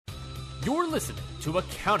You're listening to a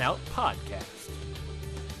Countout Podcast.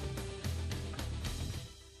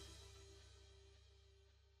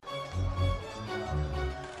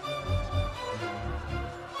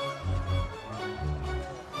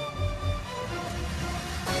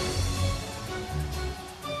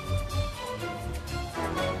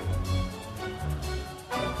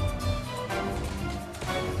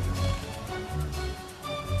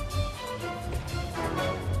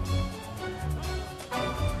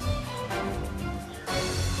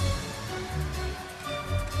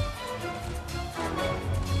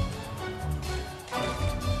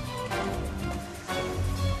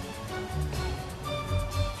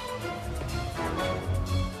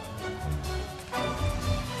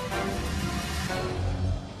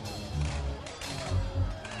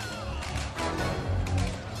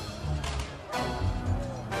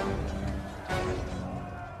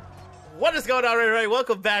 What is going on, everybody?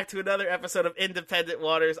 Welcome back to another episode of Independent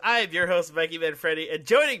Waters. I am your host, Mikey Manfredi, and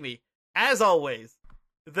joining me, as always,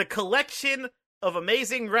 the collection of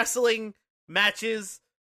amazing wrestling matches,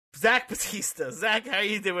 Zach Batista. Zach, how are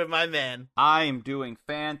you doing, my man? I am doing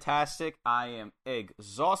fantastic. I am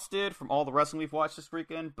exhausted from all the wrestling we've watched this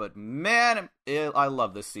weekend, but man, I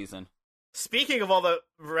love this season. Speaking of all the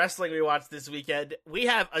wrestling we watched this weekend, we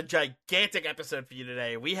have a gigantic episode for you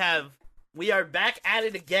today. We are back at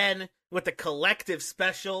it again with the collective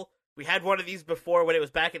special. We had one of these before when it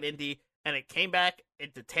was back in Indy, and it came back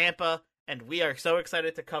into Tampa, and we are so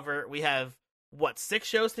excited to cover. We have, 6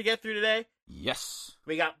 shows to get through today? Yes.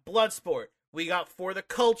 We got Bloodsport. We got For the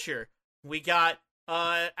Culture. We got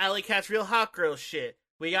Alley Cat's Real Hot Girl shit.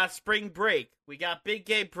 We got Spring Break. We got Big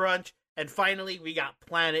Gay Brunch. And finally, we got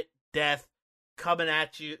Planet Death coming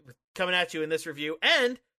at you in this review.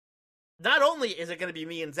 And not only is it going to be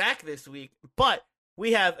me and Zach this week, but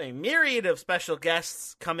we have a myriad of special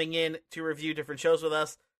guests coming in to review different shows with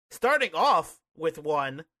us, starting off with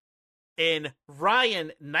one in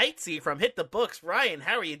Ryan Knightsey from Hit the Books. Ryan,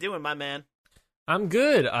 how are you doing, my man? I'm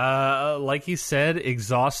good. Like he said,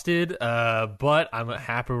 exhausted, but I'm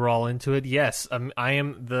happy we're all into it. Yes, I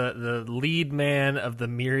am the lead man of the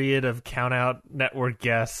myriad of Countout Network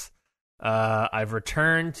guests. I've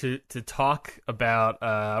returned to talk about.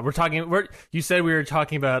 You said we were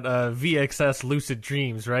talking about VXS Lucid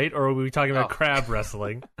Dreams, right? Or were we talking about crab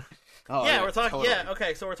wrestling? Yeah, we're talking. Totally. Yeah,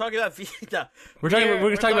 okay. So we're talking about We're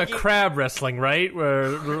talking about crab wrestling, right? Where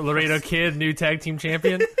Laredo Kid, new tag team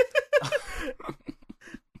champion.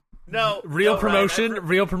 Real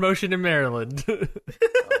promotion in Maryland. Oh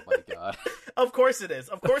my god! Of course it is.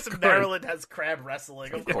 Of course, Maryland has crab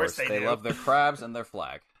wrestling. Of course they do. Love their crabs and their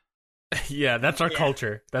flag. Yeah, that's our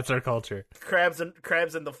culture. That's our culture. Crabs and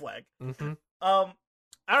the flag. Mm-hmm. All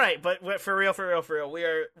right, but for real,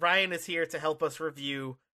 Ryan is here to help us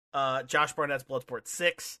review Josh Barnett's Bloodsport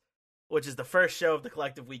 6, which is the first show of the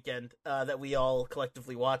collective weekend that we all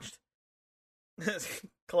collectively watched. Hey,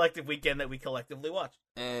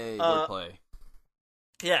 wordplay.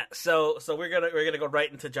 Yeah, so we're gonna go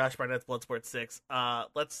right into Josh Barnett's Bloodsport 6.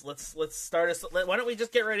 Let's start us. Why don't we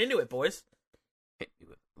just get right into it, boys?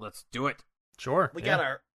 Let's do it. Sure. We got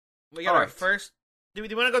our first. Do we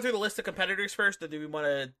want to go through the list of competitors first, or do we want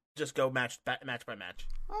to just go match by match?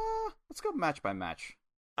 Let's go match by match.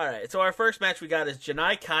 All right. So our first match we got is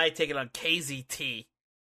Janai Kai taking on KZT.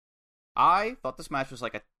 I thought this match was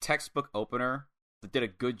like a textbook opener that did a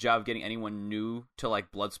good job getting anyone new to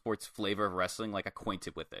like Bloodsport's flavor of wrestling like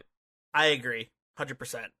acquainted with it. I agree,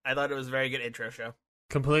 100%. I thought it was a very good intro show.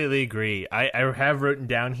 Completely agree. I have written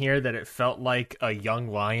down here that it felt like a Young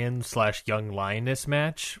Lion / Young Lioness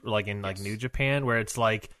match, like in New Japan, where it's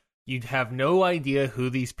like you'd have no idea who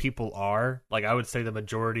these people are. Like I would say the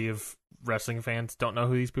majority of wrestling fans don't know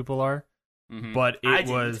who these people are. Mm-hmm. But it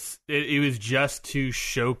was just to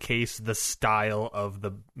showcase the style of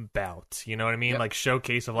the bout. You know what I mean? Yep. Like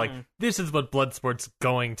showcase of like this is what Bloodsport's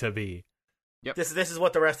going to be. Yep. This is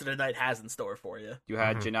what the rest of the night has in store for you. You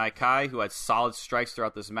had Janai Kai, who had solid strikes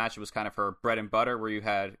throughout this match. It was kind of her bread and butter, where you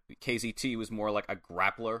had KZT, who was more like a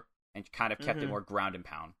grappler and kind of kept it more ground and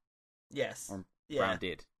pound. Yes. Or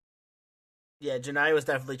grounded. Yeah, Janai was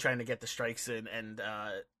definitely trying to get the strikes in, and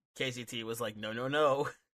KZT was like, no. No,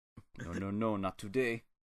 not today.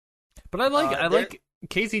 But I like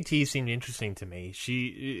KZT seemed interesting to me.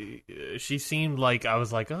 She seemed like I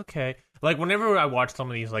was like, okay. Like whenever I watch some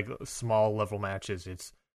of these like small level matches,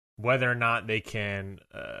 it's whether or not they can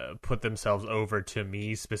put themselves over to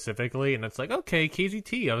me specifically, and it's like, okay,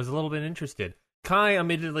 KZT. I was a little bit interested. Kai,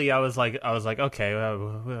 admittedly, I was like, okay,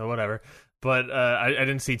 whatever. But I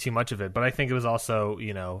didn't see too much of it. But I think it was also,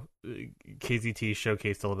 KZT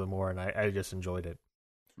showcased a little bit more, and I just enjoyed it.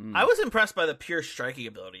 I was impressed by the pure striking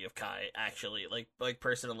ability of Kai, actually. Like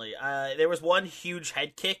personally, there was one huge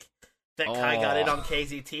head kick that Kai got in on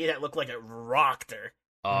KZT that looked like it rocked her.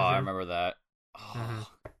 Oh, I remember that. Oh,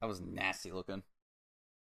 that was nasty looking.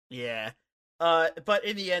 Yeah. But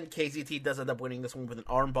in the end, KZT does end up winning this one with an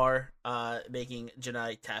armbar, making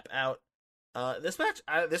Janai tap out. This match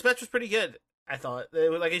was pretty good. I thought,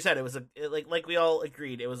 like you said, it was like we all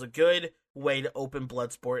agreed, it was a good way to open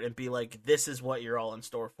Bloodsport and be like, this is what you're all in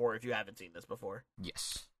store for if you haven't seen this before.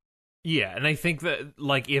 Yes. Yeah, and I think that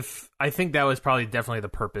that was probably definitely the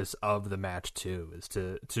purpose of the match too, is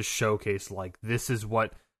to showcase like this is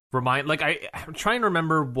what I'm trying to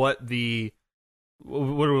remember what did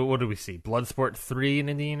we see? Bloodsport 3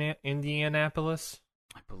 in Indianapolis?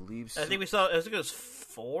 I believe so. I think it was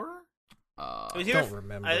 4. Don't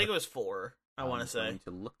remember. I think it was 4. I want to say. I'm going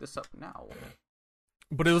to look this up now.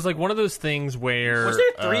 But it was like one of those things where was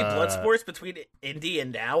there 3 Bloodsports between Indy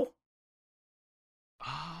and now?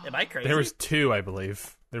 Am I crazy? There was 2, I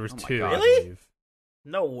believe. There was 2. Really? I believe.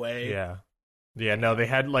 No way. Yeah. Yeah. No, they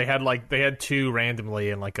had 2 randomly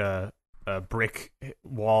in like a brick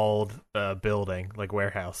walled building, like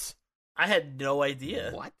warehouse. I had no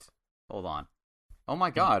idea. What? Hold on. Oh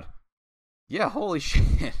my god. Yeah. Holy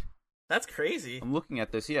shit. That's crazy. I'm looking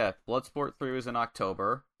at this. Yeah, Bloodsport 3 was in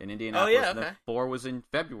October in Indianapolis. Oh, yeah, okay. And then 4 was in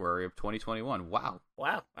February of 2021. Wow.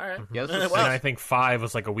 All right. Yeah, And I think 5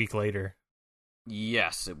 was like a week later.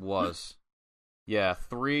 Yes, it was. Yeah,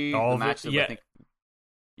 3 All the of it- matches. yeah. I think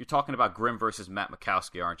you're talking about Grimm versus Matt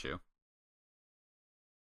Mikowski, aren't you?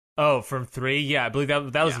 Oh, from 3? Yeah, I believe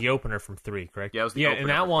that was the opener from 3, correct? Yeah, it was the and opener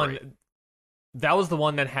that for one, 3. that was the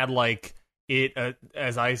one that had like it,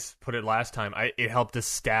 as I put it last time, it helped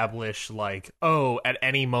establish like, oh, at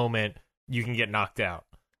any moment you can get knocked out.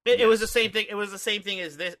 It was the same thing. It was the same thing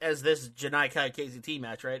as this Janai Kai KZT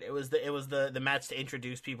match, right? It was the match to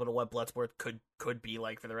introduce people to what Bloodsport could be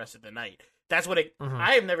like for the rest of the night. That's what it. Mm-hmm.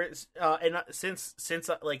 I have never and since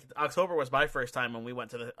like October was my first time when we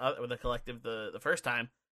went to the collective the first time.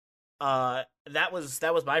 That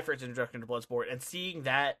was my first introduction to Bloodsport, and seeing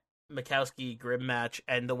that Mikowski Grimm match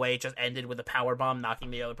and the way it just ended with a power bomb knocking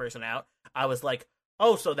the other person out, I was like,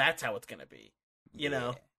 oh, so that's how it's gonna be, you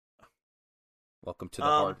know. Welcome to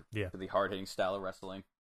the hard hitting style of wrestling.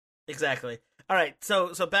 Exactly. All right,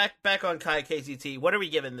 so back on Kai KZT. What are we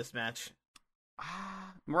giving this match?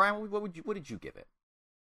 Mariah, what did you give it?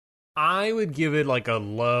 I would give it like a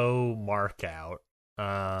low mark out.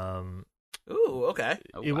 Ooh, okay.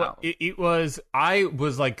 It was. I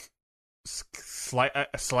was like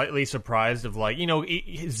slightly surprised of like,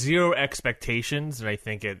 0 expectations, and I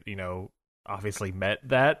think it obviously met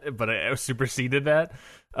that, but it superseded that.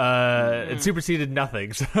 It superseded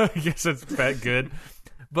nothing, so I guess it's good.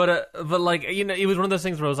 But like, it was one of those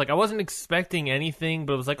things where I was like, I wasn't expecting anything,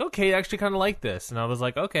 but it was like, okay, I actually kind of like this, and I was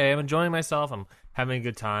like, okay, I'm enjoying myself, I'm having a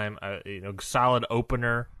good time. Solid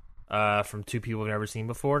opener from 2 people I've never seen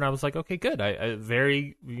before, and I was like, okay, good. I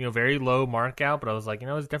very very low mark out, but I was like,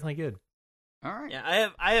 it's definitely good. All right. Yeah,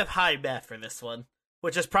 I have high math for this one,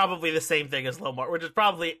 which is probably the same thing as low mark, which is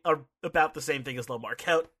probably about the same thing as low mark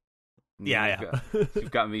out. Yeah.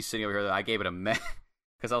 You've got me sitting over here that I gave it a meh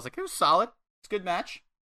because I was like, it was solid. It's a good match.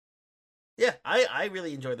 Yeah, I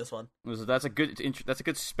really enjoyed this one. That's a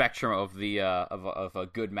good spectrum of the of a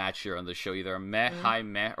good match here on the show. Either a meh, high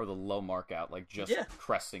meh, or the low mark out, like just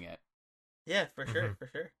cresting it. Yeah, for sure, for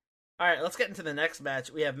sure. All right, let's get into the next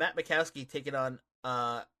match. We have Matt Mikowski taking on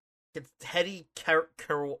Teddy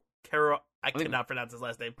I cannot pronounce his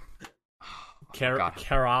last name.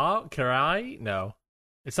 Karai? No.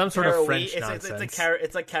 It's some sort of French nonsense.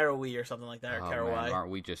 It's like Karawee or something like that, or Karawai. Man,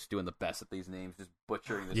 aren't we just doing the best at these names? Just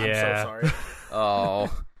butchering this. Yeah. I'm so sorry.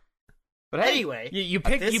 Oh. But hey, anyway, you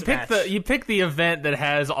pick the event that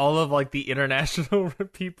has all of like the international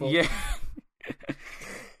people. Yeah.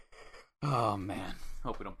 Oh man.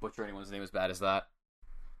 Hope we don't butcher anyone's name as bad as that.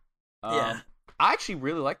 Yeah. I actually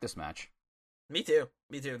really like this match. Me too.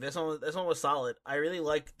 This one was solid. I really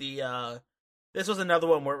liked the this was another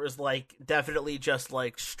one where it was like definitely just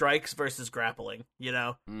like strikes versus grappling,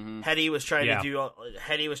 Mm-hmm. Hetty was trying to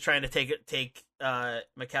take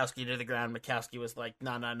Mikowski to the ground. Mikowski was like,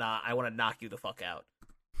 nah, I want to knock you the fuck out.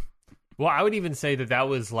 Well, I would even say that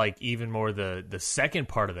was like even more the second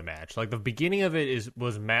part of the match. Like the beginning of it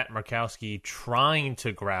was Matt Mikowski trying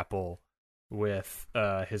to grapple with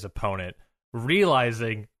his opponent,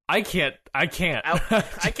 realizing I can't I can't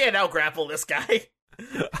out grapple this guy.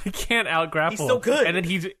 I can't out grapple. He's so good. And then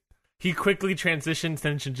he quickly transitions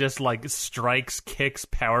into just like strikes, kicks,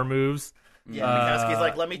 power moves. Yeah, Mikowski's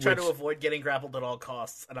like, let me try to avoid getting grappled at all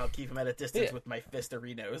costs, and I'll keep him at a distance with my fist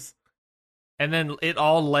arenos. And then it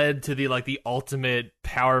all led to the ultimate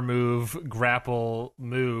power move, grapple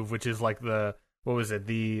move, which is like the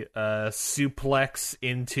suplex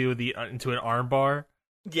into an armbar.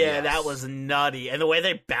 Yeah, that was nutty, and the way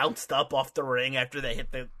they bounced up off the ring after they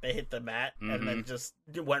hit the mat, and then just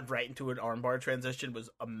went right into an armbar transition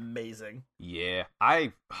was amazing. Yeah,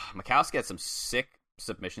 Mikowski had some sick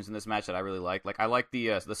submissions in this match that I really like. Like I like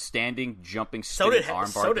the standing, jumping, spinning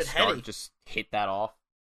armbar to start. Hetty. Just hit that off.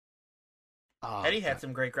 Oh, Eddie had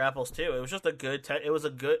some great grapples too. It was just a good. It was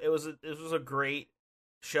a great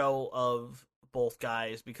show of both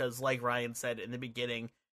guys because, like Ryan said in the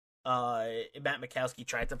beginning, Matt Mikowski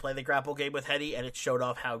tried to play the grapple game with Hetty, and it showed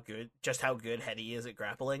off how good Hetty is at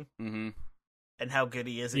grappling, and how good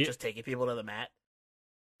he is at just taking people to the mat.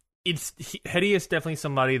 Hetty is definitely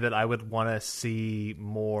somebody that I would want to see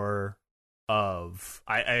more of.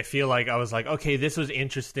 I feel like I was like, okay, this was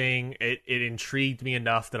interesting. It intrigued me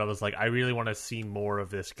enough that I was like, I really want to see more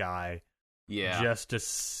of this guy. Yeah, just to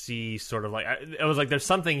see sort of like I was like, there's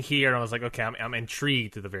something here. And I was like, okay, I'm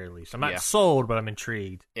intrigued at the very least. I'm not sold, but I'm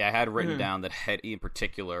intrigued. Yeah, I had written down that Hetty in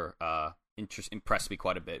particular impressed me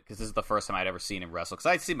quite a bit because this is the first time I'd ever seen him wrestle. Because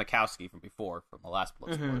I'd seen Mikowski from before, from the last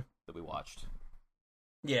Bloodsport that we watched.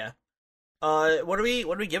 Yeah. What do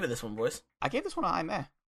we give it this one, boys? I gave this one a high meh.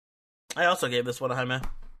 I also gave this one a high meh.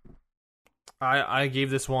 I gave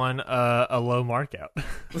this one a low markout.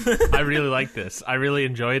 I really liked this. I really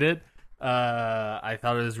enjoyed it. I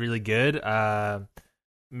thought it was really good.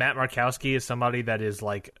 Matt Markowski is somebody that is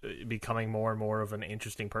like becoming more and more of an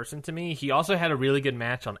interesting person to me. He also had a really good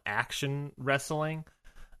match on Action Wrestling.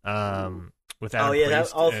 With Adam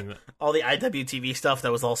Priest all the IWTV stuff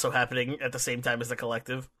that was also happening at the same time as the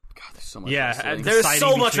Collective. God, there's so much. Wrestling. There's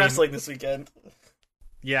so much wrestling this weekend.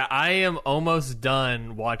 Yeah, I am almost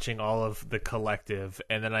done watching all of the Collective,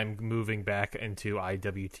 and then I'm moving back into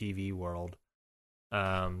IWTV world.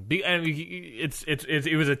 And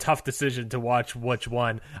it was a tough decision to watch which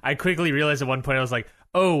one. I quickly realized at one point I was like,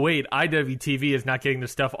 oh wait, IWTV is not getting the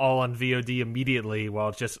stuff all on VOD immediately, while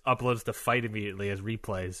it just uploads the fight immediately as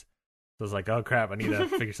replays. So I was like, oh crap, I need to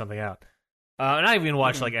figure something out. And I haven't even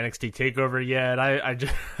watched like NXT TakeOver yet. I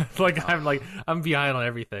just I'm behind on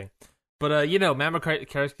everything. But Matt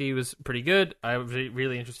McCarthy was pretty good. I was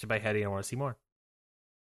really interested by Hetty. I want to see more.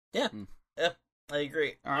 Yeah, I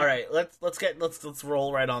agree. All right, let's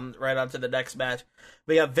roll right on to the next match.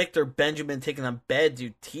 We got Victor Benjamin taking on Bad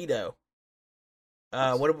Tito.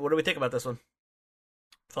 What do we think about this one?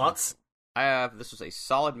 Thoughts? This was a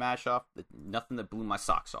solid matchup. Nothing that blew my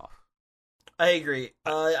socks off. I agree.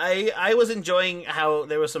 I was enjoying how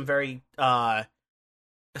there was some very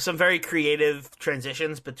creative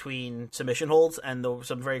transitions between submission holds, and there was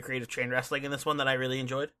some very creative chain wrestling in this one that I really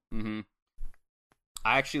enjoyed. Mm-hmm.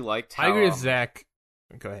 I actually liked how... I agree with Zach.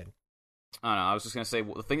 Go ahead. I don't know. I was just going to say,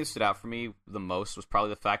 the thing that stood out for me the most was probably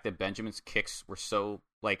the fact that Benjamin's kicks were so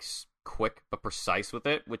like quick but precise with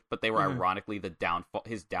it, but they were ironically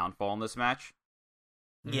his downfall in this match.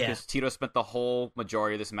 Yeah. Because Tito spent the whole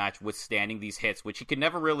majority of this match withstanding these hits, which he could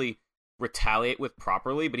never really retaliate with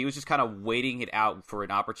properly, but he was just kind of waiting it out for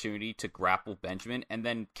an opportunity to grapple Benjamin, and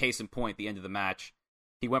then, case in point, the end of the match,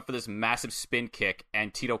 he went for this massive spin kick,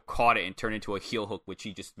 and Tito caught it and turned into a heel hook, which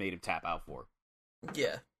he just made him tap out for.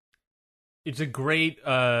 Yeah. It's a great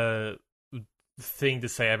thing to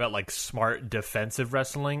say about like smart defensive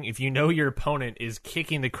wrestling. If you know your opponent is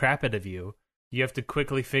kicking the crap out of you, you have to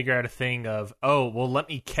quickly figure out a thing of, oh, well, let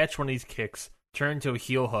me catch one of these kicks, turn to a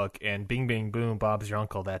heel hook, and bing, bing, boom, Bob's your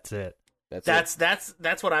uncle. That's it.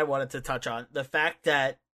 That's what I wanted to touch on. The fact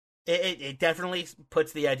that it definitely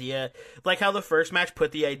puts the idea, like how the first match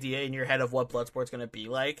put the idea in your head of what Bloodsport's going to be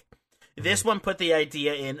like. This one put the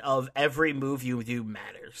idea in of every move you do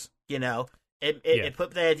matters. You know, it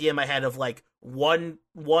put the idea in my head of like one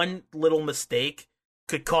little mistake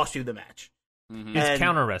could cost you the match. Mm-hmm. It's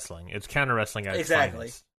counter wrestling. It's counter wrestling at its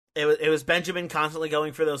finest. It was Benjamin constantly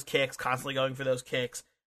going for those kicks,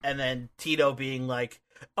 and then Tito being like,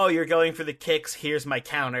 "Oh, you're going for the kicks. Here's my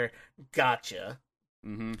counter. Gotcha."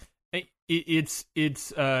 Mm-hmm. It's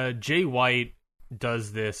Jay White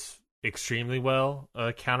does this extremely well.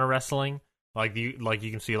 Counter wrestling, like you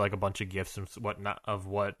can see like a bunch of gifs and whatnot of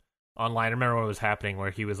what online. I remember what was happening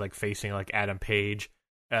where he was like facing like Adam Page.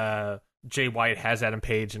 Jay White has Adam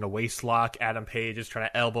Page in a waist lock. Adam Page is trying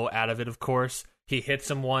to elbow out of it. Of course, he hits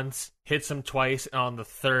him once, hits him twice, and on the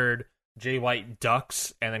third, Jay White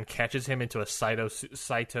ducks and then catches him into a Saito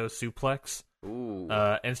suplex. Ooh.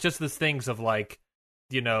 And it's just these things of like,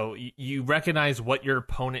 you know, you recognize what your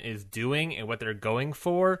opponent is doing and what they're going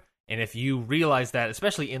for, and if you realize that,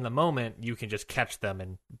 especially in the moment, you can just catch them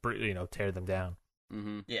and, you know, tear them down.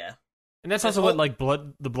 Mm-hmm. Yeah. And that's also what like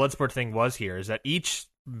the Bloodsport thing was here, is that each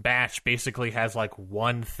match basically has like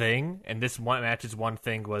one thing, and this one match's one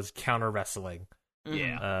thing was counter wrestling.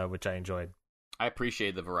 Yeah. Which I enjoyed. I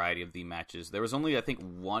appreciate the variety of the matches. There was only, I think,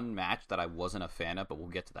 one match that I wasn't a fan of, but we'll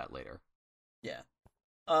get to that later. Yeah.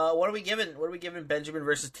 What are we giving? What are we giving Benjamin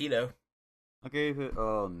versus Tito? I gave it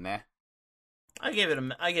meh. I gave it a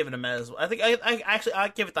meh as well. I think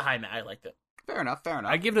I give it the high meh. I liked it. Fair enough.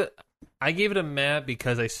 I gave it a meh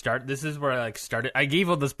because this is where I like started. I gave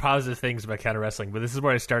all those positive things about counter wrestling, but this is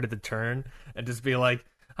where I started to turn and just be like,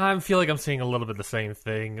 I feel like I'm seeing a little bit the same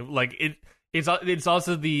thing. Like it's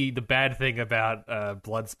also the bad thing about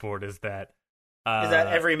Bloodsport is that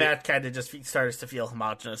every match kind of just starts to feel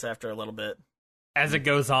homogenous after a little bit. As it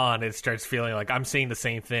goes on, it starts feeling like I'm seeing the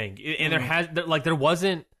same thing. And there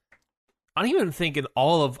wasn't. I don't even think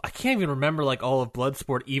I can't even remember like all of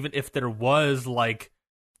Bloodsport, even if there was like,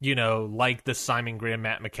 like the Simon Graham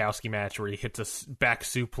Matt Mikowski match where he hits a back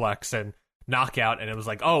suplex and knockout, and it was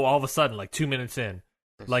like, oh, all of a sudden, like 2 minutes in.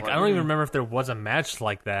 Like, I don't even remember if there was a match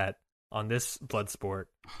like that on this Bloodsport.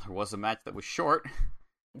 There was a match that was short.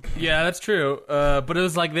 Yeah, that's true. But it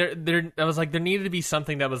was like I was like, there needed to be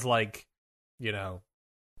something that was like,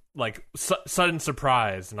 like sudden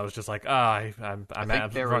surprise, and I was just like, I'm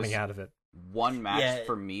running out of it. One match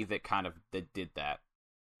for me that kind of did that,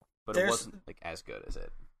 but it wasn't like as good as it.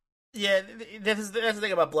 Yeah, that's the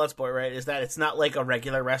thing about Bloodsport, right? Is that it's not like a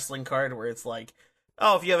regular wrestling card where it's like,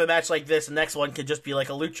 oh, if you have a match like this, the next one could just be like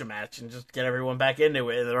a lucha match and just get everyone back into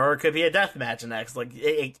it, or it could be a death match next. Like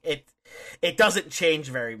it doesn't change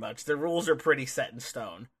very much. The rules are pretty set in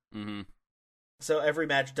stone. Mm-hmm. So every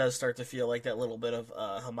match does start to feel like that little bit of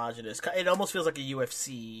homogenous. It almost feels like a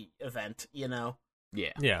UFC event,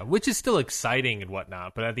 Yeah, which is still exciting and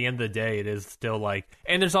whatnot, but at the end of the day, it is still like,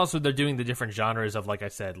 and there's also, they're doing the different genres of, like I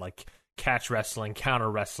said, like catch wrestling, counter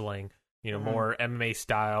wrestling, more MMA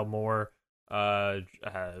style, more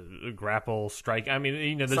grapple, strike. I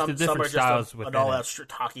mean, there's the different styles within an all-out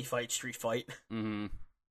hockey fight, street fight. Mm-hmm.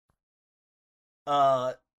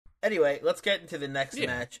 Anyway, let's get into the next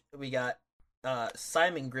match. We got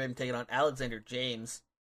Simon Grimm taking on Alexander James.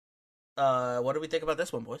 What do we think about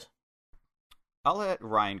this one, boys? I'll let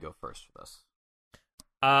Ryan go first for this.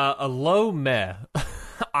 A low meh.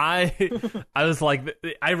 I was like,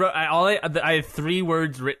 I had 3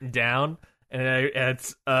 words written down, and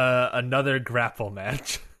it's another grapple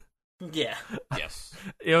match. Yeah. Yes.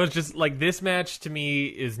 It was just like, this match to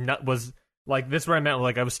me was like, this where I meant,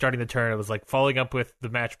 like, I was starting the turn. It was like following up with the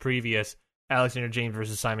match previous, Alexander James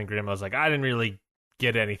versus Simon Grimm. I was like, I didn't really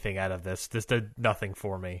get anything out of this. This did nothing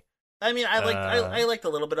for me. I mean, I liked a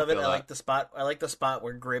little bit of it. I liked the spot. I liked the spot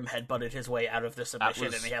where Grimm headbutted his way out of the submission,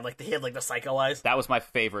 and he had the psycho eyes. That was my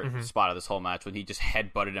favorite spot of this whole match, when he just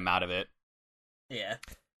headbutted him out of it. Yeah.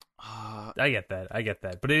 I get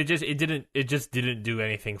that, but it just didn't do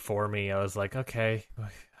anything for me. I was like, okay,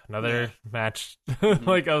 another match.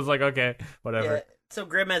 Like, I was like, okay, whatever. Yeah. So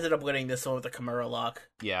Grimm ended up winning this one with a Kimura lock.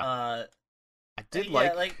 Yeah. I did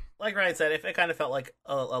like Ryan said, it kind of felt like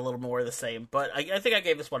a little more of the same, but I think I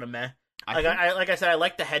gave this one a meh. Like I said, I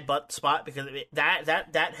liked the headbutt spot, because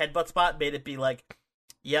that headbutt spot made it be like,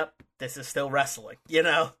 yep, this is still wrestling,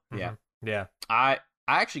 Yeah. Yeah. I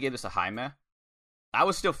actually gave this a high meh. I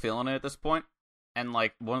was still feeling it at this point, and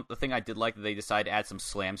like the thing I did like that they decided to add some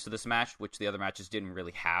slams to this match, which the other matches didn't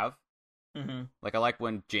really have. Mm-hmm. Like, I like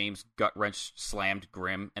when James gut wrench slammed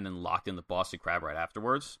Grimm and then locked in the Boston Crab right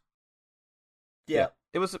afterwards. Yeah.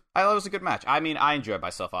 I thought it was a good match. I mean, I enjoyed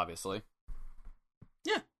myself, obviously.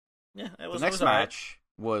 Yeah. It was.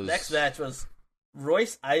 The next match was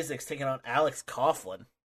Royce Isaacs taking on Alex Coughlin.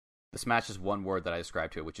 This match is one word that I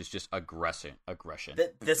described to it, which is just aggression.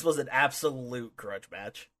 This was an absolute grudge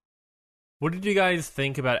match. What did you guys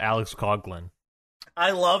think about Alex Coughlin?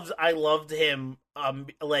 I loved him.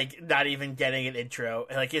 Like, not even getting an intro.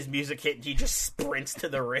 Like, his music hit, and he just sprints to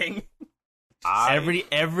the ring.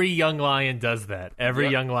 Every young lion does that. Every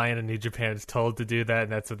young lion in New Japan is told to do that,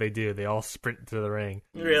 and that's what they do. They all sprint to the ring.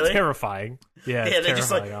 Really? It's terrifying. Yeah, it's terrifying,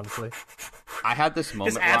 just like, honestly. I had this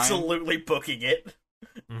moment, just absolutely booking it.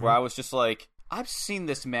 Where I was just like, I've seen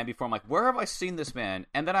this man before. I'm like, where have I seen this man?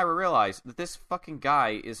 And then I realized that this fucking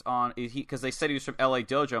guy is on, because they said he was from LA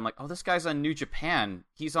Dojo. I'm like, oh, this guy's on New Japan.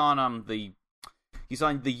 He's on the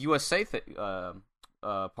USA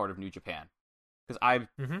part of New Japan. Because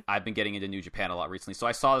I've been getting into New Japan a lot recently, so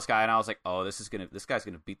I saw this guy and I was like, "Oh, this guy's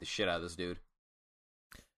gonna beat the shit out of this dude."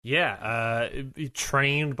 Yeah,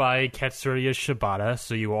 trained by Katsuya Shibata,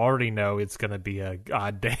 so you already know it's gonna be a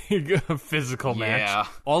goddamn physical match. Yeah,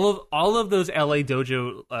 all of those LA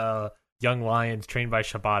Dojo young lions trained by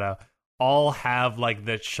Shibata all have like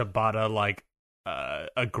the Shibata like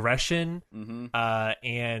aggression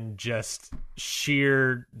and just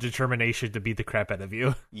sheer determination to beat the crap out of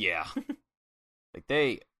you. Yeah. Like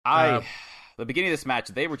the beginning of this match,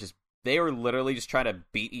 they were literally just trying to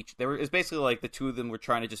beat it's basically like the two of them were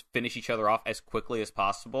trying to just finish each other off as quickly as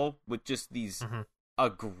possible with just these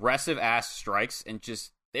aggressive ass strikes, and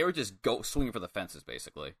they were just swinging for the fences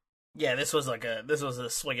basically. Yeah, this was a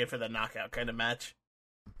swinging for the knockout kind of match.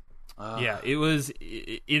 Yeah, it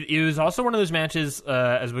was also one of those matches,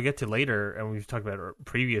 as we get to later, and we've talked about it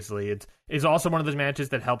previously, it's also one of those matches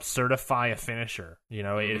that helps certify a finisher. You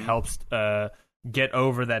know, it helps get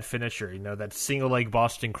over that finisher, you know, that single leg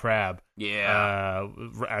Boston Crab. Yeah.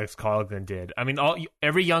 As Coughlin did. I mean,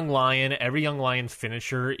 every young lion's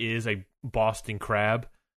finisher is a Boston Crab.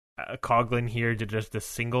 Coughlin here did just a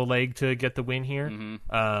single leg to get the win here.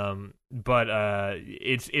 But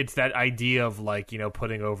it's that idea of like, you know,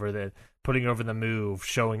 putting over the move,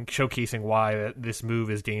 showcasing why this move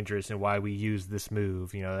is dangerous and why we use this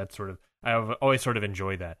move. You know, that's sort of, I've always sort of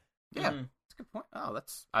enjoyed that. Yeah. That's a good point. Oh,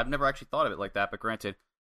 I've never actually thought of it like that, but granted,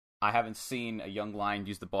 I haven't seen a young lion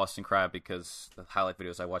use the Boston Crab because the highlight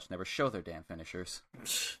videos I watch never show their damn finishers.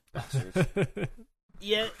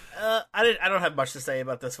 Yeah, I don't have much to say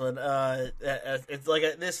about this one. It's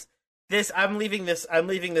like this. I'm leaving this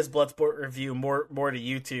Bloodsport review more to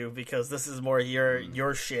you two, because this is more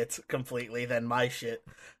your shit completely than my shit.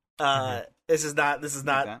 This is not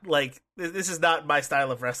my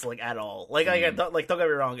style of wrestling at all. Like don't get me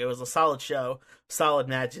wrong, it was a solid show, solid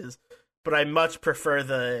matches, but I much prefer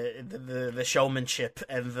the showmanship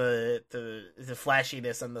and the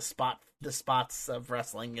flashiness and the spots of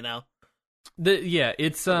wrestling. You know.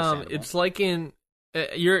 It's like in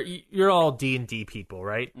you're all D&D people,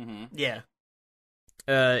 right? Yeah.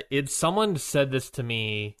 Someone said this to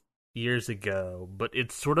me years ago, but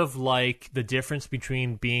it's sort of like the difference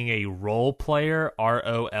between being a role player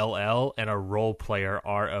ROLL and a role player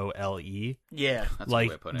ROLE. Yeah, that's like a good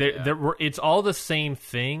way of putting it, it's all the same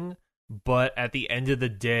thing, but at the end of the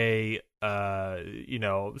day, you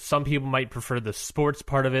know, some people might prefer the sports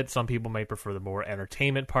part of it, some people might prefer the more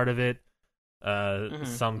entertainment part of it.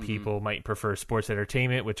 Some people might prefer sports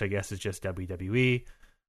entertainment, which I guess is just WWE.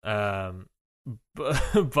 But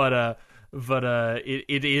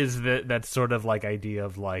it is that sort of like idea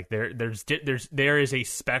of like there is a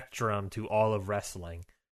spectrum to all of wrestling.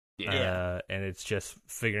 Yeah. And it's just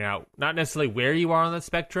figuring out not necessarily where you are on that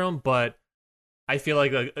spectrum, but I feel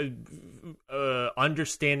like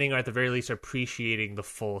understanding, or at the very least appreciating the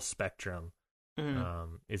full spectrum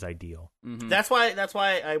is ideal. That's why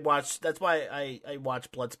I watch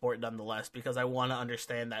Bloodsport nonetheless, because I want to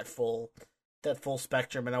understand that full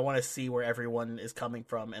spectrum, and I want to see where everyone is coming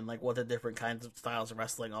from and like what the different kinds of styles of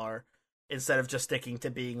wrestling are, instead of just sticking to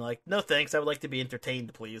being like, no thanks, I would like to be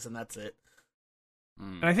entertained, please, and that's it.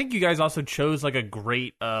 And I think you guys also chose like a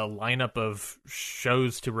great lineup of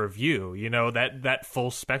shows to review. You know, that full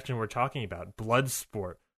spectrum we're talking about: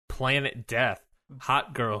 Bloodsport, Planet Death,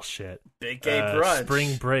 Hot Girl Shit, Big Gay Brunch,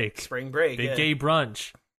 Spring Break, Big Gay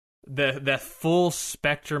Brunch. The full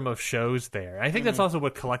spectrum of shows there. I think that's also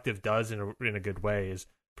what Collective does in a good way, is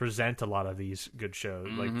present a lot of these good shows,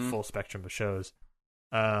 like full spectrum of shows.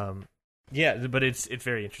 Yeah, but it's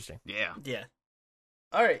very interesting. Yeah.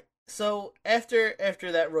 All right. So after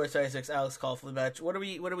that Royce Isaacs Alex Coughlin match, what are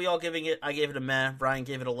we all giving it? I gave it a meh. Brian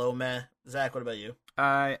gave it a low meh. Zach, what about you?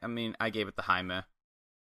 I mean, I gave it the high meh.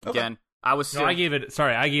 Again, okay. I gave it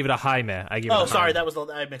a high meh. I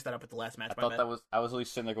mixed that up with the last match. I was really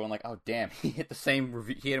sitting there going like, oh damn, he hit the same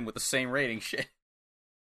review. He hit him with the same rating. Shit.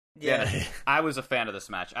 Yeah, I was a fan of this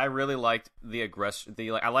match. I really liked the aggression.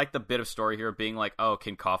 I liked the bit of story here being like, oh,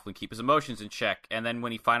 can Coughlin keep his emotions in check? And then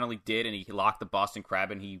when he finally did, and he locked the Boston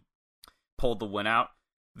Crab and he pulled the win out.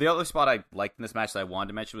 The other spot I liked in this match that I wanted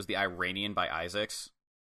to mention was the Iranian by Isaacs.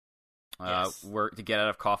 Where to get out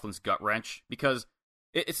of Coughlin's gut wrench, because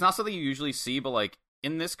it's not something you usually see, but like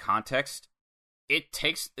in this context, it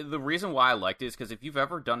takes the reason why I liked it is because if you've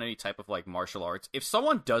ever done any type of like martial arts, if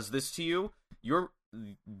someone does this to you,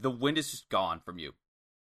 the wind is just gone from you.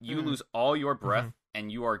 You lose all your breath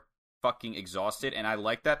and you are fucking exhausted. And I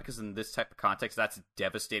like that because in this type of context, that's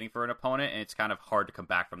devastating for an opponent, and it's kind of hard to come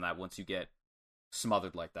back from that once you get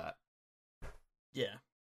smothered like that. Yeah,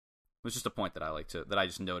 it was just a point that I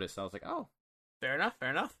just noticed. I was like, oh, fair enough.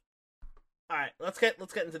 All right, let's get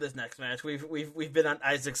into this next match. We've been on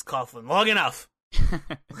Isaacs Coughlin long enough.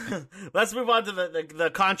 Let's move on to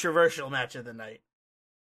the controversial match of the night.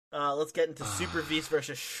 Let's get into Super Beast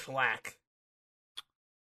versus Shlak.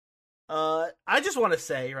 I just want to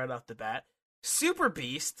say right off the bat, Super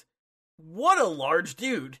Beast, what a large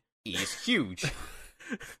dude. He is huge.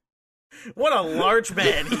 What a large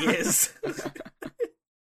man he is.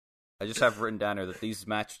 I just have written down here that these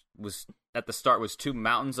match was at the start was two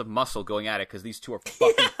mountains of muscle going at it because these two are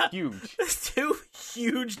fucking huge. There's two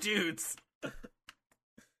huge dudes.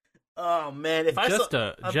 Oh man, if just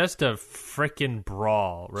a freaking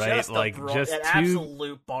brawl, right? Just like brawl, just an two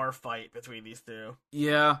absolute bar fight between these two.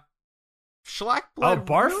 Yeah. Schlack Oh,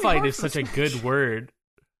 bar really fight hard is for such a this good match. word.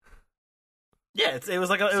 Yeah, it was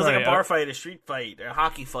like a Sorry, bar fight, a street fight, a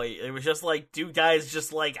hockey fight. It was just like two guys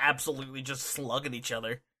just like absolutely just slugging each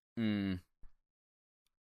other. I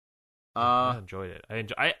enjoyed it.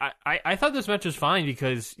 I thought this match was fine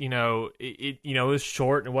because it was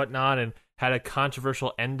short and whatnot and had a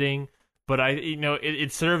controversial ending, but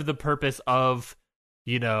it served the purpose of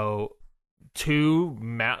two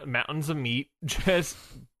mountains of meat just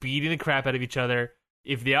beating the crap out of each other.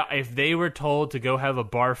 If they were told to go have a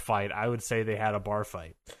bar fight, I would say they had a bar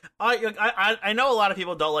fight. I know a lot of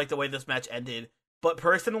people don't like the way this match ended, but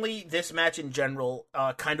personally, this match in general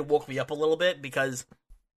kind of woke me up a little bit because,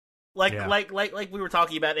 like we were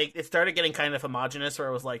talking about, it started getting kind of homogenous, where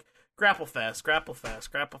it was like grapple fast,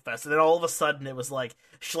 and then all of a sudden it was like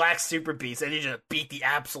Schlack Super Beast, and you just beat the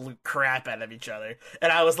absolute crap out of each other,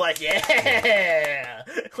 and I was like, yeah,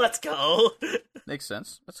 let's go. Makes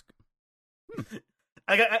sense. That's.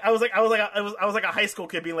 I was like a high school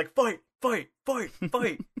kid being like, fight.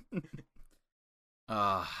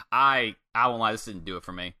 I won't lie, this didn't do it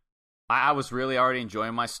for me. I was really already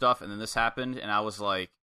enjoying my stuff, and then this happened, and I was like,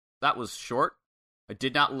 that was short. I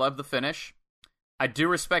did not love the finish. I do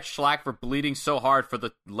respect Schlack for bleeding so hard for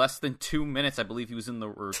the less than 2 minutes. I believe he was in the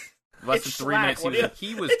less than 3 minutes.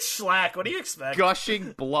 He was it's Schlack. What do you expect?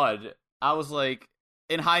 Gushing blood. I was like,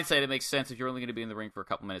 in hindsight, it makes sense if you're only going to be in the ring for a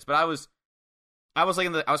couple minutes. But I was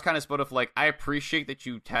like, I was kind of split off. Like, I appreciate that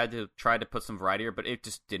you had to try to put some variety here, but it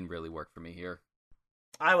just didn't really work for me here.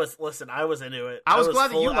 I was into it. I was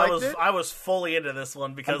glad that you liked it. I was fully into this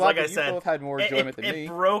one because, like I said, you both had more enjoyment than me.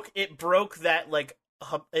 It broke that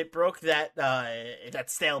that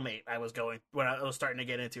stalemate I was going when I was starting to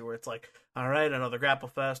get into, where it's like, all right, another grapple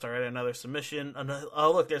fest, all right, another submission.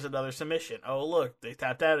 Oh look, there's another submission. Oh look, they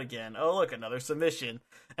tapped out again. Oh look, another submission.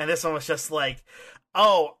 And this one was just like,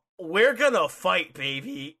 oh, we're gonna fight,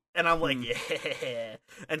 baby. And I'm like, yeah.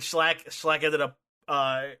 And Schlack ended up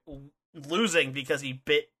losing because he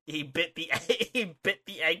bit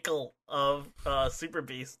the ankle of Super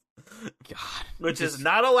Beast. God, which is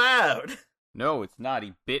not allowed. No, it's not.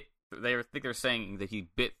 He bit. I think they're saying that he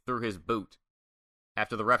bit through his boot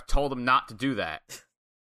after the ref told him not to do that.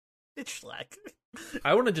 It's Schlack.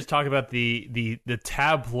 I want to just talk about the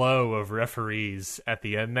tableau of referees at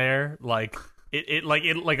the end there, like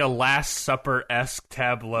like a Last Supper-esque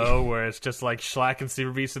tableau where it's just like Schlack and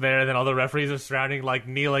Super Beast are there, and then all the referees are surrounding, like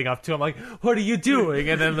kneeling up to him, like, "What are you doing?"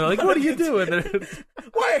 And then they're like, "What are you doing?"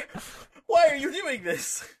 Why are you doing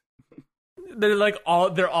this?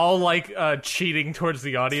 They're all like cheating towards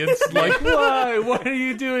the audience, like, "Why? Why are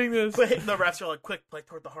you doing this?" But the refs are like, "Quick, play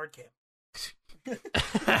toward the hard cam."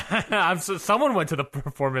 Someone went to the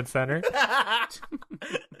performance center.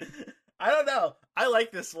 I don't know. I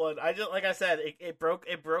like this one. I just, like I said, it broke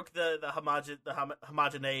the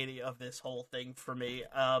homogeneity of this whole thing for me.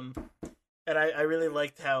 And I really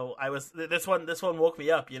liked how I was. This one woke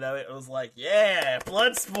me up. It was like, yeah,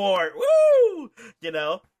 blood sport, woo.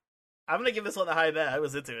 I'm gonna give this one a high bet. I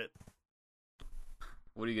was into it.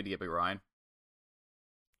 What are you gonna give it, Ryan?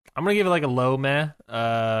 I'm gonna give it like a low meh.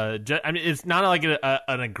 I mean, it's not like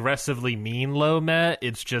an aggressively mean low meh.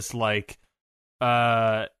 It's just like,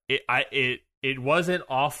 it wasn't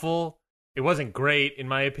awful. It wasn't great in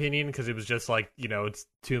my opinion because it was just like it's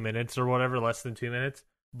 2 minutes or whatever, less than 2 minutes.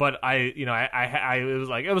 But it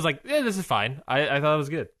was like yeah, this is fine. I thought it was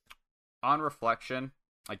good. On reflection,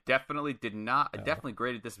 I definitely did not. I definitely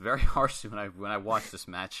graded this very harshly when I watched this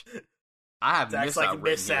match. I have miss out.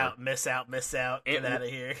 Get out of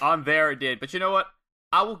here. On there it did. But you know what?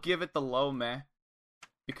 I will give it the low meh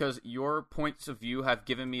because your points of view have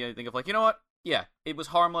given me a thing of like, you know what? Yeah, it was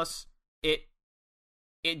harmless. It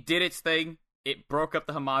did its thing. It broke up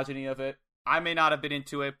the homogeneity of it. I may not have been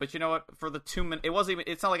into it, but you know what? For the 2 minutes,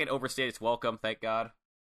 it's not like it overstayed its welcome, thank God.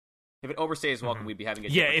 If it overstayed its welcome, we'd be having a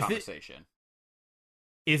different conversation.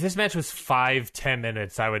 If this match was 5-10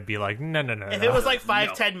 minutes, I would be like, no. If it was like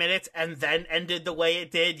 5-10 minutes and then ended the way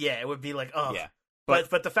it did, yeah, it would be like, oh. Yeah.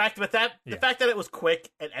 But the fact that it was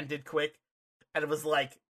quick and ended quick, and it was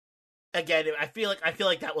like, again, I feel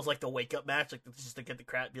like that was like the wake up match, like just to get the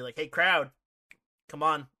crowd, be like, hey crowd, come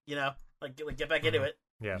on, like get back into it.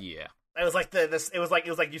 Yeah. It was like it was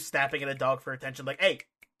like you snapping at a dog for attention, like,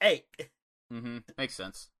 hey. Makes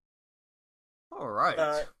sense. All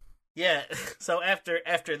right. Yeah. So after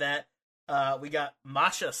that, we got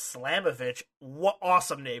Masha Slamovich. What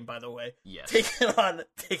awesome name, by the way. Yes.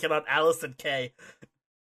 Taking on Allison Kay.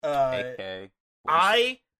 AK.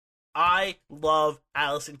 I love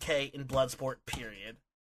Allison Kay in Bloodsport. Period.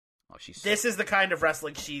 Oh, she's This is the kind of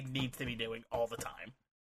wrestling she needs to be doing all the time.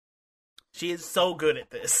 She is so good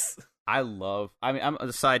at this. I'm on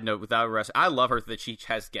a side note without wrestling. I love her that she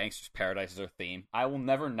has Gangster's Paradise as her theme. I will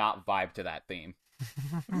never not vibe to that theme.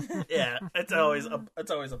 Yeah, it's always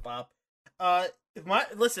a bop.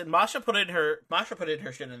 Masha put in her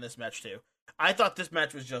shit in this match too. I thought this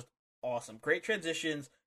match was just awesome. Great transitions,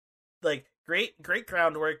 like great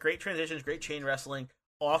groundwork, great transitions, great chain wrestling,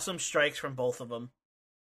 awesome strikes from both of them.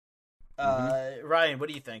 Ryan, what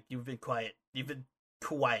do you think? You've been quiet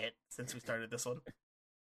since we started this one.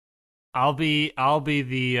 I'll be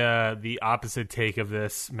the opposite take of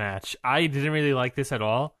this match. I didn't really like this at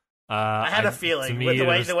all. I had a feeling with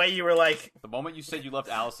the way you were like. The moment you said you loved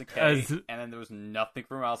Allison Kay, and then there was nothing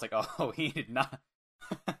from her, I was like, oh, he did not.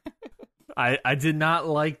 I did not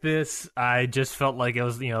like this. I just felt like it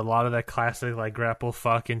was, a lot of that classic like grapple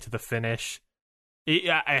fuck into the finish.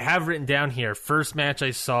 I have written down here, first match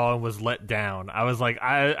I saw and was let down. I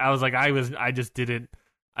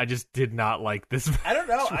just did not like this match. I don't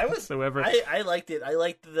know. Whatsoever. I liked it. I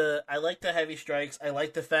liked the heavy strikes. I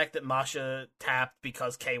liked the fact that Masha tapped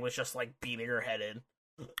because Kay was just like beating her head in.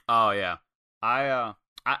 Oh yeah.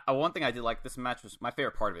 One thing I did like this match was my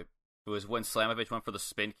favorite part of it. It was when Slamovich went for the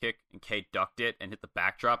spin kick and Kay ducked it and hit the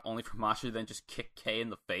backdrop, only for Masha to then just kick Kay in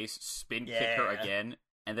the face, spin kick her again,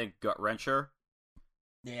 and then gut wrench her.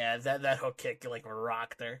 Yeah, that hook kick like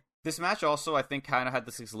rocked her. This match also, I think, kind of had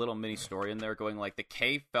this little mini story in there going like the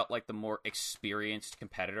Kay felt like the more experienced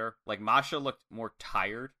competitor. Like Masha looked more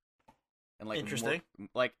tired. And like interesting.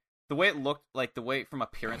 Like the way it looked, like the way from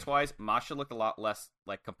appearance wise, Masha looked a lot less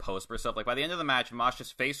like composed for herself. Like by the end of the match,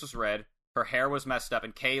 Masha's face was red, her hair was messed up,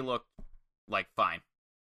 and Kay looked like fine.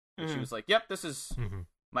 She was like, "Yep, this is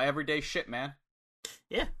my everyday shit, man."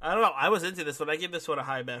 Yeah, I don't know. I was into this one. I give this one a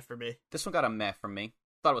high meh for me. This one got a meh from me.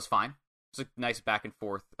 Thought it was fine. It was a nice back and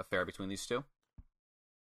forth affair between these two.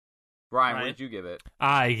 Brian, what did you give it?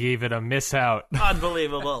 I gave it a miss out.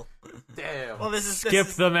 Unbelievable. Damn. Well, skip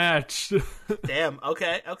the match. Damn.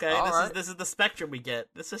 Okay. All This is the spectrum we get.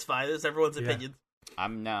 This is fine. This is everyone's opinion.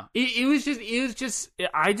 I'm now. It was just.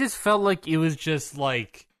 I just felt like it was just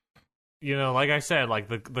like, like I said, like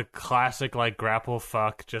the classic like grapple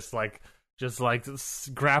fuck, just like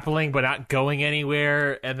grappling but not going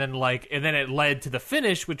anywhere, and then it led to the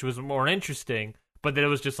finish, which was more interesting. But then it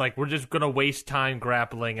was just like, we're just gonna waste time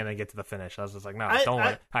grappling and then get to the finish. I was just like, no,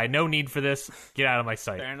 I had no need for this. Get out of my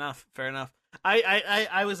sight. Fair enough.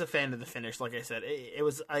 I was a fan of the finish. Like I said, it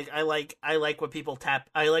was I like when people tap.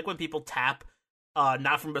 I like when people tap.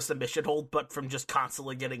 Not from a submission hold, but from just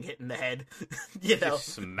constantly getting hit in the head. Just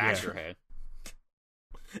smash your head.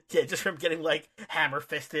 Yeah, just from getting like hammer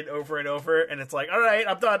fisted over and over, and it's like, all right,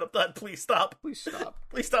 I'm done. Please stop. Please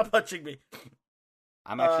stop punching me.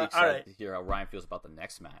 I'm actually excited to hear how Ryan feels about the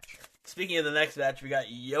next match. Speaking of the next match, we got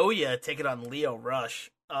Yoya taking on Lio Rush.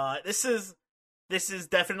 This is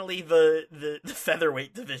definitely the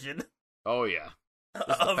featherweight division. Oh yeah,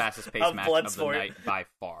 this is the fastest paced match of the night by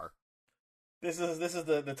far. This is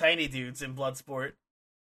the tiny dudes in Bloodsport.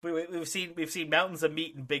 We've seen mountains of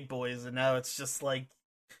meat and big boys, and now it's just like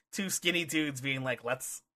two skinny dudes being like,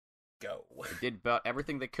 "Let's go." They did about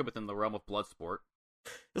everything they could within the realm of Bloodsport.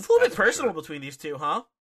 It's a little bit personal between these two, huh?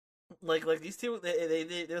 Like these two,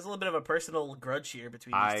 there's a little bit of a personal grudge here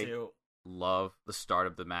between these two. I love the start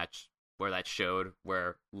of the match where that showed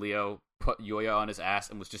where Leo put Yoya on his ass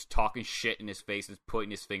and was just talking shit in his face and putting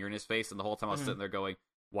his finger in his face, and the whole time I was sitting there going,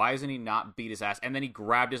 why isn't he not beat his ass? And then he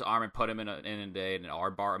grabbed his arm and put him in an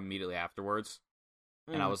arm bar immediately afterwards.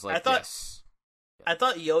 And I was like, yes. I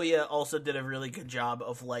thought Yoya also did a really good job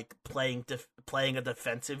of like playing a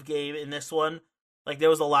defensive game in this one. Like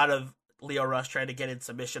there was a lot of Lio Rush trying to get in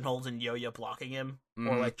submission holds and Yoya blocking him,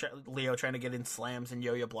 or like Leo trying to get in slams and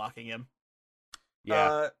Yoya blocking him.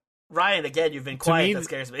 Yeah. Ryan, again, you've been quiet. That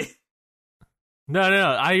scares me. No.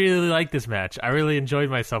 I really like this match. I really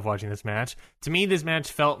enjoyed myself watching this match. To me, this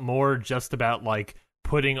match felt more just about like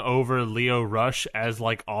putting over Lio Rush as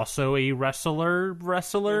like also a wrestler,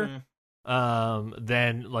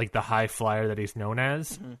 than like the high flyer that he's known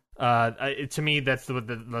as. To me, that's what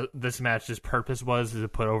this match's purpose was, is to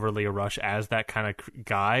put over Lio Rush as that kind of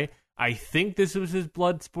guy. I think this was his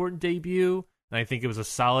Bloodsport debut. and I think it was a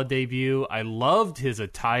solid debut. I loved his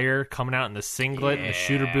attire coming out in the singlet and the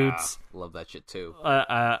shooter boots. Love that shit too.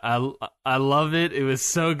 I love it. It was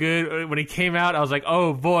so good. When he came out, I was like,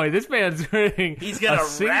 oh boy, this man's wearing He's gonna a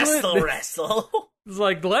singlet. wrestle. It's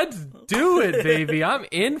like, let's do it, baby. I'm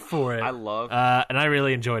in for it. I love, and I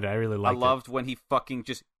really enjoyed it. I really liked it. I loved when he fucking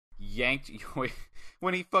just yanked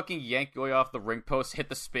when he fucking yanked Yoya off the ring post, hit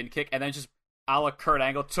the spin kick, and then just a la Kurt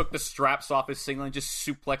Angle took the straps off his singlet and just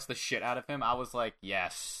suplexed the shit out of him. I was like,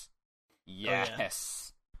 yes.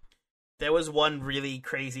 There was one really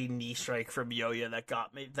crazy knee strike from Yoya that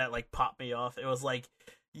got me, that like popped me off. It was like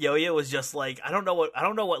Yoya was just like, I don't know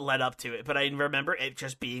what led up to it, but I remember it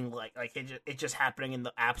just being like it just happening in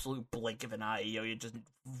the absolute blink of an eye. Yoya just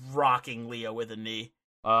rocking Leo with a knee.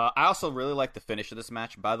 I also really like the finish of this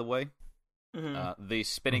match, by the way. Mm-hmm. The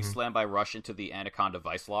spinning slam by Rush into the Anaconda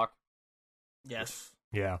Vice Lock. Yes.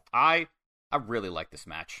 Yeah. I really like this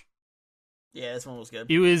match. Yeah, this one was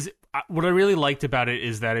good. It was what I really liked about it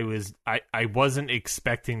is that it was I wasn't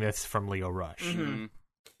expecting this from Leo Rush. Mm-hmm.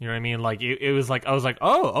 You know what I mean? Like it was like I was like,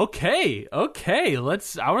 oh, okay, I want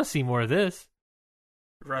to see more of this.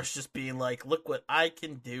 Rush just being like, look what I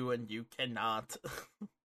can do and you cannot.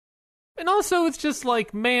 And also, it's just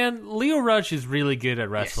like, man, Leo Rush is really good at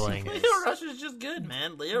wrestling. Leo Rush is just good,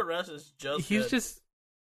 man. Leo Rush is just good.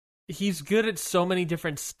 He's good at so many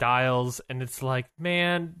different styles, and it's like,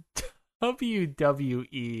 man,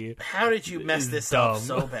 WWE. How did you mess this up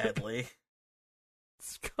so badly?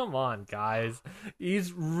 Come on, guys.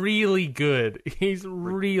 He's really good. He's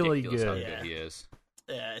really Ridiculous good. How good he is.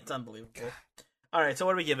 Yeah, it's unbelievable. All right, so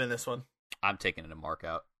what are we giving this one? I'm taking it a mark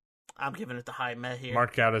out. I'm giving it the high met here.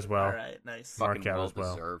 Mark out as well. All right, nice. Fucking out well as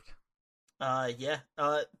well. deserved. Yeah.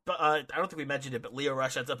 But I don't think we mentioned it, but Leo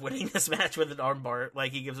Rush ends up winning this match with an armbar.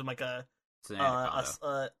 Like he gives him like a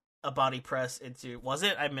body press into. Was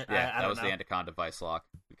it? I don't that was know. the Anaconda Vice Lock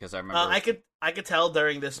because I remember. I could tell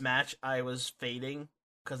during this match I was fading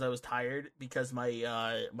because I was tired because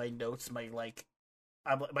my my notes my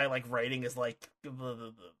writing is like.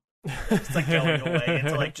 It's like going away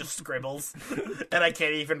into like just scribbles, and I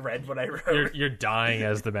can't even read what I wrote. You're dying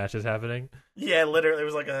as the match is happening. Yeah, literally, it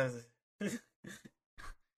was like a.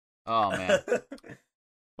 Oh man.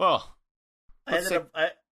 Well, I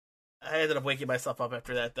ended up waking myself up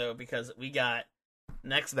after that though because we got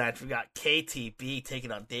next match. We got KTB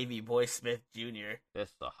taking on Davey Boy Smith Jr. This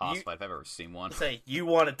is a hoss fight if I've ever seen one. Say you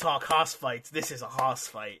want to talk hoss fights? This is a hoss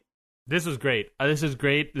fight. This was great. This is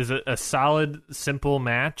great. There's a solid, simple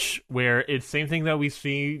match where it's the same thing that we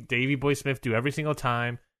see Davey Boy Smith do every single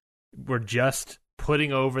time. We're just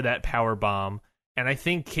putting over that power bomb, and I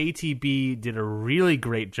think KTB did a really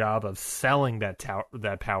great job of selling that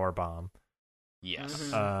power bomb. Yes.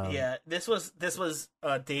 Mm-hmm. Yeah. This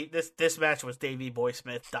match was Davey Boy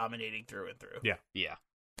Smith dominating through and through. Yeah. Yeah.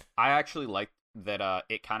 I actually like that.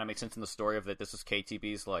 It kind of makes sense in the story of that. This is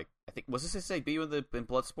KTB's I think was this his debut in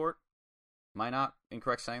Bloodsport? Am I not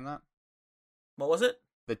incorrect saying that? What was it?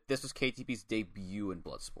 That this was KTB's debut in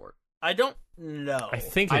Bloodsport. I don't know.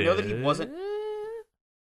 I know that he wasn't.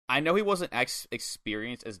 I know he wasn't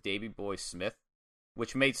experienced as Davey Boy Smith,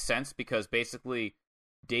 which made sense because basically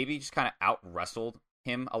Davey just kind of out wrestled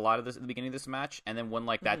him a lot of this at the beginning of this match, and then when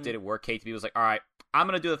that didn't work, KTB was like, "All right, I'm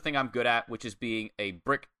gonna do the thing I'm good at, which is being a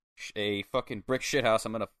fucking brick shithouse.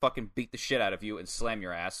 I'm gonna fucking beat the shit out of you and slam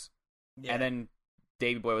your ass." Yeah. And then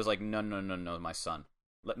Davey Boy was like, no, my son.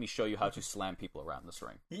 Let me show you how to slam people around this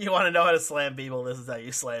ring. You want to know how to slam people? This is how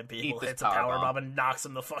you slam people. Hits a power bomb and knocks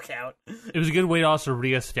them the fuck out. It was a good way to also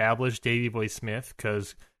reestablish Davey Boy Smith,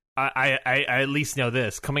 because I at least know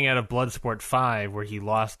this. Coming out of Bloodsport 5, where he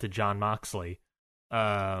lost to Jon Moxley,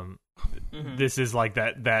 this is like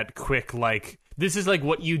that quick, this is like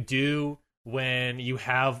what you do when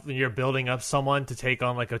you're building up someone to take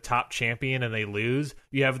on a top champion and they lose.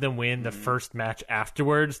 You have them win the first match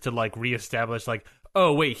afterwards to reestablish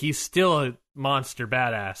oh wait, he's still a monster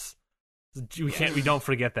badass. We don't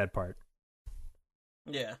forget that part.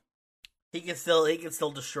 Yeah, he can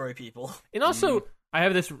still destroy people. And also,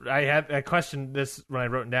 I questioned this when I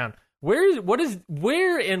wrote it down. Where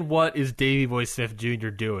and what is Davey Boy Smith Jr.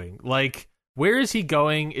 doing? Where is he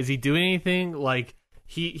going? Is he doing anything?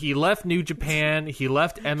 He left New Japan. He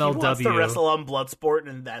left MLW. He wants to wrestle on Bloodsport,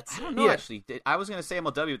 and that's. I don't know. Actually, I was gonna say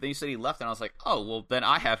MLW, but then you said he left, and I was like, oh, well, then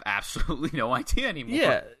I have absolutely no idea anymore.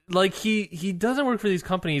 Yeah, he doesn't work for these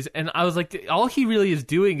companies, and I was like, all he really is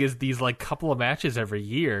doing is these couple of matches every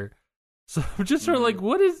year. So I'm just sort of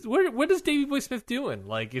what is Davey Boy Smith doing?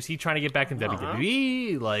 Is he trying to get back in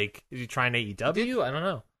WWE? Is he trying AEW? I don't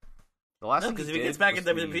know. The last No, thing because if he he gets did back in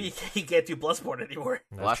was WWE, he can't do Bloodsport anymore.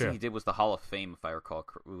 the last thing he did was the Hall of Fame, if I recall.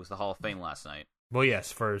 It was the Hall of Fame last night. Well,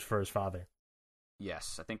 yes, for his father.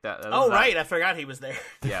 Yes, I think that. Oh, right, I forgot he was there.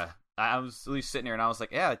 Yeah, I was at least sitting there and I was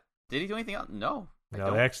like, yeah, did he do anything else? No.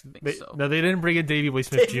 No, So. No, they didn't bring in Davey Boy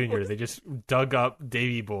Smith Davey Jr. Boy- They just dug up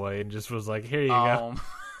Davey Boy and just was like, "Here you go."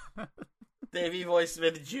 Davey Boy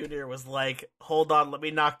Smith Jr. was like, hold on, let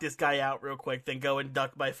me knock this guy out real quick, then go and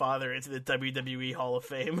duck my father into the WWE Hall of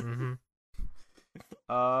Fame. Mm-hmm.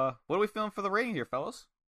 What are we feeling for the rating here, fellas?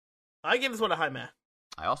 I give this one a high man.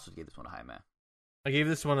 I also gave this one a high man. I gave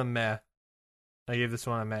this one a meh.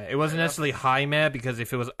 It wasn't necessarily high meh because if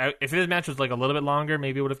this match was like a little bit longer,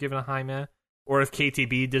 maybe I would have given a high meh. Or if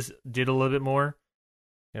KTB did a little bit more.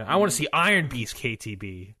 You know, I want to see Iron Beast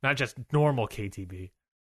KTB, not just normal KTB.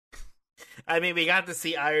 I mean, we got to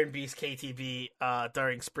see Iron Beast KTB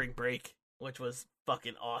during Spring Break, which was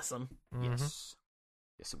fucking awesome. Mm-hmm. Yes,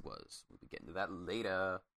 it was. We'll be getting to that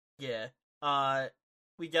later. Yeah.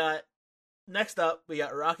 Next up, we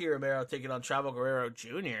got Rocky Romero taking on Chavo Guerrero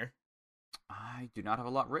Jr. I do not have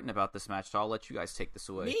a lot written about this match, so I'll let you guys take this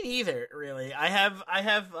away. Me neither, really. I have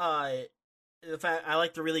the fact I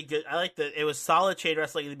like it was solid chain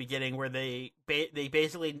wrestling in the beginning where they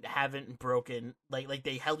basically haven't broken like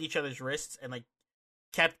they held each other's wrists and like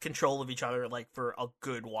kept control of each other like for a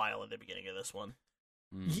good while at the beginning of this one.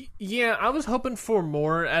 Yeah, I was hoping for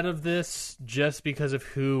more out of this just because of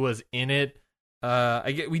who was in it.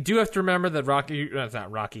 We do have to remember that it's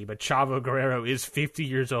not Rocky, but Chavo Guerrero is 50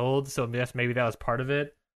 years old, so yes, maybe that was part of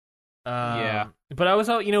it. Yeah. But I was,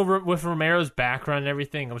 with Romero's background and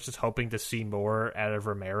everything, I was just hoping to see more out of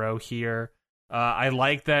Romero here. I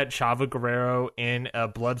like that Chavo Guerrero in a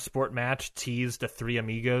Bloodsport match teased the Three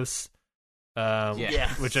Amigos,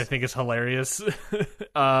 which I think is hilarious.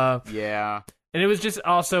 Yeah. And it was just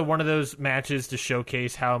also one of those matches to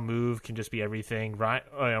showcase how a move can just be everything. Right?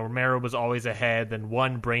 Romero was always ahead, then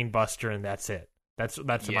one brainbuster, and that's it. That's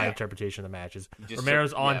my interpretation of the matches.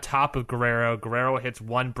 Romero's on top of Guerrero. Guerrero hits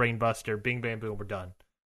one brainbuster. Bing, bam, boom, we're done.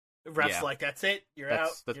 Ref's like, that's it. You're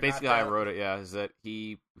out. That's basically how I wrote it. Yeah, is that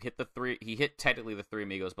he hit He hit technically the Three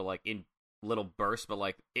Amigos, but like in little bursts. But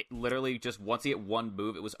like it literally just once he hit one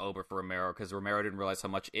move, it was over for Romero because Romero didn't realize how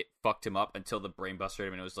much it fucked him up until the brainbuster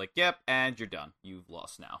him, and it was like, yep, and you're done. You've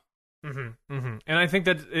lost now. Mm-hmm, mm-hmm. And I think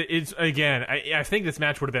that it's again. I think this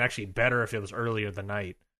match would have been actually better if it was earlier in the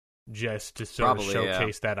night. Just to sort of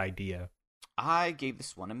showcase that idea. I gave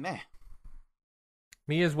this one a meh.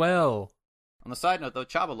 Me as well. On the side note, though,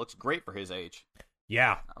 Chavo looks great for his age.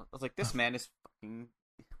 Yeah. I was like, this man is fucking...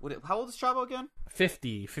 How old is Chavo again?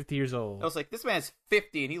 50 years old. I was like, this man's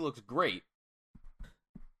 50 and he looks great.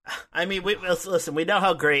 I mean, listen. We know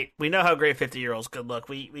how great 50-year-olds could look.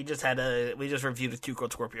 We just reviewed the 2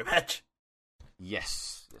 Cold Scorpio match.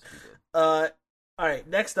 Yes, we did. All right.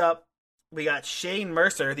 Next up, we got Shane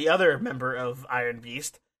Mercer, the other member of Iron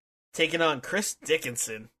Beast, taking on Chris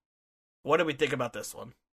Dickinson. What did we think about this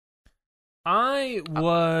one? I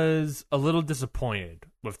was a little disappointed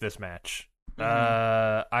with this match.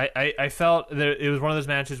 I felt that it was one of those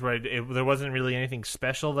matches where there wasn't really anything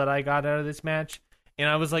special that I got out of this match. And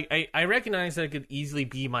I was like, I recognize that it could easily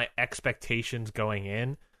be my expectations going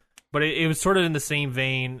in. But it was sort of in the same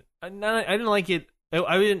vein. I didn't like it.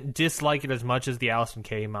 I didn't dislike it as much as the Allison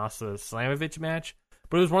K. Masa Slamovich match.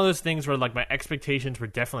 But it was one of those things where like my expectations were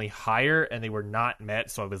definitely higher and they were not met,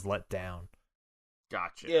 so I was let down.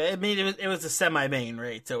 Gotcha. Yeah, I mean it was a semi-main,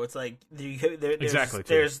 right? So it's like exactly.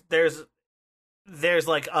 There's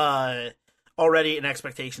like already an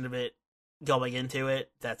expectation of it going into it.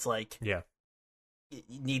 That's like it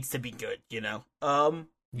needs to be good, you know.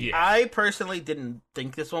 Yeah. I personally didn't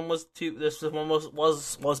think this one was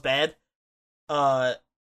bad.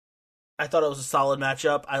 I thought it was a solid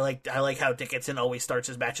matchup. I like how Dickinson always starts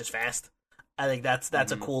his matches fast. I think that's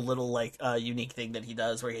a cool little like unique thing that he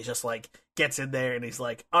does where he just like gets in there and he's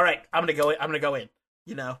like, all right, I'm gonna go in,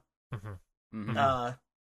 you know. Mm-hmm.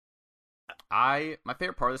 My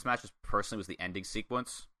favorite part of this match was the ending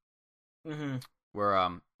sequence, where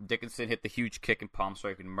Dickinson hit the huge kick and palm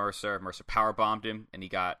strike and Mercer power bombed him, and he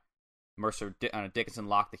got Dickinson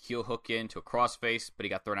locked the heel hook into a crossface, but he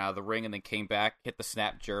got thrown out of the ring and then came back, hit the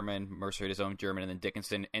snap German, Mercer hit his own German, and then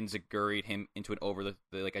Dickinson enziguried him into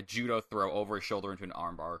like a judo throw over his shoulder into an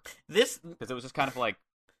armbar. Because it was just kind of like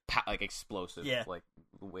explosive, like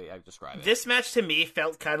the way I describe it. This match to me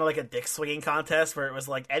felt kind of like a dick swinging contest where it was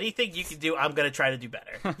like anything you can do, I'm gonna try to do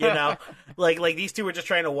better. You know, like these two were just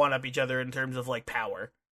trying to one up each other in terms of like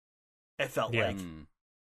power. It felt like,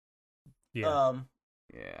 yeah.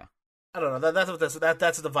 I don't know. That's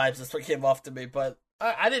the vibes that came off to me, but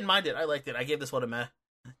I didn't mind it. I liked it. I gave this one a meh.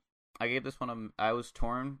 I gave this one I was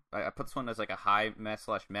torn. I put this one as like a high meh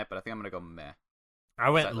 / meh, but I think I'm gonna go meh. I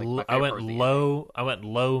went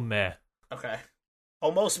low meh. Okay.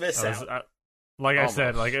 Almost missed out. I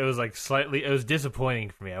said, like it was like slightly. It was disappointing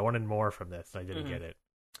for me. I wanted more from this. I didn't get it.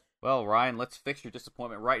 Well, Ryan, let's fix your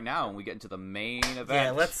disappointment right now, and we get into the main event.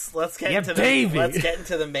 Yeah, let's get into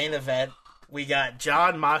the main event. We got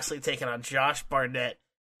Jon Moxley taking on Josh Barnett.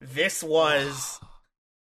 This was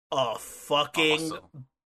a fucking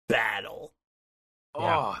battle. Oh,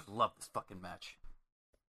 I love this fucking match.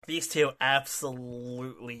 These two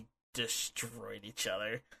absolutely destroyed each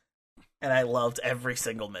other, and I loved every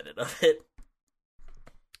single minute of it.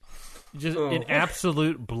 Just an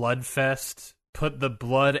absolute bloodfest. Put the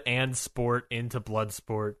blood and sport into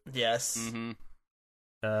Bloodsport. Yes.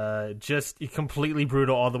 Mm-hmm. Just completely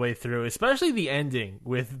brutal all the way through, especially the ending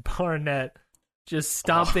with Barnett just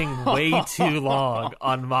stomping way too long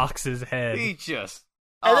on Mox's head. He just...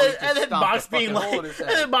 And then Mox being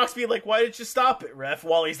like, "Why did you stop it, ref?"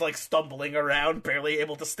 While he's like stumbling around, barely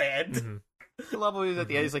able to stand. Mm-hmm. I love when he's at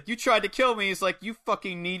the end. He's like, "You tried to kill me." He's like, "You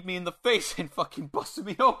fucking kneed me in the face and fucking busted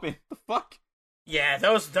me open." The fuck? Yeah,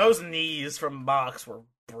 those knees from Mox were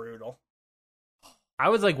brutal. I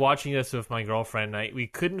was like watching this with my girlfriend. We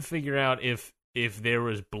couldn't figure out if there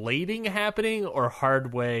was blading happening or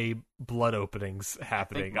hard way blood openings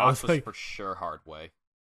happening. I was like, for sure hard way.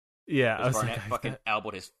 Yeah, I was Barnett like, fucking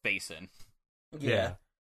elbowed his face in. Yeah.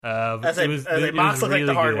 Mox looked like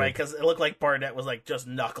the hard way because it looked like Barnett was like just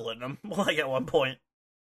knuckling him like at one point.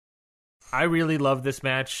 I really love this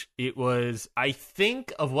match. It was, I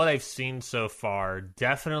think, of what I've seen so far,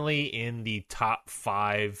 definitely in the top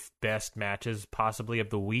 5 best matches possibly of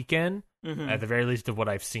the weekend, at the very least of what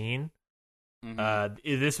I've seen.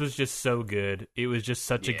 This was just so good. It was just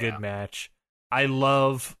such a good match. I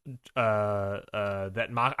love that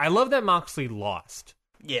Moxley lost.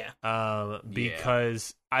 Yeah.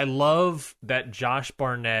 Because I love that Josh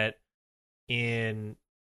Barnett in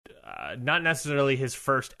not necessarily his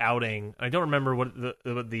first outing. I don't remember what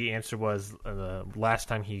the answer was the last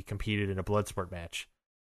time he competed in a Bloodsport match.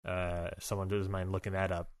 Someone doesn't mind looking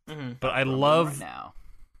that up. But I love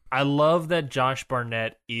that Josh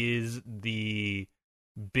Barnett is the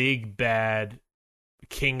big bad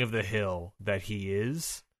king of the hill that he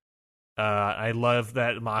is. I love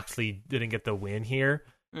that Moxley didn't get the win here.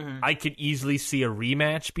 I could easily see a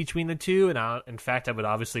rematch between the two, and in fact, I would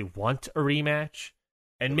obviously want a rematch.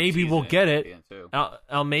 And maybe we'll get it.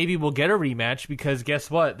 Maybe we'll get a rematch because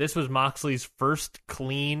guess what? This was Moxley's first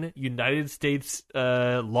clean United States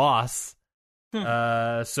loss.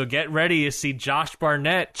 So get ready to see Josh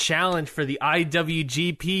Barnett challenge for the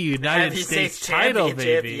IWGP United States title,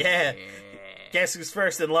 baby. Yeah. Guess who's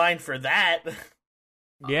first in line for that?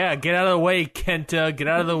 Yeah, get out of the way, Kenta. Get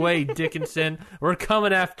out of the way, Dickinson. We're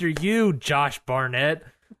coming after you, Josh Barnett.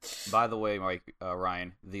 By the way,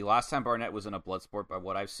 Ryan, the last time Barnett was in a Bloodsport, by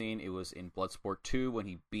what I've seen, it was in Bloodsport 2 when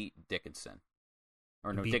he beat Dickinson.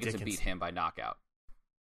 Or no, Dickinson beat him by knockout.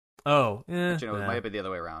 Oh, But, it might have been the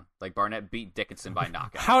other way around. Like, Barnett beat Dickinson by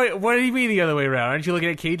knockout. What do you mean the other way around? Aren't you looking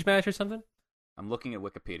at Cage Match or something? I'm looking at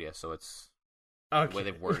Wikipedia, so it's... Okay. The way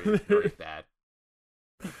they've worded it is very bad.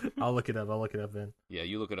 I'll look it up then. Yeah,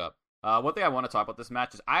 you look it up. One thing I want to talk about this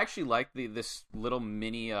match is I actually like this little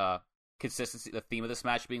mini consistency, the theme of this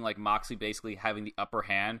match being like Moxley basically having the upper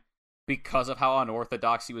hand because of how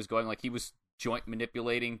unorthodox he was going. Like, he was joint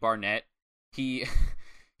manipulating Barnett. He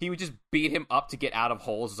would just beat him up to get out of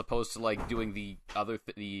holes as opposed to like doing the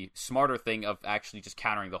the smarter thing of actually just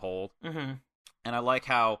countering the hold. And I like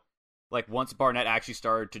how like once Barnett actually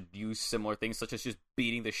started to use similar things, such as just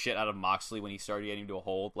beating the shit out of Moxley when he started getting into a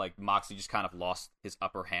hold, like Moxley just kind of lost his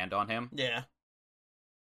upper hand on him. Yeah.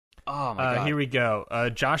 Oh my god. Here we go.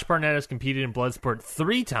 Josh Barnett has competed in Bloodsport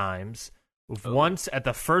 3 times. Once at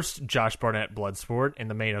the first Josh Barnett Bloodsport in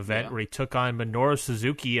the main event, where he took on Minoru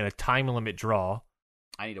Suzuki in a time limit draw.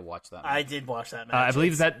 I need to watch that. I did watch that match. I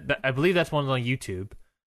believe that's one on YouTube.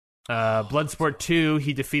 Bloodsport 2,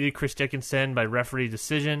 he defeated Chris Dickinson by referee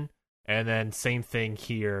decision. And then same thing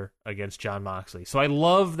here against Jon Moxley. So I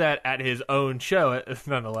love that at his own show,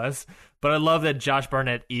 nonetheless. But I love that Josh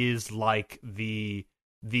Barnett is like the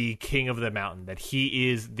king of the mountain. That he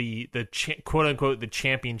is the quote unquote the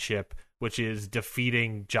championship, which is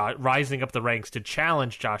defeating rising up the ranks to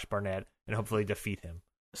challenge Josh Barnett and hopefully defeat him.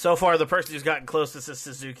 So far, the person who's gotten closest is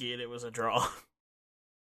Suzuki, and it was a draw.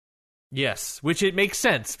 Yes, which it makes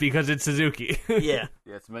sense because it's Suzuki. Yeah,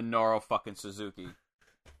 it's Minoru fucking Suzuki.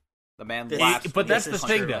 The man laughs. But that's the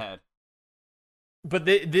thing, though. But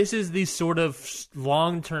this is the sort of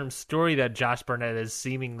long-term story that Josh Barnett is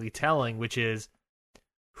seemingly telling, which is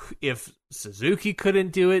if Suzuki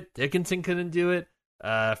couldn't do it, Dickinson couldn't do it,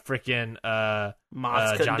 John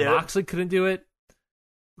Moxley couldn't do it,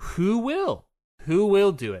 who will? Who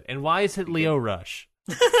will do it? And why is it Lio Rush?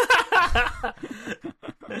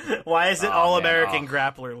 Why is it All-American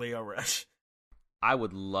grappler Lio Rush? I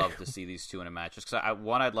would love to see these two in a match. Just because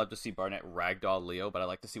I'd love to see Barnett ragdoll Leo, but I'd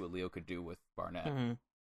like to see what Leo could do with Barnett. Mm-hmm.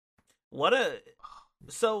 What a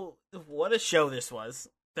show this was.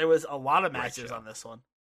 There was a lot of matches on this one.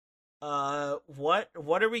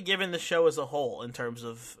 What are we giving the show as a whole in terms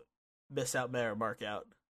of miss out, mayor, mark out?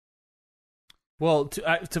 Well,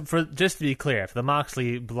 for just to be clear, if the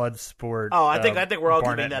Moxley Bloodsport, I think we're all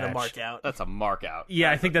Barnett giving that match, a mark out. That's a mark out. Yeah,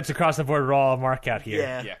 I think that's across the board. We're all mark out here.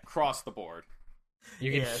 Yeah, across the board.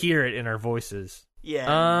 You can hear it in our voices.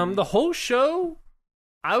 Yeah. The whole show,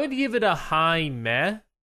 I would give it a high meh.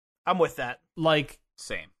 I'm with that. Like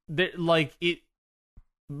same.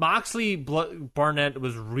 Moxley Barnett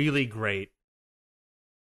was really great.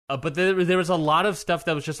 But there was a lot of stuff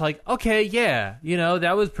that was just like, okay, yeah,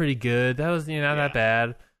 that was pretty good. That was, not that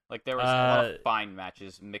bad. Like, there was a lot of fine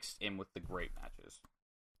matches mixed in with the great matches.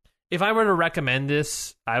 If I were to recommend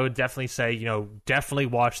this, I would definitely say, definitely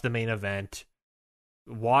watch the main event.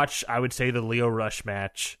 Watch, I would say, the Lio Rush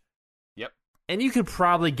match. Yep. And you could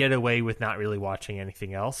probably get away with not really watching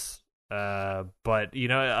anything else. But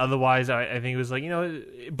otherwise, I think it was like,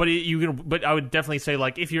 but I would definitely say,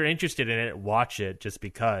 like, if you're interested in it, watch it just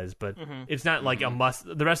because. But it's not like a must.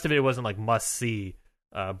 The rest of it wasn't like must see,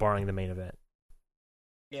 barring the main event.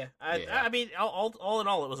 Yeah, I mean, all in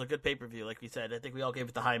all, it was a good pay per view. Like we said, I think we all gave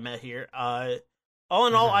it the high met here. All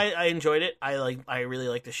in all, I enjoyed it. I really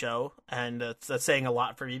liked the show, and that's saying a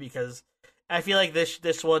lot for me because I feel like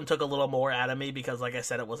this one took a little more out of me because, like I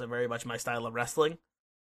said, it wasn't very much my style of wrestling.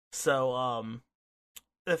 So,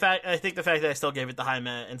 I think the fact that I still gave it the high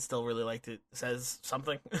met and still really liked it says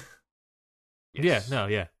something. Yes.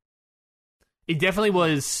 Yeah. It definitely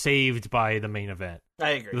was saved by the main event. I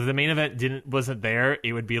agree. If the main event wasn't there,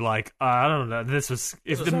 it would be like, I don't know.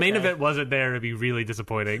 If the main event wasn't there, it'd be really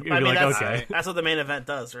disappointing. It'd be like, okay. That's what the main event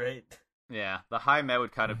does, right? Yeah, the high met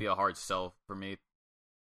would kind of be a hard sell for me.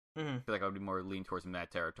 Mm-hmm. I feel like I would be more lean towards in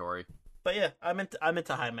that territory. But yeah, I'm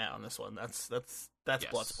into high mat on this one. That's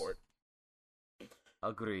Bloodsport.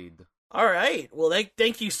 Agreed. All right. Well,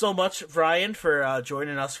 thank you so much, Brian, for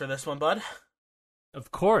joining us for this one, bud.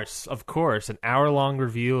 Of course. An hour-long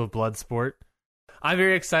review of Bloodsport. I'm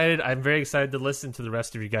very excited. I'm very excited to listen to the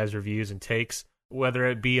rest of you guys' reviews and takes, whether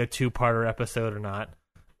it be a two-parter episode or not.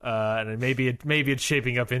 And maybe it's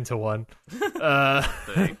shaping up into one. Because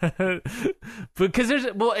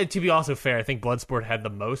to be also fair, I think Bloodsport had the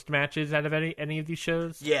most matches out of any of these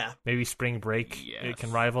shows. Yeah, maybe Spring Break it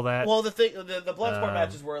can rival that. Well, the Bloodsport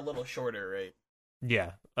matches were a little shorter, right?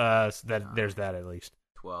 Yeah, so there's that at least.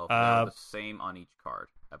 12. They're the same on each card,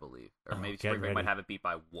 I believe, or maybe Spring Break might have it beat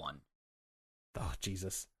by 1. Oh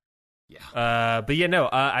Jesus. Yeah. But yeah, no.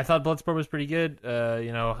 I thought Bloodsport was pretty good.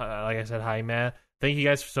 Like I said, hi, man. Thank you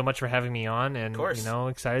guys so much for having me on, and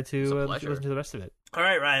excited to listen to the rest of it. All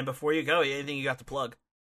right, Ryan. Before you go, anything you got to plug?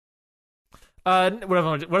 What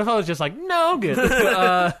if I was just like, no, I'm good.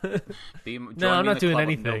 No, I'm not doing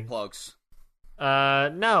anything. No plugs.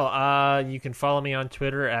 No. You can follow me on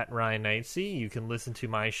Twitter at Ryan Knightsey. You can listen to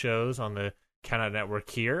my shows on the Countout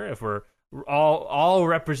Network here. If we're all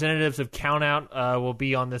representatives of Countout will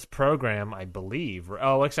be on this program, I believe.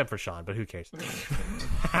 Oh, except for Sean, but who cares?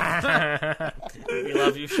 We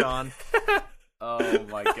love you, Sean. Oh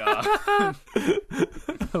my god.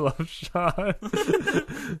 I love Sean.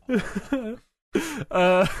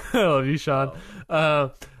 I love you, Sean.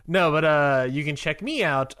 No, but you can check me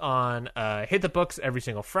out on Hit the Books every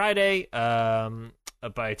single Friday. By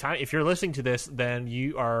the time if you're listening to this, then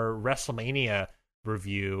you are WrestleMania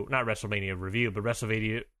review, not WrestleMania review, but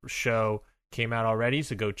WrestleMania show came out already,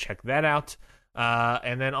 so go check that out.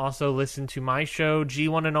 And then also listen to my show,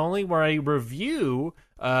 G1 and Only, where I review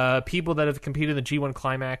people that have competed in the G1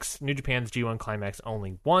 Climax, New Japan's G1 Climax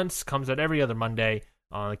only once. Comes out every other Monday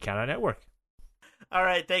on the Countout Network. All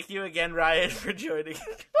right, thank you again, Ryan, for joining.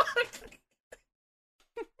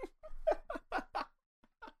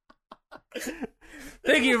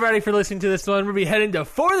 Thank you, everybody, for listening to this one. We'll be heading to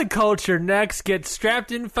For the Culture next. Get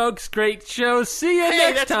strapped in, folks. Great show. See you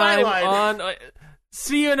next time on...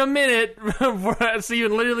 see you in a minute. See you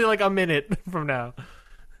in literally like a minute from now.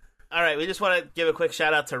 All right, we just want to give a quick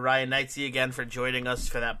shout out to Ryan Knightsey again for joining us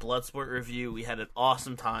for that Bloodsport review. We had an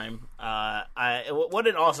awesome time. What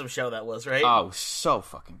an awesome show that was, right? Oh, so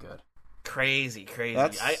fucking good. Crazy.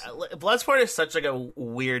 Bloodsport is such like a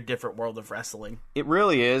weird, different world of wrestling. It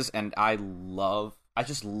really is, and I love I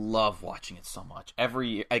just love watching it so much. Every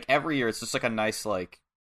year, it's just like a nice like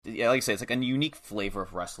you say, it's like a unique flavor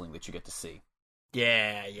of wrestling that you get to see.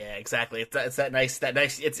 Yeah, exactly. It's that nice.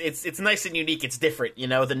 It's nice and unique. It's different, you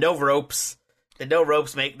know. The no ropes.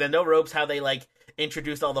 How they like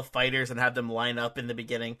introduce all the fighters and have them line up in the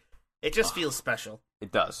beginning. It just feels special.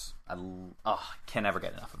 It does. I can never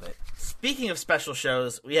get enough of it. Speaking of special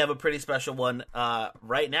shows, we have a pretty special one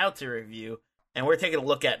right now to review, and we're taking a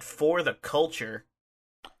look at For the Culture.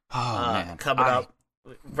 Oh man, coming up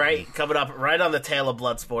right on the tail of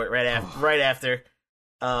Bloodsport. Right after.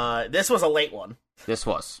 This was a late one. This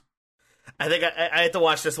was. I think I had to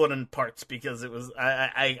watch this one in parts because it was.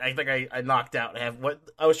 I think I knocked out I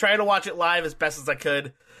was trying to watch it live as best as I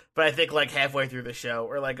could, but I think like halfway through the show,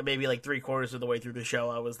 or like maybe like 3/4 of the way through the show,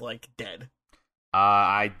 I was like dead.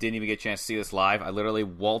 I didn't even get a chance to see this live. I literally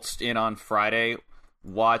waltzed in on Friday,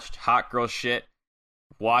 watched Hot Girl Shit,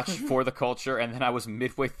 watched For the Culture, and then I was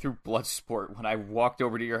midway through Bloodsport when I went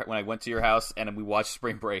to your house and we watched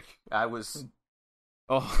Spring Break. I was.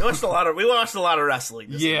 Oh. We watched a lot of wrestling.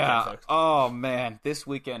 This weekend, folks. Oh man, this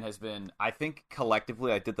weekend has been. I think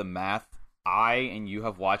collectively, I did the math. I and you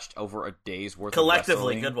have watched over a day's worth.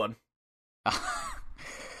 Collectively, of wrestling. Good one.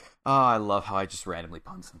 Oh, I love how I just randomly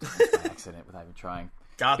pun sometimes by accident without even trying.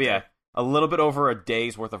 Yeah, a little bit over a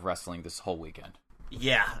day's worth of wrestling this whole weekend.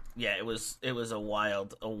 Yeah, it was a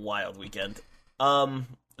wild weekend. So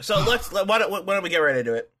why don't we get right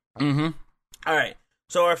into it? Mm-hmm. All right.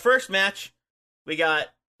 So our first match, we got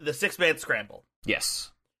the 6-man scramble.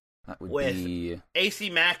 Yes. That would with be AC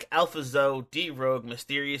Mack, Alpha Zoe, D-Rogue,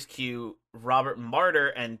 Mysterious Q, Robert Martyr,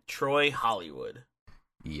 and Troy Hollywood.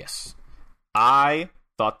 Yes. I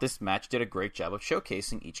thought this match did a great job of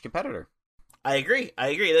showcasing each competitor. I agree.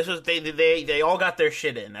 This was they all got their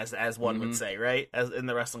shit in, as one would say, right? As in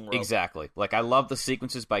the wrestling world. Exactly. Like I love the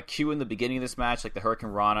sequences by Q in the beginning of this match, like the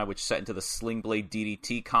Hurricane Rana, which set into the Sling Blade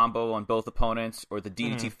DDT combo on both opponents, or the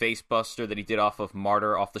DDT face buster that he did off of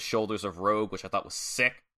Martyr off the shoulders of Rogue, which I thought was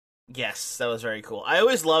sick. Yes, that was very cool. I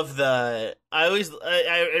always love I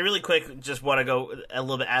really quick just want to go a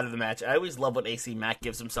little bit out of the match. I always love when AC Mack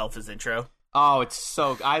gives himself his intro. Oh, it's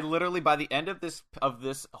so. I literally by the end of this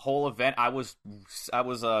whole event, I was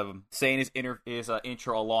saying his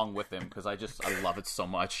intro along with him because I love it so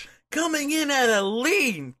much. Coming in at a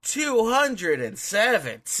lean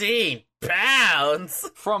 217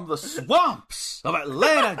 pounds from the swamps of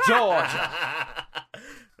Atlanta, Georgia.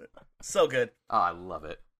 So good. Oh, I love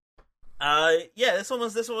it. Yeah, this one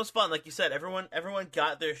was fun. Like you said, everyone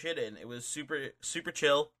got their shit in. It was super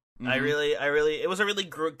chill. Mm-hmm. It was a really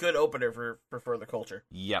good opener for the Culture.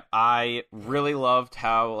 Yep, I really loved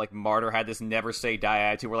how like Martyr had this never say die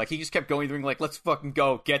attitude, where like he just kept going through like let's fucking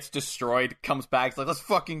go, gets destroyed, comes back, it's like let's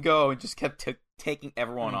fucking go, and just kept taking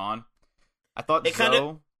everyone on. I thought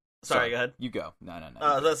Sorry, go ahead. You go. No.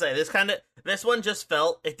 I was gonna say this one just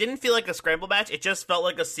felt. It didn't feel like a scramble match. It just felt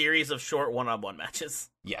like a series of short one-on-one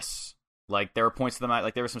matches. Yes. Like, there were points of the match,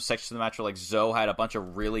 like, there were some sections of the match where, like, Zoe had a bunch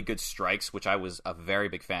of really good strikes, which I was a very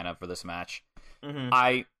big fan of for this match.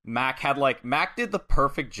 Mm-hmm. Mac did the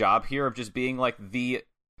perfect job here of just being, like, the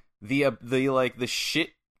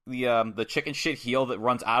chicken shit heel that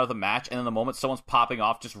runs out of the match, and then the moment someone's popping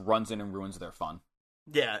off, just runs in and ruins their fun.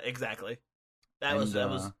 Yeah, exactly. That was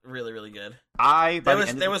really, really good.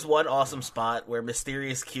 There was one awesome spot where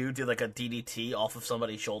Mysterious Q did, like, a DDT off of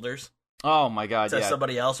somebody's shoulders. Oh my god! To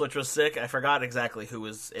somebody else, which was sick. I forgot exactly who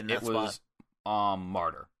was in that spot. It was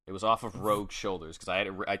Martyr. It was off of Rogue's shoulders because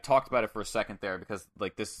I talked about it for a second there because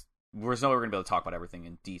like this, we're never going to be able to talk about everything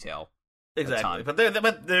in detail. Exactly, but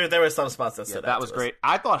there were some spots that stood out. That was great.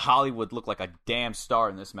 I thought Hollywood looked like a damn star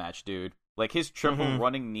in this match, dude. Like his triple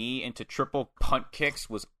running knee into triple punt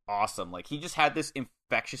kicks was awesome. Like he just had this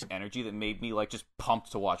infectious energy that made me like just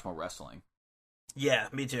pumped to watch more wrestling. Yeah,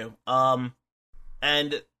 me too.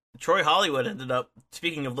 And Troy Hollywood ended up,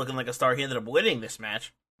 speaking of looking like a star, he ended up winning this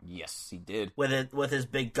match. Yes, he did. With his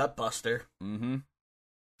big gut buster. Mm-hmm.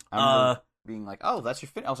 I remember being like, oh, that's your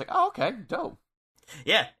fit. I was like, oh, okay, dope.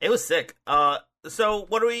 Yeah, it was sick. So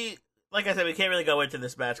what do we, like I said, we can't really go into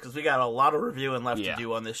this match because we got a lot of reviewing left to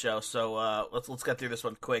do on this show. So let's get through this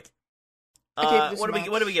one quick. What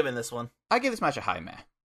are we giving this one? I give this match a high meh.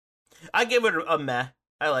 I give it a meh.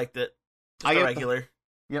 I liked it. Just a regular.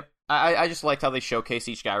 Yep. I just liked how they showcase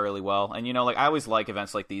each guy really well. And, you know, like, I always like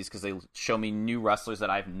events like these because they show me new wrestlers that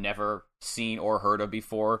I've never seen or heard of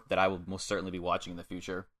before that I will most certainly be watching in the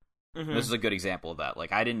future. Mm-hmm. This is a good example of that.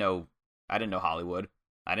 Like, I didn't know Hollywood.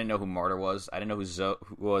 I didn't know who Martyr was. I didn't know who Zoe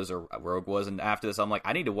was or Rogue was. And after this, I'm like,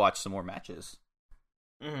 I need to watch some more matches.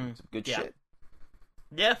 Mm-hmm. Some good shit.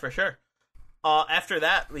 Yeah, for sure. After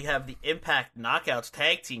that, we have the Impact Knockouts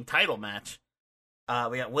Tag Team title match.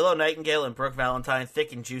 We got Willow Nightingale and Brooke Valentine,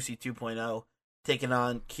 Thick and Juicy 2.0, taking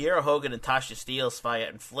on Kiera Hogan and Tasha Steelz, Fire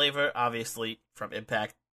and Flavor, obviously from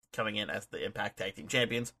Impact, coming in as the Impact Tag Team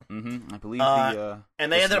Champions. Mm-hmm. I believe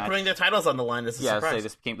and they ended up putting their titles on the line as a surprise.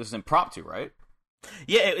 This was impromptu, right?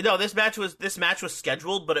 Yeah, this match was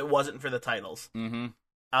scheduled, but it wasn't for the titles. Mm-hmm.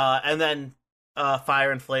 And then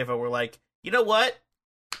Fire and Flavor were like, you know what?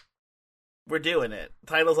 We're doing it.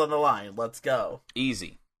 Titles on the line. Let's go.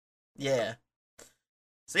 Easy. Yeah.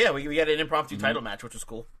 So yeah, we got an impromptu title match, which was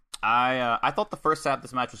cool. I thought the first half of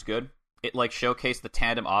this match was good. It showcased the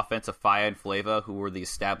tandem offense of Fire and Flavor, who were the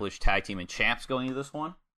established tag team and champs going into this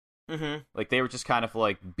one. Mm-hmm. They were just kind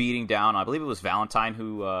of beating down. I believe it was Valentine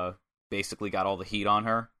who basically got all the heat on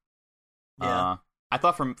her. Yeah. I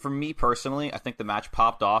thought for me personally, I think the match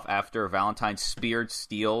popped off after Valentine speared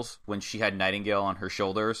Steelz when she had Nightingale on her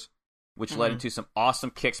shoulders, which led into some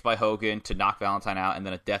awesome kicks by Hogan to knock Valentine out, and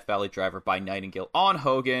then a Death Valley driver by Nightingale on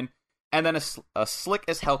Hogan, and then a slick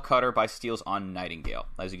as hell cutter by Steelz on Nightingale.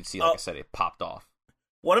 As you can see, like I said, it popped off.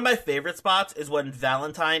 One of my favorite spots is when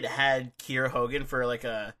Valentine had Kiera Hogan for it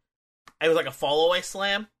was like a fall away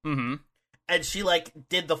slam. Mm-hmm. And she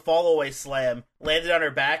did the fall away slam, landed on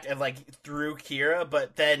her back and threw Kiera,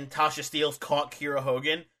 but then Tasha Steelz caught Kiera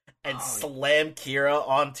Hogan and slammed Kiera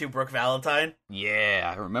onto Brooke Valentine.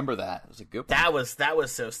 Yeah, I remember that. It was a good one. That was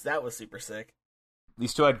super sick.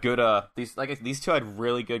 These two had good these two had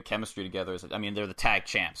really good chemistry together. I mean, they're the tag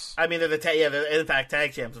champs. I mean, they're the Impact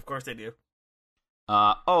tag champs, of course they do.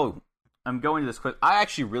 I'm going to this quick. I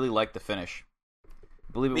actually really liked the finish.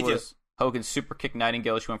 I believe it was Hogan super kick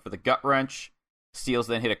Nightingale. She went for the gut wrench. Steelz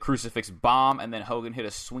then hit a crucifix bomb, and then Hogan hit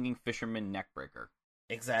a swinging fisherman neckbreaker.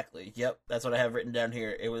 Exactly. Yep, that's what I have written down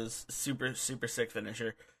here. It was super super sick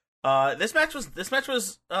finisher. This match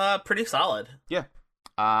was pretty solid. Yeah.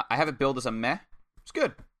 I have it billed as a meh. It's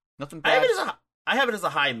good. Nothing bad. I have it as a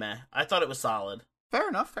high meh. I thought it was solid. Fair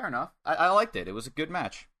enough. I liked it. It was a good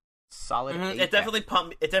match. Solid. Mm-hmm. It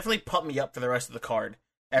definitely pumped me up for the rest of the card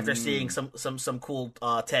after seeing some cool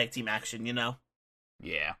tag team action. You know.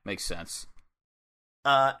 Yeah, makes sense.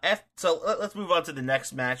 So let's move on to the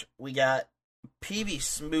next match. We got PB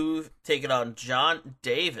Smooth taking on John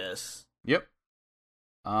Davis. Yep.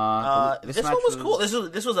 This one was cool.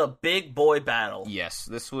 This was a big boy battle. Yes,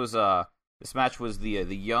 this match was the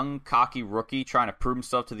young cocky rookie trying to prove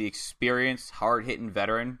himself to the experienced, hard hitting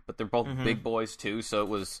veteran. But they're both big boys too, so it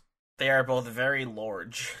was. They are both very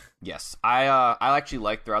large. Yes, I actually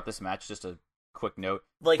liked throughout this match. Just a quick note,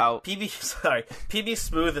 how PB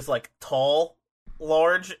Smooth is tall,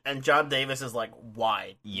 large, and John Davis is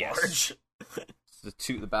wide, large.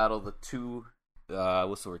 The battle, the two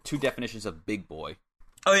two definitions of big boy.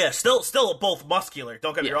 Oh yeah, still both muscular.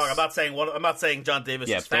 Don't get me wrong. I'm not saying John Davis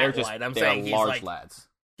is fat wide. I'm saying he's large lads.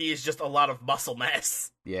 He's just a lot of muscle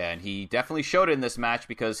mass. Yeah, and he definitely showed it in this match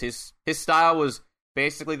because his style was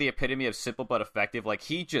basically the epitome of simple but effective.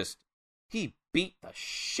 He beat the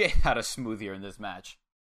shit out of Smooth here in this match.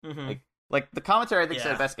 Mm-hmm. Like the commentary I think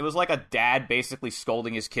said it best. It was like a dad basically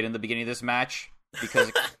scolding his kid in the beginning of this match because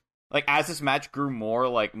as this match grew more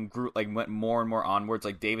went more and more onwards,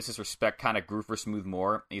 Davis's respect kind of grew for Smooth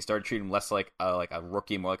more, and he started treating him less like a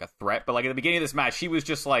rookie, more like a threat. But at the beginning of this match, he was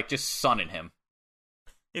just sunning him.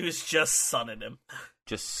 It was just sunning him.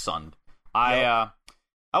 Just sunned. Yep.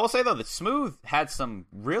 I will say though that Smooth had some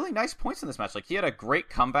really nice points in this match. He had a great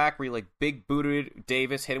comeback where he big booted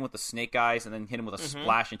Davis, hit him with the snake eyes, and then hit him with a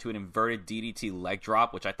splash into an inverted DDT leg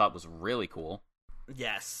drop, which I thought was really cool.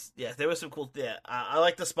 Yes, there was some cool. Yeah, I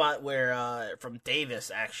like the spot where from Davis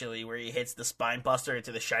actually, where he hits the spine buster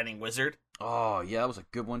into the Shining Wizard. Oh yeah, that was a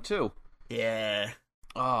good one too. Yeah.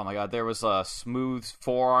 Oh my god, there was a Smooth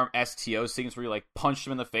forearm STO scenes where he punched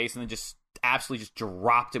him in the face and then just absolutely just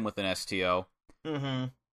dropped him with an STO. Mm-hmm.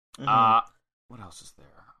 What else is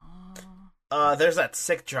there? There's that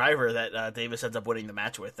sick driver that Davis ends up winning the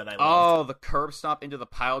match with that I loved. Oh, the curb stomp into the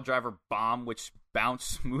pile driver bomb, which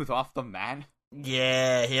bounced Smooth off the mat.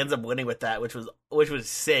 Yeah, he ends up winning with that, which was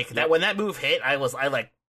sick. That when that move hit, I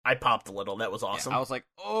popped a little. That was awesome. Yeah, I was like,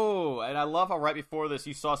 oh, and I love how right before this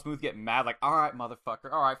you saw Smooth get mad, all right,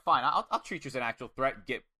 motherfucker, all right, fine, I'll treat you as an actual threat.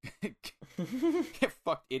 Get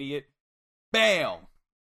fucked, idiot. Bam.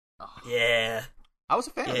 Oh. Yeah. I was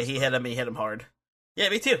a fan. Yeah, he hit him hard. Yeah,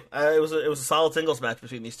 me too. It was a solid singles match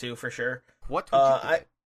between these two for sure. What would you give it?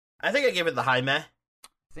 I think I gave it the high meh.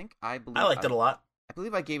 I liked it a lot. I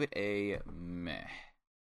believe I gave it a meh.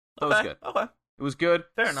 That was good. Okay. It was good.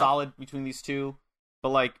 Fair enough. Solid between these two.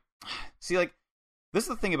 But This is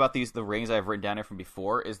the thing about the rings I've written down here from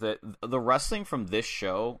before, is that the wrestling from this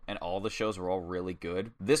show and all the shows were all really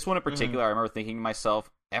good. This one in particular, I remember thinking to myself,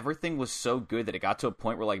 everything was so good that it got to a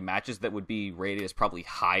point where like matches that would be rated as probably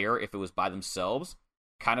higher if it was by themselves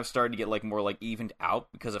kind of started to get like more like evened out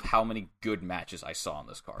because of how many good matches I saw on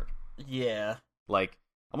this card. Yeah. Like,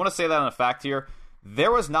 I want to say that on a fact here.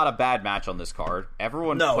 There was not a bad match on this card.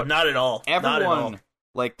 Everyone, not at all. Everyone, not at all.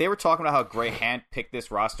 Like, they were talking about how Gray handpicked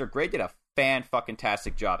this roster. Gray did a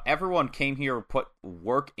fan-fucking-tastic job. Everyone came here, put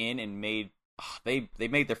work in, and made they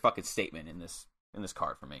made their fucking statement in this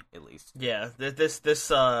card for me, at least. Yeah, this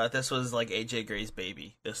was like AJ Gray's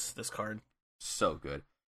baby. This card, so good.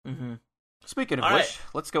 Mm-hmm. Speaking of all which, right.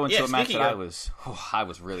 Let's go into a match that I was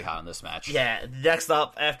really hot on this match. Yeah, next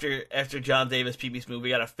up after John Davis, PB Smooth, we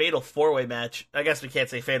got a fatal 4-way match. I guess we can't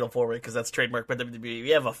say fatal 4-way because that's trademarked by WWE. We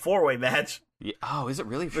have a 4-way match. Yeah. Oh, is it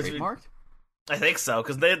really trademarked? I think so,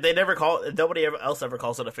 because they never nobody else ever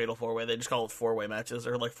calls it a fatal 4-way. They just call it 4-way matches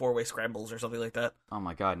or like 4-way scrambles or something like that. Oh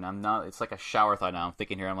my god, and I'm not. It's like a shower thought now. I'm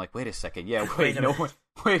thinking here. I'm like, wait a second. Yeah, wait a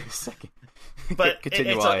second. But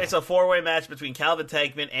Continue it's a 4-way match between Calvin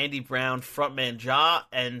Tankman, Andy Brown, frontman Ja,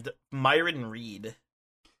 and Myron Reed.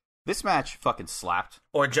 This match fucking slapped.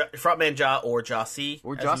 Or frontman Ja or Jossie,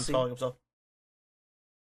 or as he's calling himself.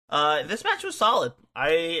 This match was solid.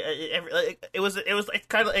 It was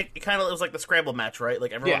like the scramble match, right?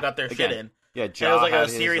 Like everyone got their shit in. Yeah, Ja it was like had a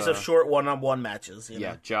series of short one-on-one matches. You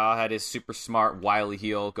know? Ja had his super smart wily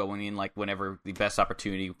heel going in like whenever the best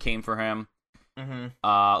opportunity came for him.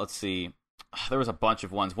 Mm-hmm. Let's see. There was a bunch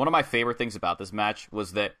of ones. One of my favorite things about this match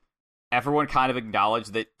was that everyone kind of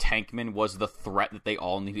acknowledged that Tankman was the threat that they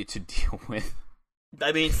all needed to deal with.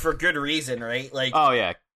 I mean, for good reason, right? Like, oh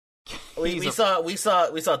yeah. We saw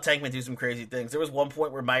Tankman do some crazy things. There was one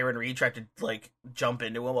point where Myron Reed tried to like jump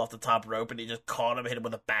into him off the top rope, and he just caught him, hit him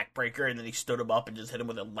with a backbreaker, and then he stood him up and just hit him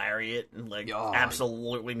with a lariat and like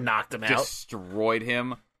absolutely knocked him out, destroyed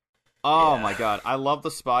him. Oh my god, I love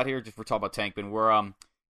the spot here. Just we're talking about Tankman, where I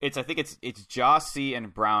think it's Jossie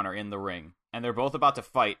and Brown are in the ring, and they're both about to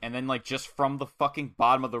fight, and then like just from the fucking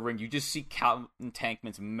bottom of the ring, you just see Calvin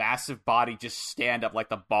Tankman's massive body just stand up like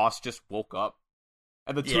the boss just woke up.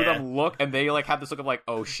 And the two of them look, and they like have this look of like,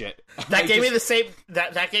 oh shit. That gave me the same.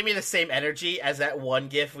 That gave me the same energy as that one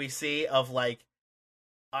GIF we see of like,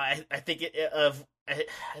 I think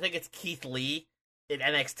it's Keith Lee in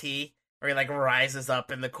NXT where he like rises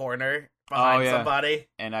up in the corner behind somebody,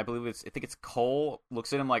 and I think it's Cole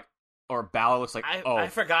looks at him like, or Balor looks like, I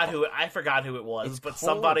forgot who it was, it's but Cole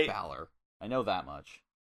somebody. Or Balor, I know that much.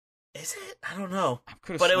 Is it? I don't know.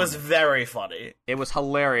 But it was very funny. It was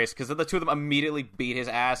hilarious because the two of them immediately beat his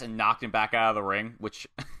ass and knocked him back out of the ring, which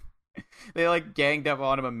they like ganged up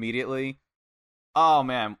on him immediately. Oh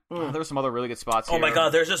man, there were some other really good spots here. Oh my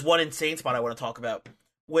god, there's just one insane spot I want to talk about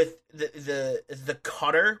with the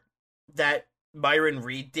cutter that Myron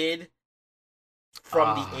Reed did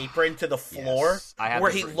from the apron to the floor,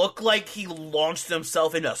 where he looked like he launched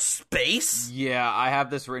himself into space. Yeah, I have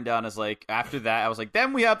this written down as like, after that, I was like,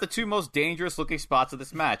 then we have the two most dangerous looking spots of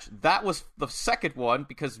this match. That was the second one,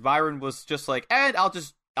 because Myron was just like, and I'll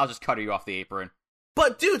just cutter you off the apron.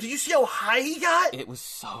 But dude, did you see how high he got? It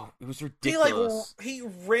was ridiculous. He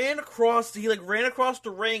ran across the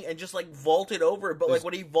ring and just like vaulted over it. But like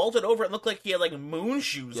when he vaulted over, it looked like he had like moon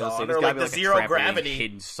shoes on, or like the zero gravity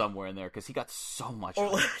hidden somewhere in there because he got so much.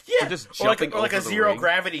 Or like a zero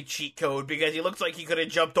gravity cheat code, because he looks like he could have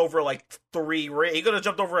jumped over like 3 rings. He could have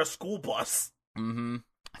jumped over a school bus. Mm-hmm.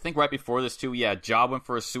 I think right before this too, Ja went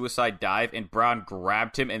for a suicide dive, and Brown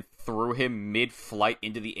grabbed him and threw him mid-flight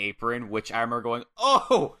into the apron, which I remember going,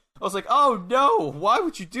 oh! I was like, oh no! Why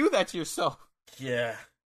would you do that to yourself? Yeah.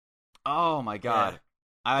 Oh my god.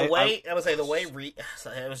 This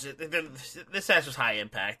match was high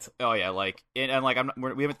impact. Oh yeah, like, and like,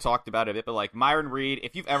 we haven't talked about it a bit, but like, Myron Reed,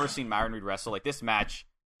 if you've ever seen Myron Reed wrestle, like, this match,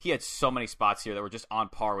 he had so many spots here that were just on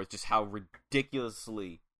par with just how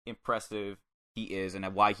ridiculously impressive he is,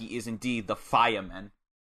 and why he is indeed the Fireman.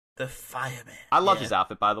 The Fireman. I love his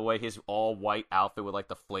outfit, by the way. His all-white outfit with, like,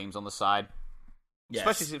 the flames on the side. Yes,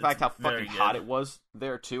 especially the fact how fucking hot it was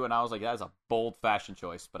there, too. And I was like, that is a bold fashion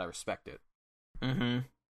choice, but I respect it. Mm-hmm.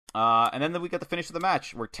 And then we got the finish of the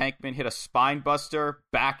match, where Tankman hit a spine buster,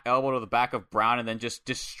 back elbow to the back of Brown, and then just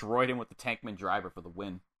destroyed him with the Tankman driver for the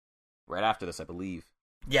win. Right after this, I believe.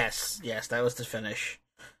 Yes, that was the finish.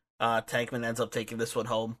 Tankman ends up taking this one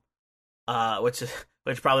home. Which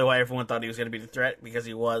probably why everyone thought he was going to be the threat, because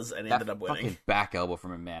he was, and ended up winning. Fucking back elbow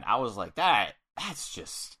from him, man. I was like, that'll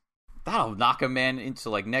knock a man into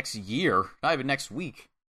like next year, not even next week.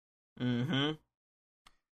 Mm-hmm.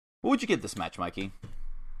 What would you give this match, Mikey?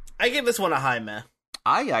 I give this one a high meh.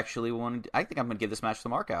 I think I'm going to give this match the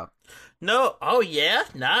mark out. No. Oh, yeah?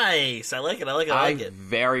 Nice. I like it. I like it.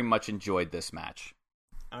 Very much enjoyed this match.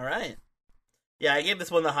 All right. Yeah, I gave this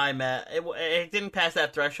one the high mat. It didn't pass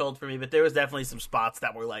that threshold for me, but there was definitely some spots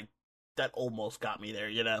that were like, that almost got me there,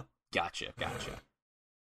 you know? Gotcha.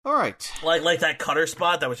 All right. Like that cutter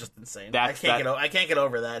spot, that was just insane. I can't get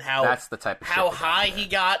over that. That's the type of shit how high he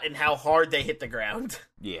got and how hard they hit the ground.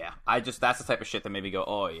 Yeah. That's the type of shit that made me go,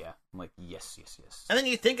 oh yeah. I'm like, yes. And then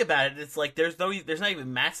you think about it, it's like there's not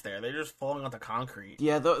even mats there. They're just falling onto concrete.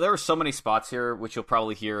 Yeah, there were so many spots here, which you'll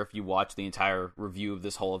probably hear if you watch the entire review of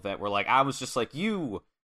this whole event, where like I was just like, you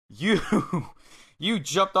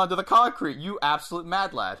jumped onto the concrete, you absolute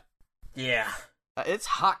mad lad. Yeah. It's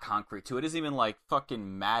hot concrete too. It isn't even like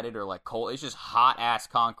fucking matted or like cold. It's just hot ass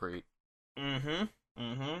concrete. All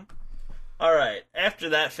right. After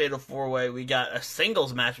that fatal 4-way, we got a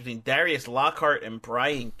singles match between Darius Lockhart and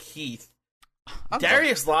Brian Keith.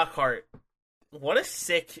 Darius Lockhart, what a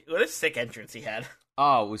sick entrance he had.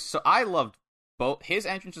 Oh, it was so. I loved both. His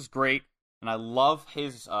entrance was great, and I love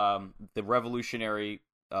his the revolutionary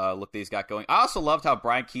look that he's got going. I also loved how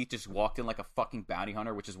Brian Keith just walked in like a fucking bounty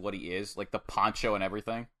hunter, which is what he is, like the poncho and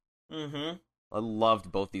everything. I loved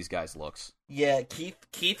both these guys' looks. Yeah,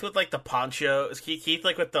 Keith with like the poncho, Keith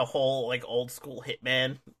like with the whole like old school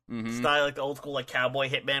hitman style, like the old school like cowboy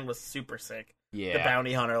hitman was super sick. Yeah, the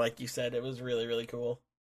bounty hunter, like you said, it was really, really cool.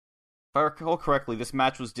 If I recall correctly, this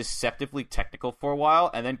match was deceptively technical for a while,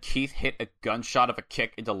 and then Keith hit a gunshot of a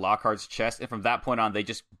kick into Lockhart's chest, and from that point on, they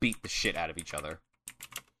just beat the shit out of each other.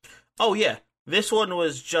 Oh yeah, this one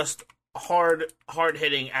was just hard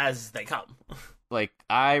hitting as they come. Like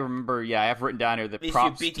I remember, I have written down here that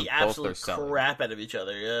props beat to the both their absolute selling. crap out of each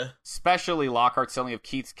other. Yeah, especially Lockhart's selling of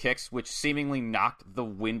Keith's kicks, which seemingly knocked the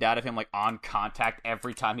wind out of him, like on contact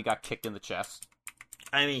every time he got kicked in the chest.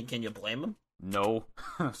 I mean, can you blame him? No,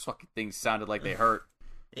 those fucking things sounded like they hurt.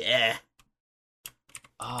 Yeah.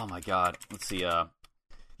 Oh my god. Let's see.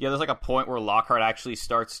 Yeah, there's like a point where Lockhart actually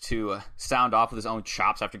starts to sound off with his own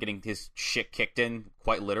chops after getting his shit kicked in,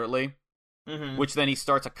 quite literally. Which then he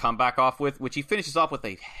starts a comeback off with, which he finishes off with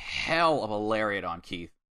a hell of a lariat on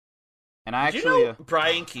Keith. And I Did actually, you know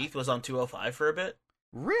Brian Keith was on 205 for a bit?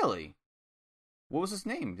 Really? What was his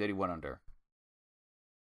name that he went under?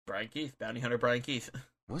 Brian Keith, bounty hunter Brian Keith.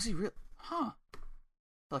 Was he real? Huh. I feel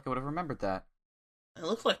like I would have remembered that. It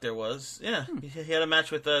looks like there was. Yeah, he had a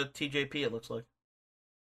match with TJP. It looks like.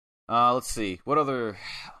 Let's see. What other?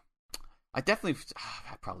 I've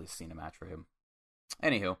probably seen a match for him.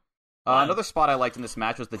 Anywho. Another spot I liked in this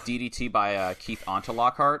match was the DDT by Keith onto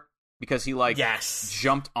Lockhart, because he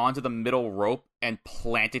jumped onto the middle rope and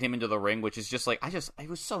planted him into the ring, which is just like it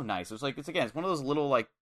was so nice. It was like it's one of those little like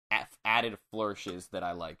added flourishes that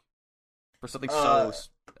I like for something so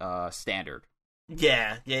standard.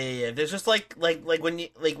 Yeah. There's just like when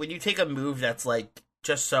you take a move that's like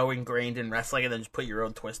just so ingrained in wrestling and then just put your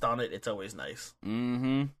own twist on it, it's always nice.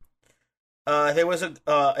 There was an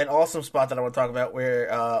awesome spot that I want to talk about where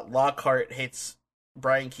Lockhart hits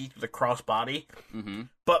Brian Keith with a crossbody,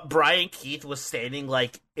 but Brian Keith was standing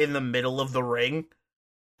like in the middle of the ring,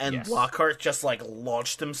 and Lockhart just like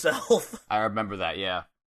launched himself. I remember that. Yeah,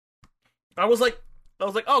 I was like,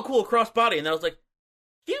 oh cool, crossbody, and I was like,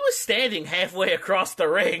 he was standing halfway across the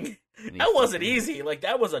ring. That wasn't easy. Like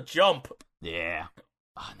that was a jump. Yeah.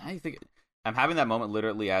 Oh, now you think. I'm having that moment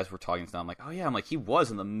literally as we're talking now. I'm like, oh yeah, he was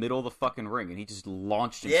in the middle of the fucking ring and he just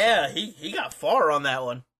launched himself. Yeah, he got far on that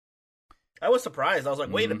one. I was surprised. I was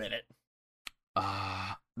like, wait a minute.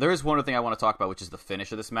 There is one other thing I want to talk about, which is the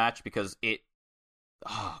finish of this match, because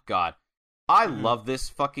oh god. I love this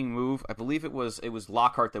fucking move. I believe it was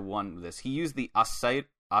Lockhart that won this. He used the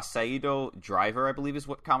Asaido driver, I believe is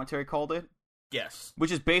what commentary called it. Yes.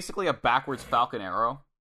 Which is basically a backwards Falcon Arrow.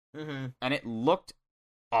 And it looked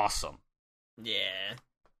awesome. Yeah.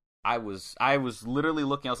 I was literally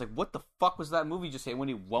looking, I was like, what the fuck was that movie just say? When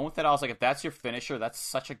he won with it, I was like, if that's your finisher, that's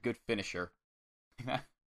such a good finisher.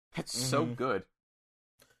 That's so good.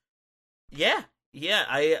 Yeah,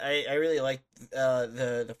 I really like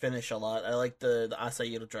the finish a lot. I like the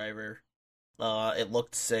Asaido driver. It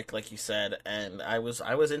looked sick, like you said, and I was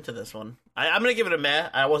into this one. I'm gonna give it a meh.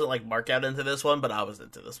 I wasn't like mark out into this one, but I was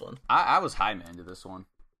into this one. I was high man to this one.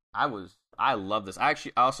 I love this. I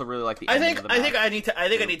also really like the. I think I need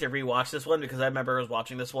to rewatch this one because I remember I was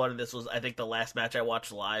watching this one and this was I think the last match I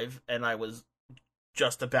watched live and I was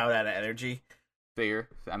just about out of energy. Figure.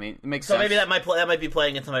 I mean, it makes so sense. Maybe that might be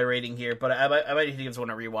playing into my rating here, but I might need to give this one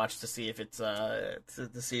a rewatch to see if it's to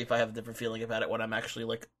see if I have a different feeling about it when I'm actually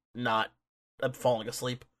like not falling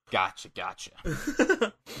asleep. Gotcha.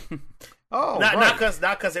 Not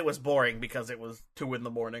because it was boring, because it was 2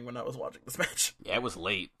 a.m. when I was watching this match. Yeah, it was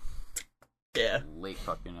late. Yeah, late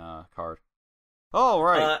fucking card. Oh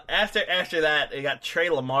right. After that, they got Trey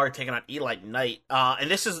Lamar taking on Eli Knight.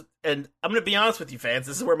 And I'm gonna be honest with you, fans.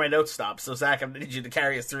 This is where my notes stop. So Zach, I'm gonna need you to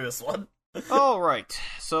carry us through this one. All right.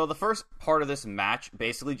 So the first part of this match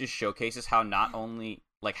basically just showcases how not only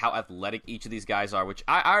like how athletic each of these guys are, which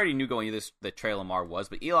I already knew going into this that Trey Lamar was,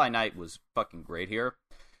 but Eli Knight was fucking great here.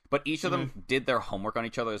 But each of them did their homework on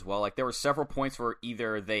each other as well. Like, there were several points where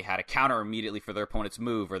either they had a counter immediately for their opponent's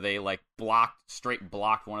move, or they, like, straight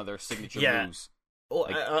blocked one of their signature moves. Well,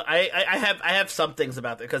 like, I have some things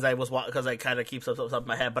about that, because I kind of keep some stuff in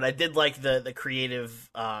my head, but I did like the creative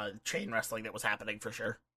chain wrestling that was happening, for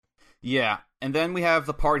sure. Yeah, and then we have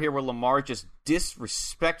the part here where Lamar just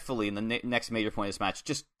disrespectfully, in the next major point of this match,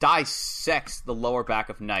 just dissects the lower back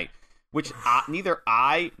of Knight. Which neither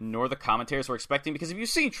I nor the commentators were expecting, because if you've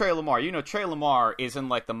seen Trey Lamar, you know Trey Lamar is in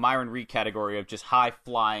like the Myron Reed category of just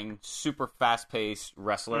high-flying, super fast-paced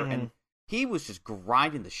wrestler, and he was just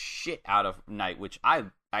grinding the shit out of Knight, which I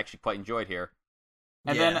actually quite enjoyed here.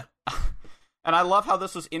 And then, and I love how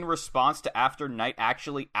this was in response to after Knight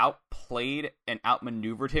actually outplayed and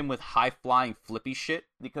outmaneuvered him with high-flying flippy shit,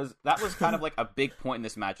 because that was kind of like a big point in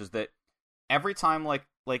this match, was that every time like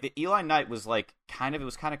the Eli Knight was like it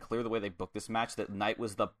was kind of clear the way they booked this match that Knight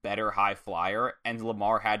was the better high flyer, and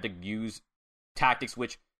Lamar had to use tactics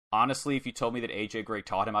which, honestly, if you told me that AJ Gray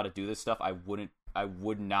taught him how to do this stuff, I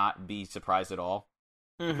would not be surprised at all,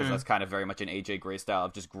 because that's kind of very much an AJ Gray style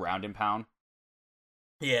of just ground and pound.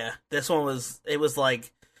 Yeah, this one was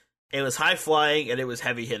high flying and it was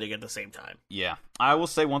heavy hitting at the same time. Yeah, I will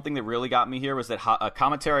say one thing that really got me here was that a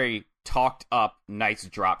commentary talked up Knight's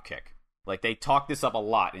drop kick. Like, they talked this up a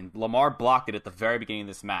lot, and Lamar blocked it at the very beginning of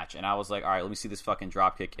this match, and I was like, all right, let me see this fucking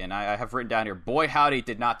dropkick, and I have written down here, boy howdy,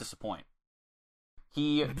 did not disappoint.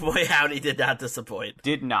 Boy howdy, did not disappoint.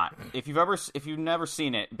 Did not. If you've never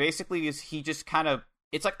seen it, basically he just kind of,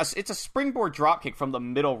 it's a springboard dropkick from the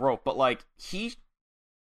middle rope, but like, he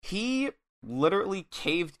literally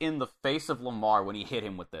caved in the face of Lamar when he hit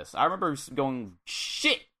him with this. I remember going,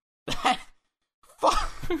 shit!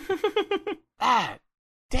 Fuck! That!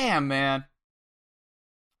 Damn, man.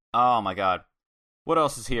 Oh, my God. What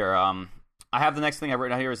else is here? I have the next thing I've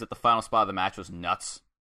written out here is that the final spot of the match was nuts.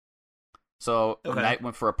 So, Knight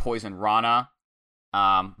went for a poison Rana,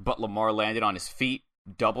 but Lamar landed on his feet,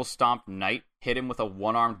 double stomped Knight, hit him with a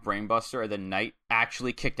one-armed brainbuster, and then Knight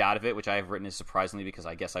actually kicked out of it, which I have written as surprisingly because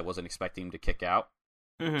I guess I wasn't expecting him to kick out.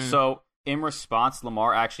 So, in response,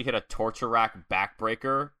 Lamar actually hit a torture rack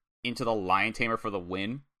backbreaker into the Lion Tamer for the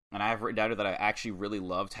win. And I have written down that I actually really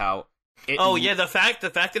loved how the fact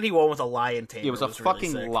that he won with a Lion Tamer. It was a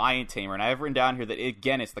fucking really sick. Lion Tamer, and I have written down here that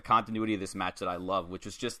it's the continuity of this match that I love, which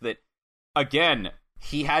was just that again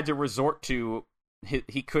he had to resort to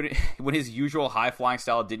he couldn't when his usual high flying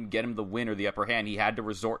style didn't get him the win or the upper hand. He had to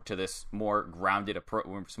resort to this more grounded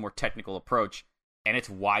approach, more technical approach, and it's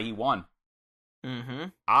why he won.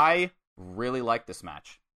 I really liked this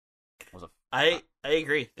match. I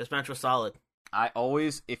agree. This match was solid.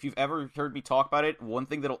 If you've ever heard me talk about it, one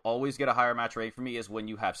thing that'll always get a higher match rating for me is when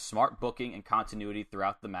you have smart booking and continuity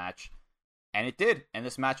throughout the match. And it did. And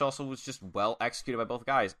this match also was just well executed by both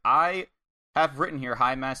guys. I have written here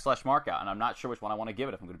high match / markout, and I'm not sure which one I want to give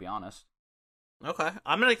it, if I'm going to be honest. Okay.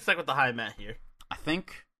 I'm going to stick with the high mat here. I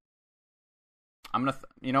think I'm going to...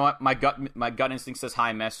 you know what? My gut instinct says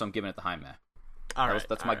high mess, so I'm giving it the high meh.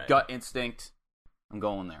 That's my gut instinct. I'm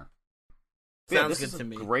going there. Sounds good to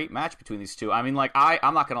me. This is a great match between these two. I mean, like,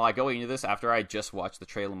 I'm not going to lie, going into this, after I just watched the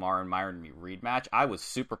Trey Lamar and Myron Reed match, I was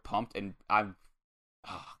super pumped, and oh,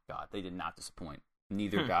 God, they did not disappoint.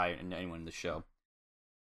 Neither guy and anyone in the show.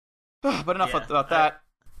 But enough about that.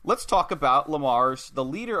 Let's talk about the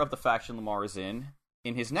leader of the faction Lamar is in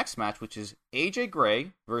his next match, which is AJ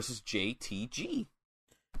Gray versus JTG.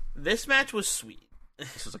 This match was sweet.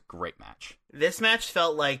 This was a great match. This match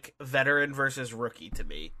felt like veteran versus rookie to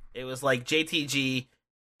me. It was like JTG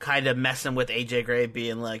kind of messing with AJ Gray,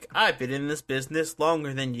 being like, I've been in this business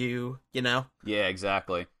longer than you, you know? Yeah,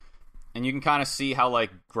 exactly. And you can kind of see how, like,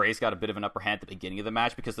 Gray's got a bit of an upper hand at the beginning of the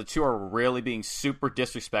match, because the two are really being super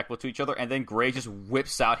disrespectful to each other, and then Gray just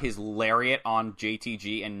whips out his lariat on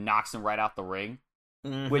JTG and knocks him right out the ring.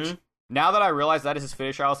 Which, now that I realize that is his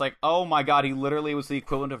finisher, I was like, oh my God, he literally was the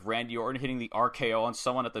equivalent of Randy Orton hitting the RKO on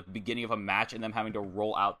someone at the beginning of a match and them having to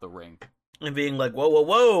roll out the ring. And being like, whoa, whoa,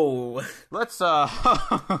 whoa. Let's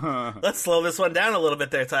slow this one down a little bit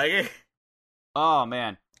there, Tiger. Oh,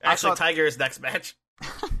 man. Actually, Tiger's next match.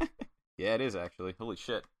 Yeah, it is, actually. Holy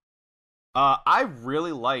shit. I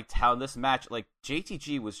really liked how this match, like,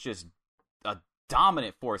 JTG was just a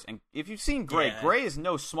dominant force. And if you've seen Gray, Gray is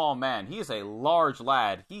no small man. He is a large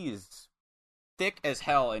lad. He is thick as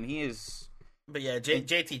hell, and he is... But yeah,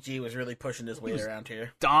 JTG was really pushing his weight around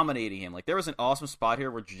here. Dominating him. Like, there was an awesome spot here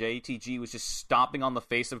where JTG was just stomping on the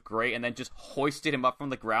face of Gray and then just hoisted him up from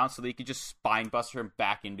the ground so that he could just spinebuster him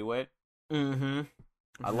back into it. Mm-hmm.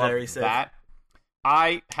 I love that.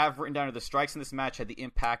 I have written down the strikes in this match had the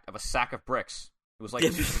impact of a sack of bricks. It was like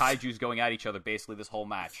two kaijus going at each other basically this whole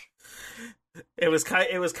match. It was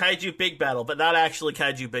Kaiju Big Battle, but not actually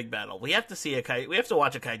Kaiju Big Battle. We have to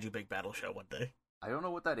watch a Kaiju Big Battle show one day. I don't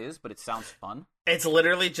know what that is, but it sounds fun. It's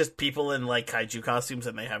literally just people in like kaiju costumes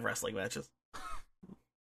and they have wrestling matches.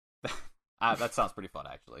 That sounds pretty fun,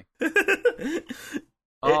 actually.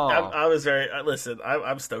 I was very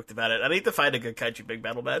I'm stoked about it. I need to find a good Kaiju Big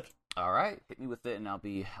Battle match. All right, hit me with it, and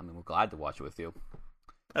we're glad to watch it with you.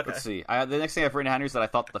 Okay. Let's see. The next thing I've written down is that I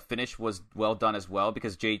thought the finish was well done as well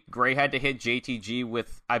because Gray had to hit JTG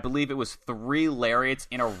with, I believe it was 3 lariats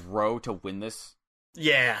in a row to win this.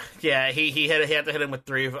 Yeah. He had to hit him with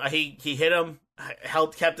 3. He hit him,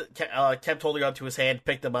 kept holding onto his hand,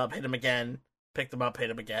 picked him up, hit him again, picked him up, hit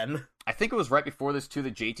him again. I think it was right before this too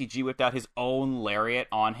that JTG whipped out his own lariat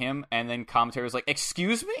on him, and then commentary was like,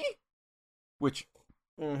 "Excuse me?" Which,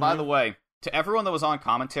 by the way, to everyone that was on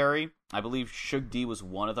commentary, I believe Shug D was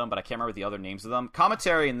one of them, but I can't remember the other names of them.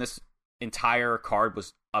 Commentary in this entire card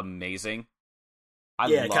was amazing.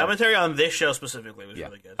 Commentary on this show specifically was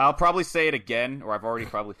really good. I'll probably say it again, or I've already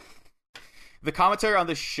probably... The commentary on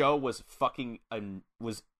this show was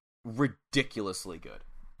was ridiculously good.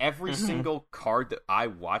 Every single card that I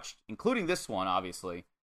watched, including this one, obviously,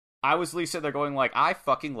 I was at least sitting there going like, I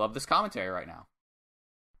fucking love this commentary right now.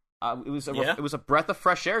 It was a breath of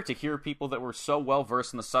fresh air to hear people that were so well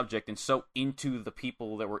versed in the subject and so into the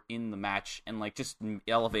people that were in the match and like just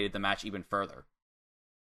elevated the match even further.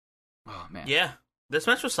 Oh man, yeah, this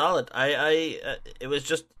match was solid. It was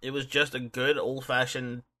just a good old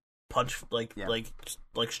fashioned punch,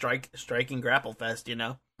 striking grapple fest, you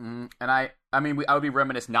know. And I would be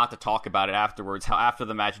remiss not to talk about it afterwards. How after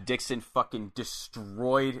the match, Dixon fucking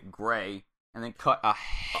destroyed Gray. And then cut a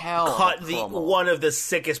one of the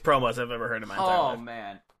sickest promos I've ever heard in my entire life. Oh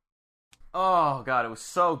man, oh god, it was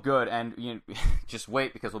so good. And just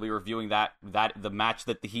wait because we'll be reviewing the match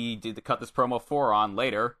that he did to cut this promo for on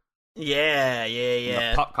later. Yeah.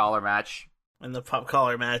 The pop collar match. In the pop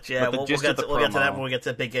collar match, yeah. We'll get to that when we get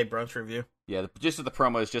to Big Gay Brunch review. Yeah, the gist of the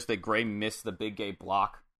promo is just that Gray missed the Big Gay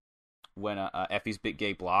block when Effie's Big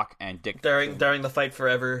Gay block and Dick during the Fight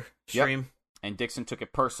Forever stream. Yep. And Dixon took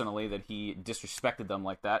it personally that he disrespected them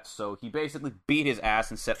like that, so he basically beat his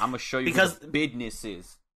ass and said, I'm going to show you what the business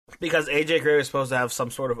is. Because AJ Gray was supposed to have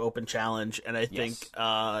some sort of open challenge, and I think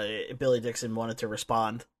Billy Dixon wanted to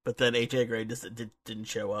respond, but then AJ Gray just didn't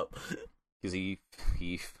show up. Because he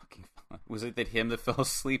fucking... Was it him that fell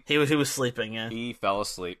asleep? He was sleeping, yeah. He fell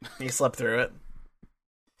asleep. He slept through it.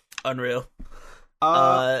 Unreal.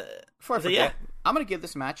 Before I forget, I'm going to give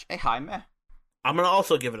this match a high meh. I'm going to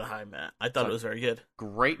also give it a high meh. I thought it was very good.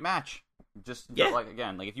 Great match. Just,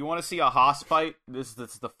 if you want to see a Haas fight, this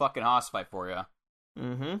is the fucking Haas fight for you.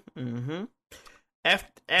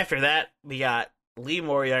 After that, we got Lee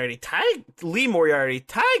Moriarty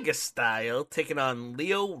Tiger Style taking on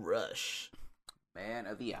Lio Rush. Man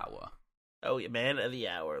of the hour. Oh, yeah, man of the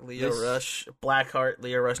hour. Rush. Blackheart,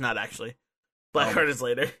 Lio Rush, not actually. Blackheart is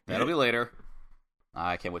later. That'll be later.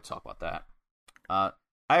 I can't wait to talk about that.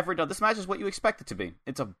 I have written down, this match is what you expect it to be.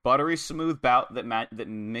 It's a buttery smooth bout that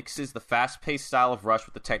mixes the fast-paced style of Rush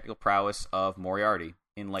with the technical prowess of Moriarty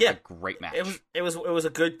in a great match. It was a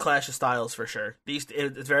good clash of styles for sure.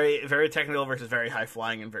 It's very very technical versus very high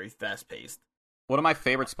flying and very fast-paced. One of my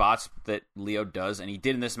favorite spots that Leo does, and he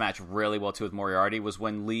did in this match really well too with Moriarty, was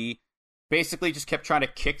when Lee basically just kept trying to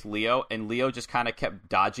kick Leo, and Leo just kind of kept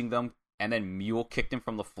dodging them, and then mule kicked him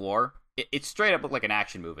from the floor. It straight up looked like an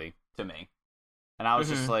action movie to me. And I was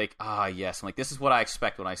just like, yes. I'm like, this is what I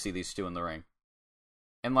expect when I see these two in the ring.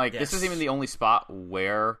 And this isn't even the only spot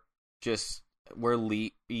where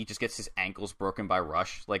Lee just gets his ankles broken by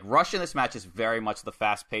Rush. Like, Rush in this match is very much the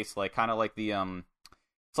fast paced, kind of like the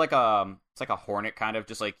it's like a Hornet kind of,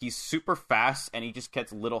 just like he's super fast and he just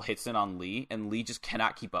gets little hits in on Lee, and Lee just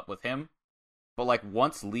cannot keep up with him. But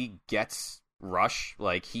once Lee gets Rush,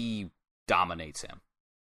 he dominates him.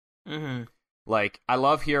 I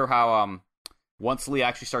love here how once Lee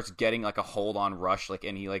actually starts getting a hold on Rush,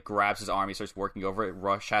 and he grabs his arm, he starts working over it,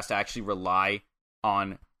 Rush has to actually rely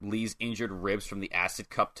on Lee's injured ribs from the acid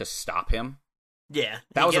cup to stop him. Yeah,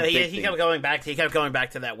 That was a big he thing. kept going back. He kept going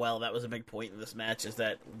back to that well. That was a big point in this match. Is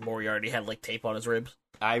that Moriarty had like tape on his ribs.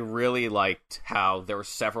 I really liked how there were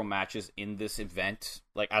several matches in this event,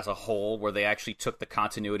 like as a whole, where they actually took the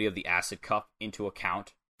continuity of the Acid Cup into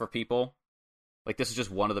account for people. Like, this is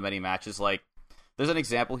just one of the many matches. Like, there's an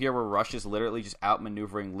example here where Rush is literally just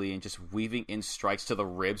outmaneuvering Lee and just weaving in strikes to the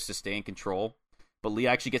ribs to stay in control. But Lee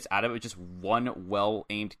actually gets out of it with just one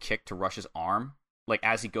well-aimed kick to Rush's arm, like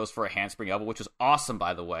as he goes for a handspring elbow, which was awesome,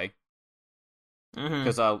 by the way.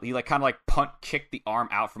 Because he like kind of like punt kicked the arm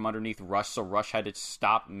out from underneath Rush, so Rush had to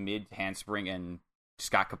stop mid handspring and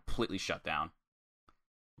just got completely shut down.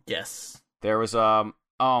 Yes. There was oh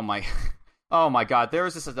my god, there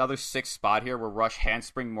was this another sick spot here where Rush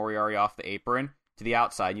handspring Moriarty off the apron to the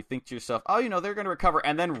outside. You think to yourself, oh, they're gonna recover,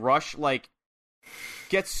 and then Rush like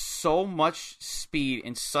gets so much speed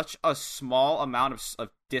in such a small amount of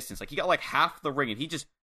distance. Like, he got like half the ring and he just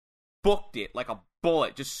booked it like a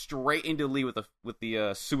bullet just straight into Lee with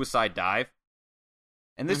the suicide dive.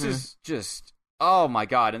 And this is just, oh my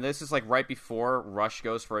god. And this is like right before Rush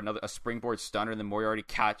goes for a springboard stunner, and then Moriarty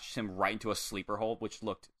catches him right into a sleeper hold, which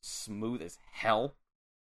looked smooth as hell.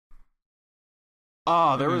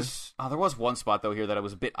 Oh, there was one spot though here that it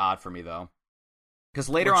was a bit odd for me though. Because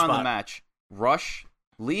later on in the match,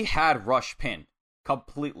 Lee had Rush pinned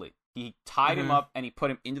completely. He tied him up and he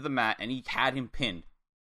put him into the mat and he had him pinned.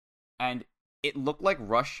 And it looked like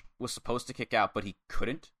Rush was supposed to kick out, but he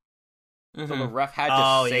couldn't. So the ref had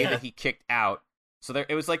to say that he kicked out. So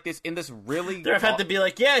it was like this in this really... The ref had to be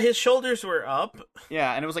like, yeah, his shoulders were up.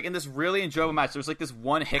 Yeah, and it was like in this really enjoyable match. There was like this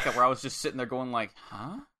one hiccup where I was just sitting there going like,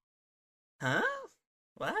 huh? Huh?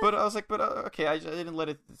 What? But I was like, okay, I didn't let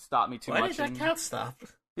it stop me too much. Why did that count stop?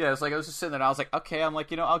 Yeah, it's like I was just sitting there and I was like, okay, I'm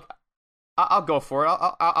like, I'll go for it.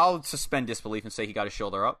 I'll suspend disbelief and say he got his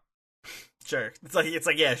shoulder up. Sure. It's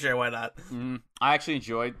like yeah, sure, why not? I actually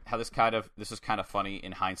enjoyed how this was kind of funny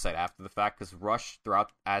in hindsight after the fact, because Rush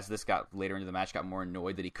as this got later into the match got more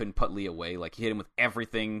annoyed that he couldn't put Lee away. Like, he hit him with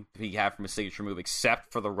everything he had from his signature move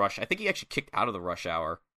except for the Rush. I think he actually kicked out of the Rush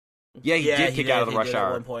Hour. Yeah, he did kick out of the Rush Hour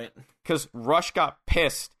at one point. Because Rush got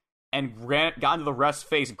pissed and got into the ref's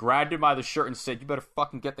face, grabbed him by the shirt, and said, "You better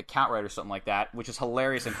fucking get the count right," or something like that, which is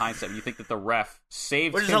hilarious in hindsight. You think that the ref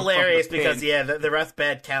saved him. Which is hilarious because, the ref's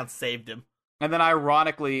bad count saved him. And then,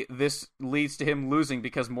 ironically, this leads to him losing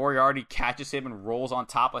because Moriarty catches him and rolls on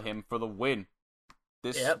top of him for the win.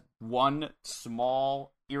 This one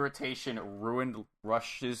small irritation ruined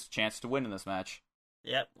Rush's chance to win in this match.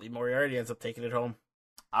 Yep, Lee Moriarty ends up taking it home.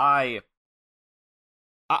 I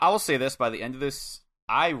will say this, by the end of this,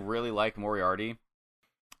 I really like Moriarty.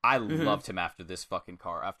 I loved him after this fucking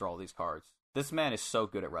card, after all these cards. This man is so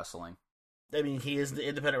good at wrestling. I mean, he is the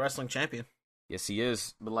independent wrestling champion. Yes, he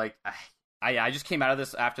is. But, like, I just came out of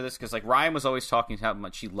this after this because, like, Ryan was always talking how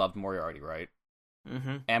much he loved Moriarty, right?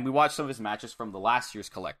 And we watched some of his matches from the last year's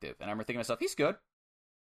collective, and I remember thinking to myself, he's good.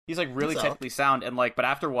 He's, like, really technically sound. And, like, but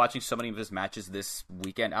after watching so many of his matches this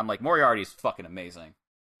weekend, I'm like, Moriarty is fucking amazing.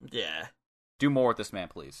 Yeah. Do more with this man,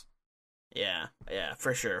 please. Yeah,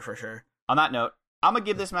 for sure. On that note, I'm going to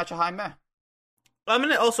give this match a high meh. I'm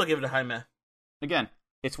going to also give it a high meh. Again,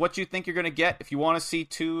 it's what you think you're going to get. If you want to see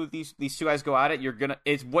these two guys go at it,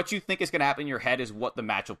 it's what you think is going to happen in your head is what the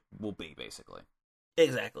match will be, basically.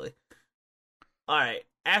 Exactly. All right.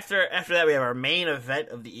 After that, we have our main event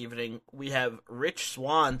of the evening. We have Rich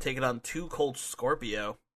Swann taking on Too Cold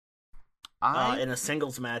Scorpio in a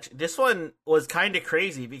singles match. This one was kind of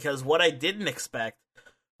crazy because what I didn't expect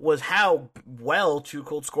was how well Too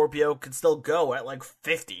Cold Scorpio could still go at like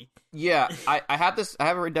 50. Yeah, I have it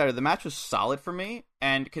written down. The match was solid for me,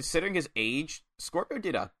 and considering his age, Scorpio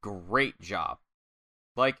did a great job.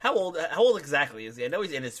 Like, how old exactly is he? I know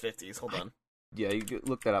he's in his 50s. Hold on. Yeah, you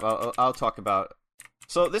look that up. I'll talk about.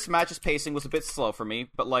 So this match's pacing was a bit slow for me,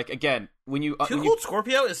 but like again, when you Too Cold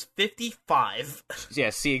Scorpio is 55. Yeah,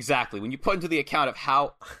 see exactly. When you put into the account of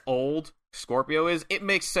how old Scorpio is, it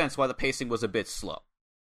makes sense why the pacing was a bit slow.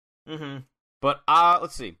 But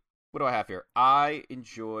let's see. What do I have here? I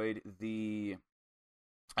enjoyed the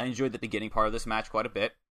beginning part of this match quite a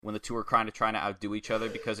bit when the two were trying to outdo each other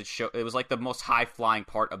because it was like the most high flying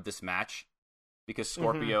part of this match because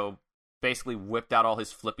Scorpio basically whipped out all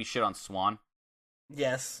his flippy shit on Swann.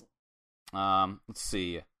 Yes. Let's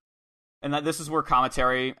see. And this is where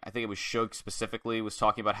commentary, I think it was Suge specifically, was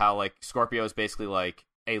talking about how like Scorpio is basically like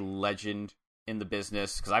a legend in the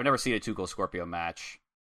business because I've never seen a Too Cold Scorpio match.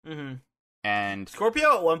 And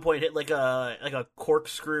Scorpio at one point hit like a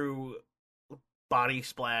corkscrew body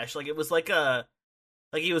splash. Like it was like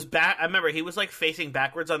he was back. I remember he was like facing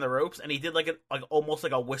backwards on the ropes, and he did like almost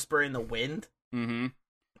like a whisper in the wind.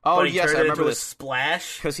 Oh but he yes, turned I it remember into a this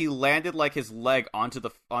splash. because he landed like his leg onto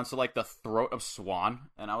like the throat of Swan,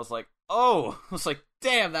 and I was like, oh, I was like,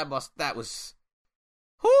 damn, that was.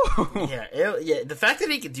 Whew. Yeah. The fact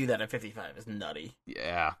that he could do that at 55 is nutty.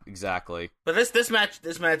 Yeah, exactly. But this match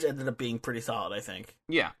ended up being pretty solid, I think.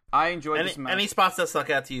 Yeah, I enjoyed this match. Any spots that stuck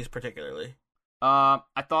out to you particularly? I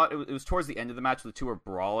thought it was towards the end of the match where the two were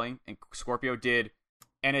brawling, and Scorpio did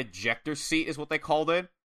an ejector seat, is what they called it,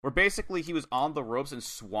 where basically he was on the ropes and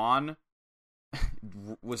Swan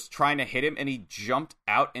was trying to hit him, and he jumped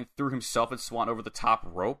out and threw himself and Swan over the top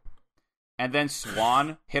rope. And then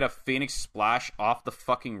Swan hit a Phoenix Splash off the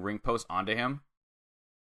fucking ring post onto him.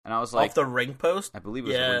 And I was like... Off the ring post? I believe it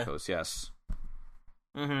was the ring post, yes.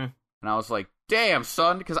 Mm-hmm. And I was like, damn,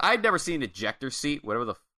 son, because I'd never seen an ejector seat, whatever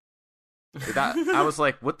the... I was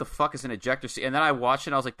like, what the fuck is an ejector seat? And then I watched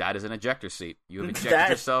it and I was like, that is an ejector seat. You have ejected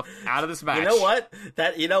yourself out of this match. You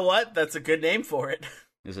know what? That's a good name for it.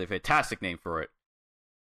 It's a fantastic name for it.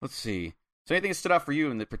 Let's see. So anything that stood out for you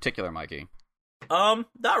in the particular, Mikey?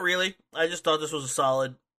 Not really. I just thought this was a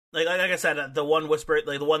solid. Like I said, the one whisper,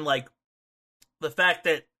 the fact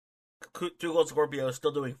that Two Cold Scorpio is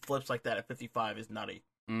still doing flips like that at 55 is nutty.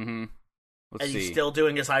 Mm-hmm. He's still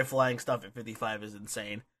doing his high flying stuff at 55 is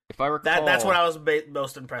insane. If I recall, that's what I was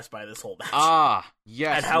most impressed by this whole match. Ah,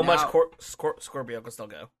 yes. And how much Scorpio can still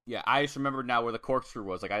go. Yeah, I just remember now where the corkscrew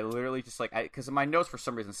was. Like, I literally just, because my notes for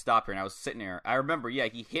some reason stopped here, and I was sitting there. I remember,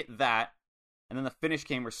 he hit that, and then the finish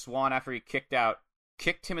came where Swan, after he kicked out,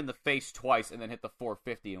 kicked him in the face twice, and then hit the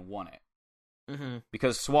 450 and won it. Mm-hmm.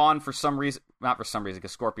 Because Swan, not for some reason,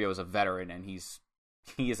 because Scorpio is a veteran, and he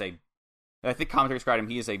is a, I think commentary described him,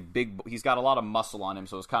 he's got a lot of muscle on him,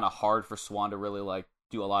 so it was kind of hard for Swan to really,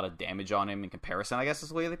 do a lot of damage on him in comparison, I guess is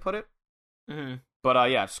the way they put it. Mm-hmm.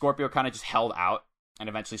 But, Scorpio kind of just held out, and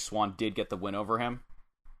eventually Swan did get the win over him.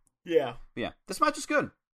 Yeah. Yeah, this match is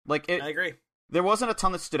good. I agree. There wasn't a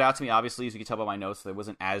ton that stood out to me, obviously, as you can tell by my notes. It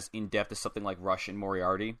wasn't as in-depth as something like Rush and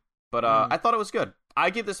Moriarty. But I thought it was good. I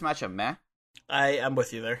give this match a meh. I'm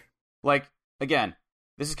with you there. Again,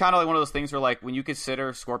 this is kind of like one of those things where, when you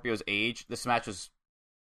consider Scorpio's age, this match was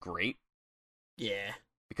great. Yeah.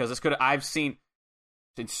 Because I've seen,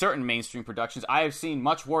 in certain mainstream productions, I have seen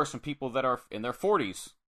much worse from people that are in their 40s.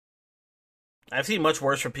 I've seen much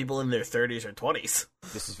worse from people in their 30s or 20s.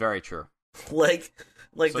 This is very true.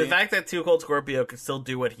 The fact that Two Cold Scorpio can still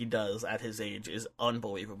do what he does at his age is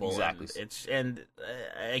unbelievable. Exactly. And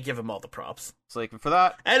I give him all the props. So for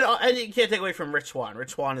that, and you can't take away from Rich Swann.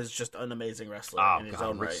 Rich Swann is just an amazing wrestler in his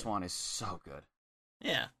own right. Rich Swann is so good.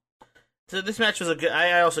 Yeah. So this match was a good.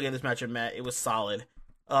 I also gave this match a Matt. It was solid.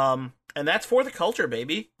 And that's For the Culture,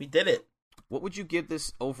 baby. We did it. What would you give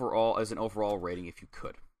this overall as an overall rating if you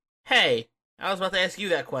could? Hey, I was about to ask you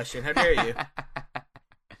that question. How dare you?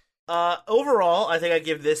 Overall, I think I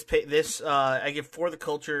give I give For the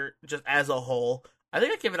Culture just as a whole. I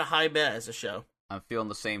think I give it a high bet as a show. I'm feeling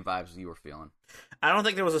the same vibes as you were feeling. I don't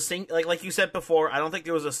think there was like you said before, I don't think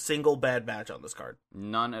there was a single bad match on this card.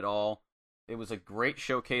 None at all. It was a great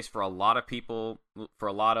showcase for a lot of people, for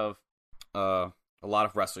a lot of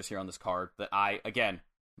wrestlers here on this card that I, again,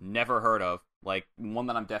 never heard of. One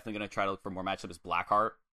that I'm definitely going to try to look for more matchup is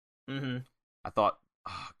Blackheart. Mm-hmm. I thought,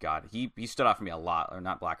 oh god, he stood out for me a lot. Or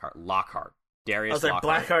not Blackheart, Lockhart. Darius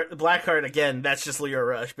Lockhart. Blackheart again. That's just Leo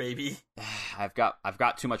Rush, baby. I've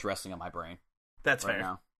got too much wrestling on my brain. That's right fair.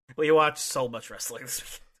 Now. Well, you watch so much wrestling this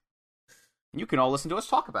weekend. You can all listen to us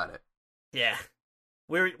talk about it. Yeah,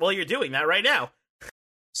 you're doing that right now.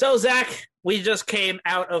 So Zach, we just came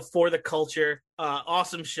out of For the Culture.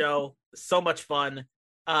 Awesome show, so much fun.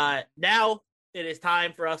 Now it is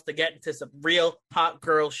time for us to get into some real hot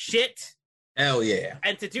girl shit. Hell yeah.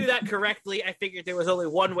 And to do that correctly, I figured there was only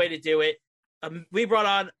one way to do it. We brought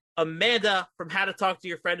on Amanda from How to Talk to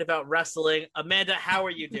Your Friend About Wrestling. Amanda, how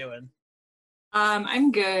are you doing?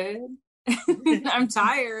 I'm good. I'm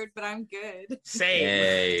tired, but I'm good. Same.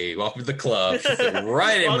 Hey, welcome to the club.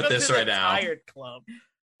 Right in with this right now. Tired club.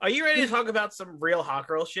 Are you ready to talk about some real hot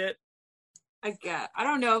girl shit? I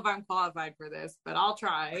don't know if I'm qualified for this, but I'll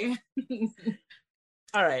try.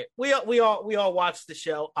 All right, we all watched the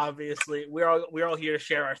show. Obviously, we're all here to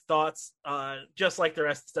share our thoughts. Just like the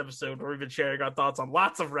rest of this episode, where we've been sharing our thoughts on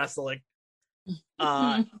lots of wrestling.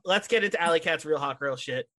 Let's get into Alley Cat's real hot girl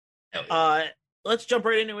shit. Let's jump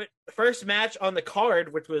right into it. First match on the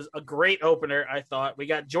card, which was a great opener. I thought we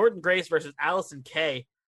got Jordynne Grace versus Allysin Kay.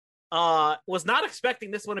 Was not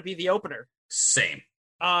expecting this one to be the opener. Same.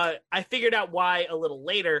 I figured out why a little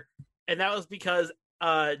later, and that was because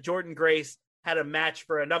Jordynne Grace had a match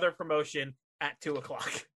for another promotion at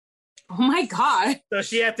 2:00. Oh my god. So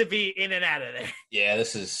she had to be in and out of there. Yeah,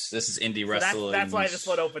 this is indie So wrestling. that's why this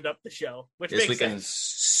one opened up the show, which This makes weekend's sense.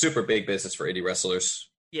 super big business for indie wrestlers.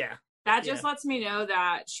 Yeah. That just lets me know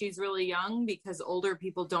that she's really young because older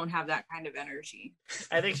people don't have that kind of energy.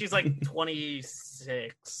 I think she's like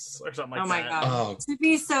 26 or something like that. Oh my god. Oh, To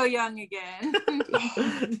be so young again.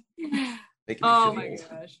 making me Oh feel my old.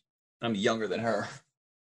 gosh. I'm younger than her.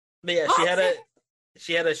 But yeah,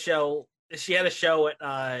 she had a show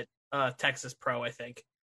at Texas Pro, I think.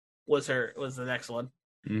 Was the next one.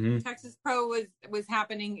 Mm-hmm. Texas Pro was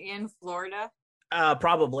happening in Florida.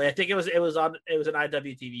 Probably. I think it was an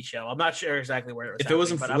IWTV show. I'm not sure exactly where it was. If it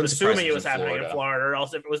was in- but I'm wouldn't surprise assuming me it was in happening in Florida. Florida, or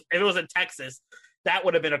else if it was in Texas, that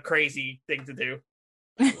would have been a crazy thing to do.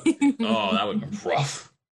 Oh, that would have been rough.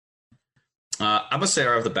 I'm gonna say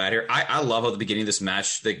right off the bat here, I love at the beginning of this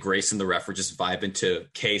match that Grace and the ref were just vibing to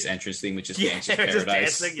Kay's entrance theme, which is Gangsta's they were just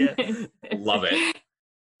Paradise. dancing. Yeah. Love it.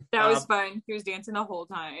 That was fun. He was dancing the whole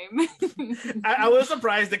time. I was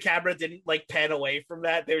surprised the camera didn't like pan away from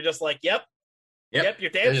that. They were just like, "Yep, you're They're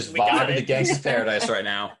dancing. just We got vibing to it." Gangsta's Paradise right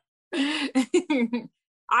now.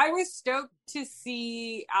 I was stoked to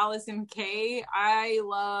see Allison Kay. I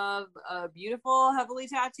love a beautiful, heavily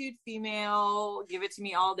tattooed female. Give it to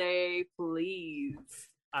me all day, please.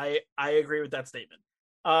 I agree with that statement.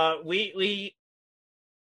 We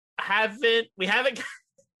haven't.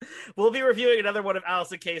 We'll be reviewing another one of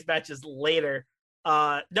Allison Kay's matches later.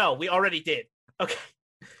 No, we already did. Okay.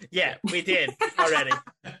 Yeah, we did already.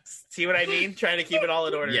 See what I mean? Trying to keep it all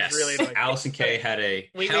in order. Yes, It's really annoying. Allison Kay had a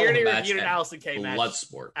We hell of already a match reviewed an at Allison Kay match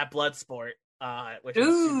Bloodsport. at Bloodsport, which was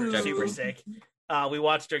Ooh. super sick. We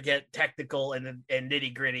watched her get technical and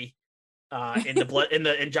nitty gritty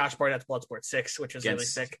in Josh Barnett's Bloodsport 6, which was really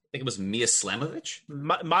Against, sick. I think it was Mia Slamovich.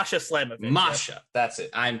 Masha Slamovich. Masha, that's it.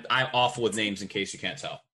 I'm awful with names in case you can't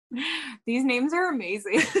tell. These names are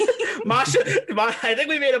amazing. Masha, I think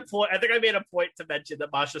we made a point. I think I made a point to mention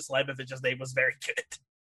that Masha Slamovich's name was very good.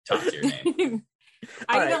 Top tier name.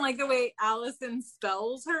 I All even right. like the way Allison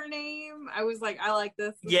spells her name. I was like, I like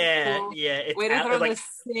this. This is Yeah, cool. yeah. It's Way to throw like, the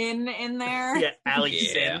sin in there. yeah, Ali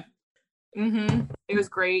Yeah. Sin. It was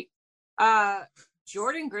great.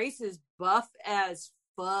 Jordan Grace is buff as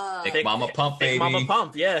fuck. Thick Mama Pump, Thick baby. Mama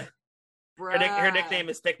Pump, yeah. Her Bruh. nickname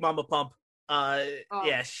is Thick Mama Pump.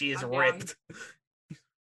 Yeah, she is I'm ripped.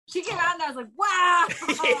 She came out and I was like, wow.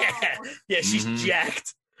 Yeah, she's Mhm.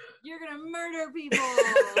 jacked. You're going to murder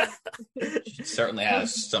people. She certainly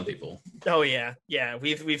has some people. Oh yeah, yeah.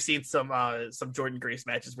 We've seen some Jordan Grace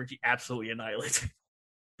matches where she absolutely annihilates.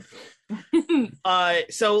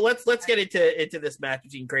 So let's get into this match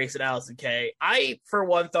between Grace and Allison Kay. I, for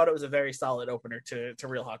one, thought it was a very solid opener to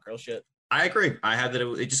Real Hot Girl Shit. I agree. I had that.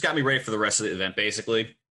 It just got me ready for the rest of the event,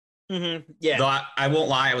 basically. Mm-hmm. Yeah, Though I won't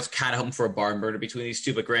lie, I was kind of hoping for a barn burner between these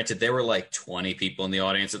two, but granted, there were like 20 people in the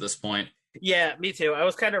audience at this point. yeah, me too. I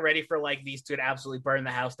was kind of ready for like these two to absolutely burn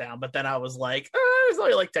the house down, but then I was like, there's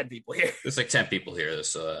only like 10 people here. There's like 10 people here.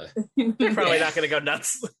 This They're probably not going to go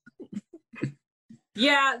nuts.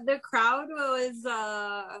 Yeah, the crowd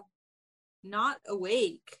was not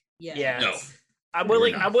awake yet. Yeah. no. I'm We're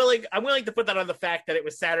willing. not. I'm willing to put that on the fact that it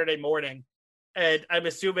was Saturday morning, and I'm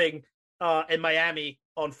assuming in Miami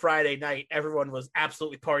on Friday night, everyone was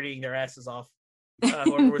absolutely partying their asses off.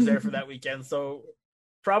 Whoever was there for that weekend, so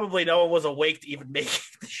probably no one was awake to even make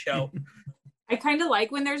the show. I kind of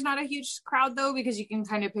like when there's not a huge crowd though, because you can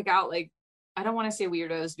kind of pick out like, I don't want to say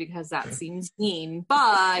weirdos because that seems mean,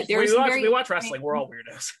 but there's we watch wrestling. We're all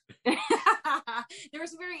weirdos. there were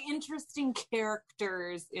some very interesting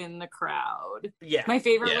characters in the crowd. Yeah, My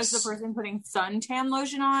favorite was Yes. the person putting suntan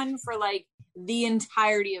lotion on for like the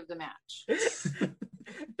entirety of the match.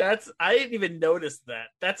 I didn't even notice that.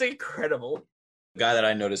 That's incredible. The guy that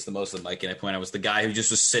I noticed the most of the mic and I point out was the guy who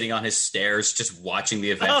just was sitting on his stairs, just watching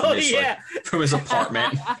the event Oh from, his, yeah, from his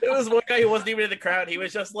apartment. it was one guy who wasn't even in the crowd. He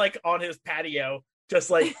was just like on his patio, just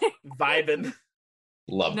like vibing.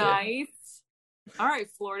 Loved it. Nice. All right,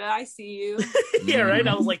 Florida, I see you. Yeah, right.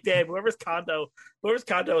 I was like, damn, whoever's condo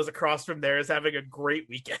is across from there is having a great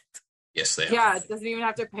weekend. Yes, they are. Yeah, it doesn't even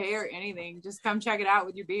have to pay or anything. Just come check it out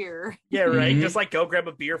with your beer. Yeah, right. Mhm. Just like go grab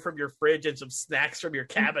a beer from your fridge and some snacks from your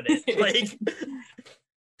cabinet. Like,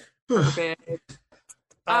 Perfect.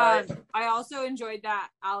 uh, I also enjoyed that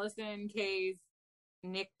Allison Kay's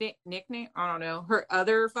nickname. I don't know. Her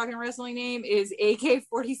other fucking wrestling name is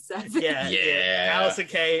AK-47. yeah, Yeah. Allison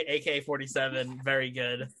K, AK-47, very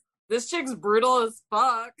good. This chick's brutal as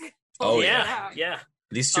fuck. Oh, yeah, yeah.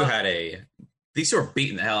 These two these two were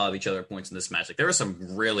beating the hell out of each other at points in this match. Like there were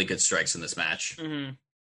some really good strikes in this match. Mhm.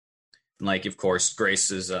 Like, of course,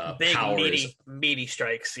 Grace's Big power is meaty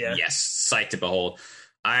strikes. Yeah, yes, sight to behold.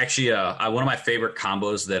 I actually, one of my favorite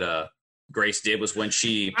combos that Grace did was when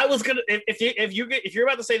she. I was gonna if you're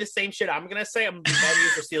about to say the same shit I'm gonna say, I'm gonna be mad at you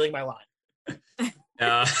for stealing my line.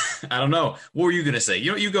 I don't know. What were you gonna say?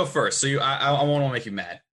 You go first. So I want to make you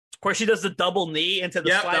mad. Of course, she does the double knee into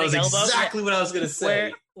the sliding that was elbow. exactly what I was gonna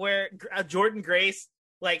say. Where Jordan Grace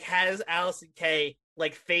like has Allison Kay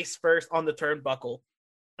like face first on the turnbuckle,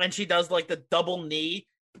 and she does like the double knee,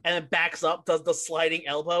 and then backs up, does the sliding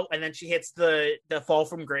elbow, and then she hits the fall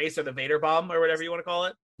from Grace or the Vader bomb or whatever you want to call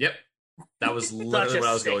it. Yep, that was literally what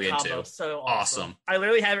I was going combo. into. So awesome. I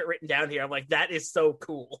literally have it written down here. I'm like, that is so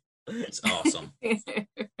cool. It's awesome.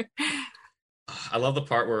 I love the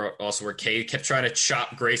part where Kay kept trying to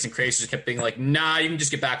chop Grace, and Grace just kept being like, "Nah, you can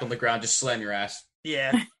just get back on the ground, just slam your ass."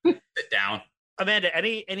 Yeah, sit down. Amanda,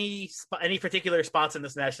 any particular spots in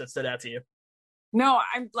this match that stood out to you? No,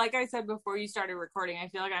 I'm like I said before you started recording, I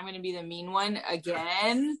feel like I'm going to be the mean one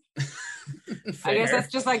again. I guess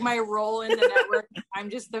that's just like my role in the network. I'm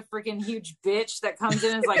just the freaking huge bitch that comes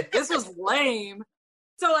in and is like, this was lame.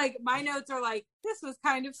 So like my notes are like, this was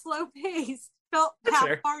kind of slow paced, felt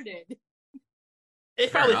half-hearted.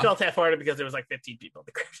 It probably felt half-hearted because there was like 15 people in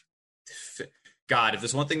the crowd. God, if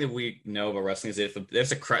there's one thing that we know about wrestling is that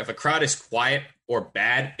if a crowd is quiet or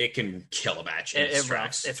bad, it can kill a match. It's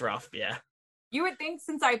rough. It's rough, yeah. You would think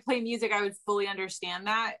since I play music, I would fully understand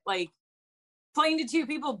that. Like, playing to two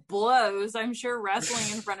people blows. I'm sure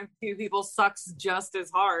wrestling in front of two people sucks just as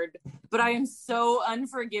hard. But I am so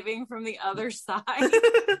unforgiving from the other side.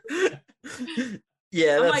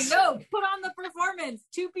 Yeah, I'm like, no, put on the performance.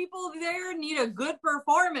 Two people there need a good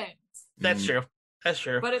performance. That's true. That's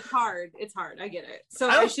true. But it's hard. It's hard. I get it. So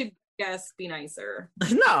I should guess be nicer.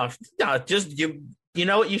 No, just you. You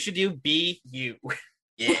know what you should do? Be you.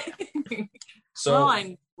 Yeah. So, well,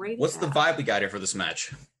 I'm great. What's the vibe we got here for this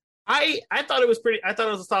match? I thought it was pretty. I thought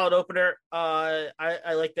it was a solid opener.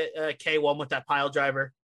 I like that Kay won with that pile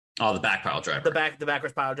driver. Oh, the back pile driver. The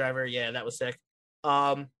backwards pile driver. Yeah, that was sick.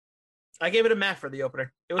 I gave it a meh for the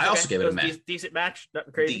opener. It was also gave it a meh. Decent match.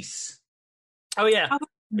 Nothing crazy. Decent. Oh yeah,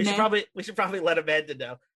 we should probably let Amanda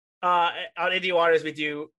know. On Indie Waters, we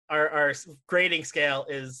do our grading scale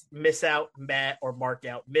is miss out, meh, or mark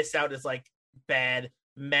out. Miss out is like bad.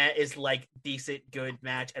 Meh is like decent, good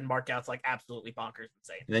match, and mark out's like absolutely bonkers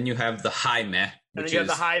insane. And then you have the high meh, and then you have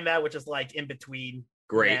the high meh, which is like in between.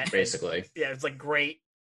 Great, basically. Yeah, it's like great,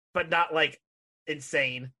 but not like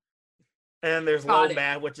insane. And then there's low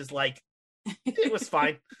meh, which is like it was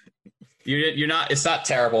fine. You're not. It's not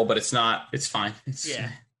terrible, but it's not. It's fine.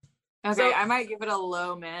 Yeah. Okay, so, I might give it a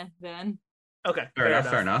low meh then. Okay,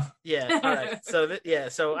 fair enough. Yeah. All right.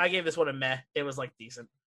 So I gave this one a meh. It was like decent.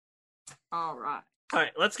 All right. All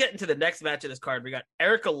right, let's get into the next match of this card. We got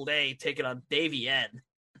Erica Lay taking on Davey N.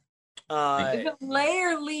 Is it Lay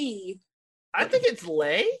or Lee? I think it's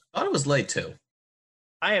Lay. I thought it was Lay too.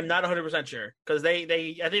 I am not 100% sure because I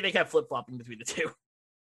think they kept flip flopping between the two.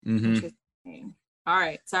 Mm-hmm. All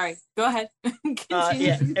right, sorry. Go ahead.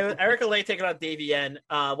 Yeah, it was Erica Lay taking on Davey N.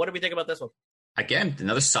 What do we think about this one? Again,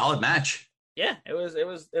 another solid match. Yeah, it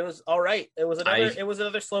was all right. It was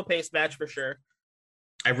another slow paced match for sure.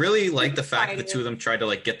 I really like the fact that the two of them tried to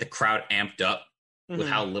like get the crowd amped up with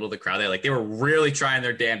how little the crowd they had. Like they were really trying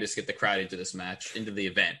their damnedest to get the crowd into this match, into the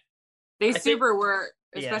event. They were,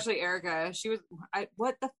 especially Erica. She was.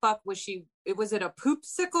 What the fuck was she? Was it a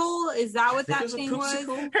poopsicle? Is that what that thing was?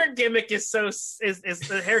 Her gimmick is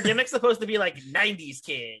her gimmick's supposed to be like 90s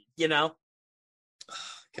kid, you know? Oh,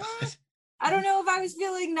 God. I don't know if I was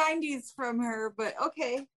feeling 90s from her, but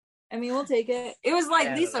okay. I mean, we'll take it. It was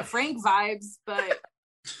like Lisa Frank vibes, but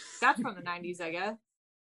that's from the 90s, I guess.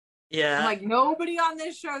 Yeah. I'm like, nobody on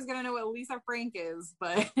this show is going to know what Lisa Frank is,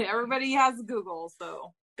 but everybody has Google,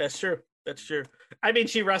 so. That's true. I mean,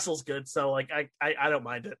 she wrestles good, so like I don't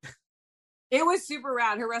mind it. It was super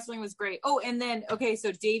rad. Her wrestling was great. Oh, and then, okay,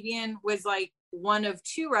 so Davian was like one of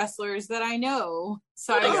two wrestlers that I know,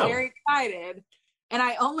 so I was very excited. And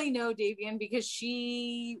I only know Davian because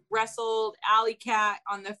she wrestled Alley Cat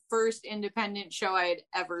on the first independent show I had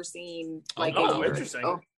ever seen. Like, interesting.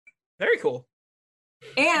 Ago. Very cool.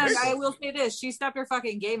 And I will say this, she stepped her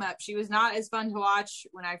fucking game up. She was not as fun to watch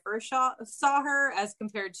when I first saw her as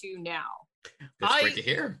compared to now. That's great to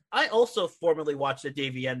hear. I also formerly watched the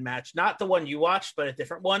Davey N match, not the one you watched, but a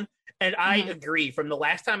different one. And I agree. From the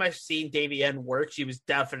last time I've seen Davey N work, she was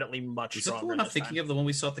definitely much stronger. Is that the one I'm thinking of, the one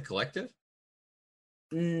we saw at the Collective?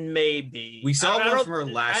 Maybe. We saw one from her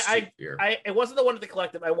last year. It wasn't the one at the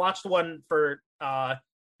Collective. I watched one for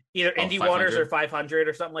either Indie Waters or 500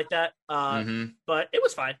 or something like that. But it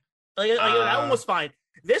was fine. That one was fine.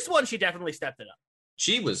 This one, she definitely stepped it up.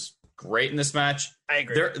 She was great in this match. I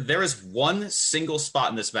agree. There is one single spot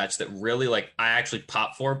in this match that really, like, I actually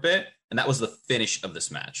popped for a bit, and that was the finish of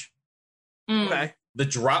this match. Okay. The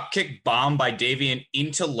dropkick bomb by Davian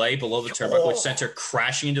into Lay below the turnbuckle, which sent her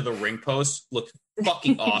crashing into the ring post, looked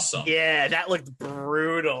fucking awesome. Yeah, that looked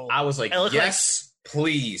brutal. I was like, yes,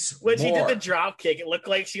 please. When she more. did the drop kick, it looked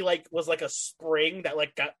like she like was like a spring that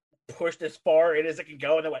like got pushed as far in as it could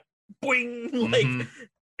go, and then went boing, like, Mhm.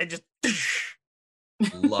 and just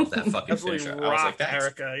Love that fucking absolutely finisher. I was like, rocked that's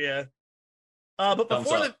Erica. Yeah. But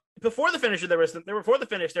Thumbs before the finisher, there were some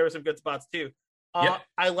good spots too. Yep.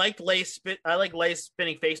 I liked Lay's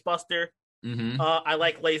spinning facebuster. I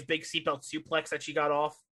like Lay's big seatbelt suplex that she got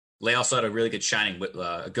off. Lay also had a really good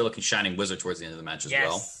a good looking shining wizard towards the end of the match as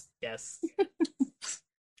well. Yes.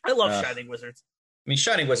 I love shining wizards. I mean,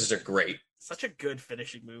 shining wizards are great. Such a good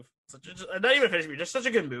finishing move. Not even a finishing move, just such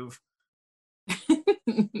a good move.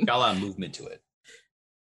 Got a lot of movement to it.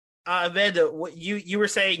 Amanda, what you were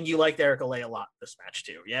saying you liked Erica Lay a lot this match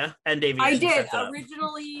too, yeah? And Davey, I did.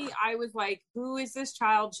 Originally, I was like, "Who is this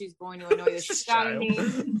child? She's going to annoy the shit out of me."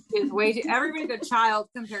 She's way too. Everybody's a child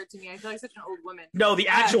compared to me. I feel like such an old woman. No, the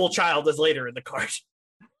actual child is later in the card.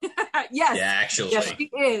 Yes. Yeah, actually. Yes,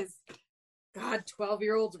 she is. God,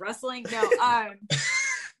 12-year-olds wrestling. No,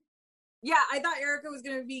 yeah, I thought Erica was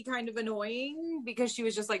going to be kind of annoying because she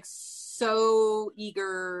was just like so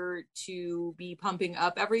eager to be pumping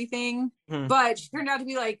up everything. But she turned out to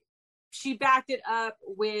be like, she backed it up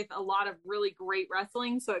with a lot of really great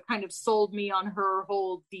wrestling. So it kind of sold me on her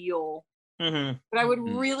whole deal. Mm-hmm. But I would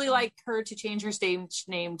really like her to change her stage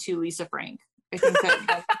name to Lisa Frank. I think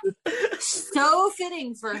that's so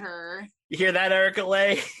fitting for her. You hear that, Erica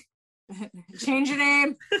Lay? Change your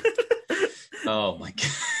name. Oh my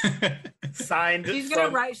god. Signed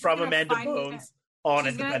from Amanda Bones on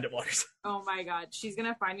Independent Waters. Oh my god. She's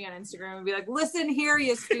gonna find me on Instagram and be like, listen here,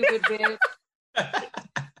 you stupid bitch.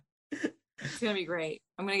 It's gonna be great.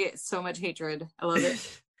 I'm gonna get so much hatred. I love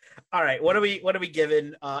it. All right. What are we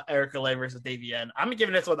giving Erica Lay versus Davey N? I'm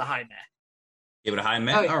giving this one the high Met. Give it a high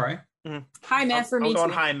Met? Oh, yeah. All right. Mm-hmm. High Met for me. I'm going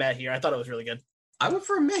too. high Met here. I thought it was really good. I went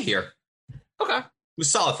for a Met here. Okay. It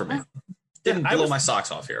was solid for me. Didn't blow my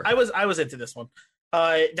socks off here. I was into this one.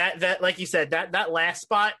 That like you said, that last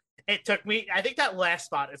spot, it took me. I think that last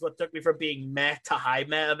spot is what took me from being meh to high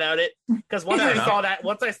meh about it. Because once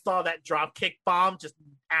I saw that drop kick bomb just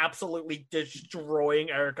absolutely destroying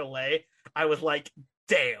Erica Lay, I was like,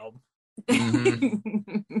 damn.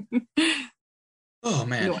 Mm-hmm. Oh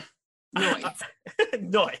man.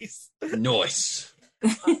 Noise.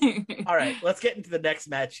 All right, let's get into the next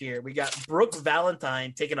match here. We got Brooke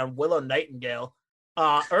Valentine taking on Willow Nightingale.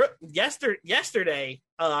 Yesterday,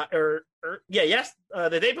 the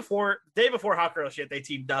day before Hot Girl shit, they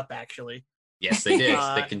teamed up actually. Yes, they did.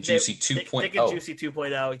 Thick and Juicy 2.0. Thick and Juicy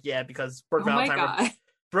 2.0, yeah, because Brooke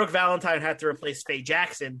Valentine had to replace Faye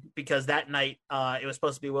Jackson because that night it was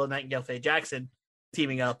supposed to be Willow Nightingale, Faye Jackson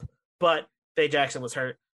teaming up, but Faye Jackson was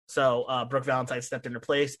hurt, so Brooke Valentine stepped in her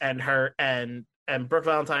place, and Brooke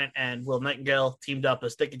Valentine and Willow Nightingale teamed up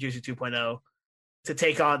as Thick and Juicy 2.0 to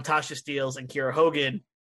take on Tasha Steelz and Kiera Hogan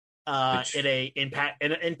in an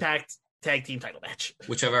Impact tag team title match.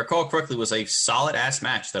 Which, if I recall correctly, was a solid ass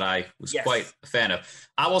match that I was quite a fan of.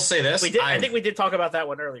 I will say this: I think we did talk about that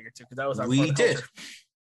one earlier too, because that was our we did.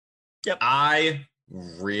 Yep, I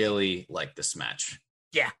really like this match.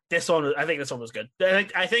 Yeah, I think this one was good.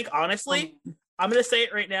 I think honestly, I'm going to say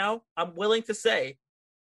it right now. I'm willing to say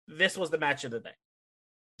this was the match of the day.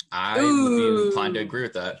 I would be inclined to agree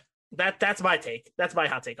with that. That's my take. That's my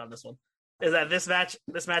hot take on this one. Is that this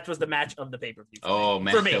match was the match of the pay-per-view. Oh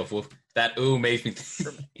man, for me. That made me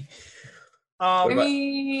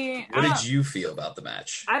what did you feel about the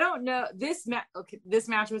match? I don't know. This match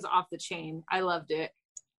was off the chain. I loved it.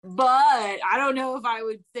 But I don't know if I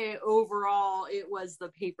would say overall it was the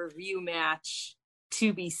pay-per-view match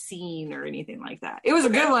to be seen or anything like that. It was a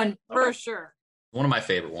good one for sure. One of my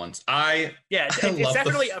favorite ones. It's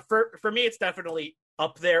definitely for me. It's definitely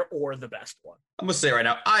up there or the best one. I'm gonna say right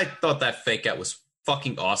now, I thought that fake out was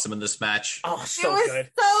fucking awesome in this match. Oh, so good,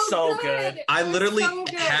 so good. I literally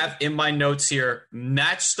have in my notes here: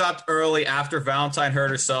 match stopped early after Valentine hurt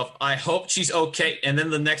herself. I hope she's okay. And then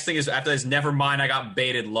the next thing is after this, never mind, I got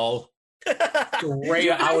baited. Lol. Great.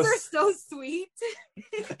 You guys are so sweet.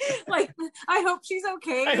 Like, I hope she's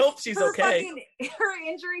okay. I hope she's okay. Her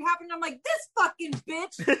injury happened. I'm like, this fucking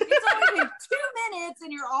bitch. It's only been 2 minutes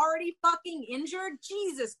and you're already fucking injured.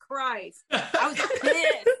 Jesus Christ. I was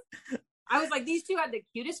pissed. I was like, these two had the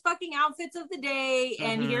cutest fucking outfits of the day,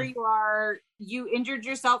 and here you are. You injured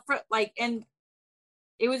yourself for and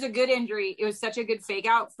It was a good injury. It was such a good fake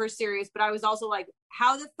out for Sirius, but I was also like,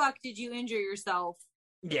 how the fuck did you injure yourself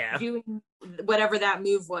Yeah. doing whatever that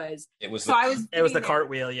move was? It was So I was It was the sitting there.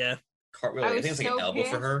 cartwheel, yeah. cartwheel. I I was think it was like so an elbow for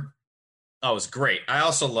pissed. her. Oh, it was great. I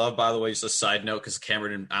also love, by the way, just a side note, because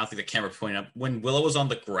Cameron, I don't think the camera pointed up, when Willow was on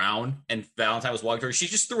the ground and Valentine was walking to her, she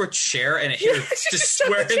just threw a chair and it hit her She just just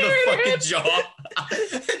square in threw the the chair in her fucking jaw.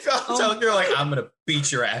 And Valentine looked at her like, I'm going to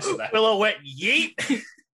beat your ass for that. Willow went yeet.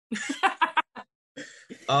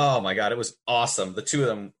 Oh my God, it was awesome. The two of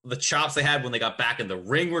them, the chops they had when they got back in the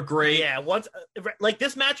ring were great. Yeah, once like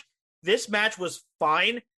this match was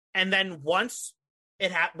fine, and then once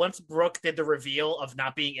once Brooke did the reveal of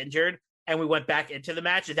not being injured, and we went back into the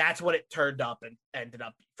match, that's when it turned up and ended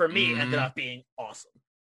up for me ended up being awesome.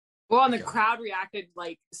 Well, and the crowd reacted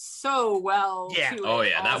like so well. Yeah. To Oh it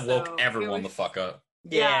yeah, that also. woke everyone It the was- fuck up.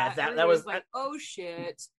 Yeah, that everybody was like, oh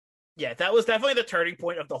shit. yeah, that was definitely the turning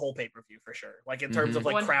point of the whole pay-per-view for sure. Like in terms of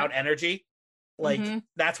like One- crowd energy. Like Mhm.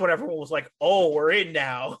 that's when everyone was like, "Oh, we're in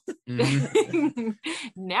now." Mhm.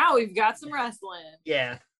 Now we've got some wrestling.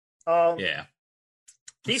 Yeah. Yeah,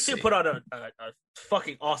 These two Let's see. put on a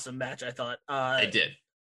fucking awesome match, I thought. I did.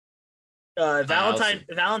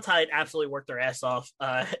 Valentine absolutely worked their ass off.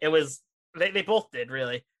 It was they both did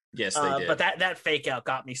really. Yes, they did. But that fake out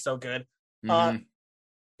got me so good. Mhm.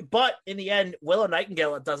 But in the end, Willow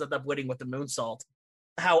Nightingale does end up winning with the moonsault.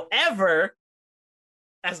 However,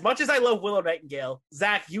 as much as I love Willow Nightingale,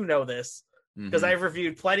 Zach, you know this because Mhm. I've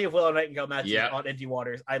reviewed plenty of Willow Nightingale matches Yeah. on Indie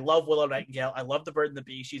Waters. I love Willow Nightingale. I love the Bird and the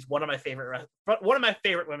Bee. She's one of my favorite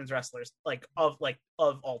women's wrestlers, like of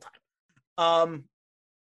all time.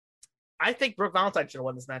 I think Brooke Valentine should have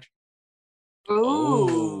won this match.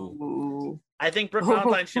 Ooh. I think Brooke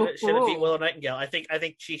Valentine should have beat Willow Nightingale. I think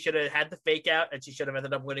she should have had the fake out, and she should have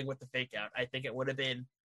ended up winning with the fake out. I think it would have been,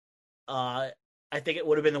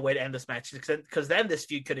 the way to end this match because then this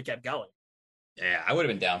feud could have kept going. Yeah, I would have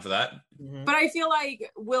been down for that. But I feel like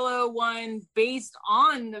Willow won based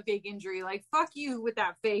on the fake injury. Like, fuck you with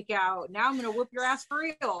that fake out. Now I'm gonna whoop your ass for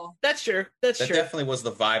real. That's true. That's That true. definitely was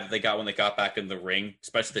the vibe they got when they got back in the ring,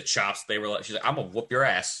 especially the chops. They were like, she's like, I'm gonna whoop your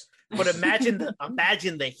ass. But imagine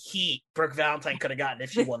the heat Brooke Valentine could have gotten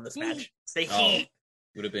if she won this match. The heat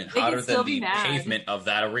Would have been They hotter could still than be the mad. pavement of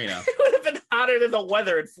that arena. would have been hotter than the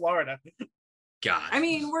weather in Florida. God. I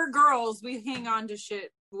mean, we're girls. We hang on to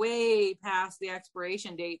shit way past the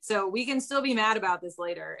expiration date. So we can still be mad about this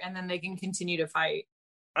later, and then they can continue to fight.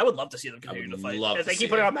 I would love to see them I continue would to fight. love If to they see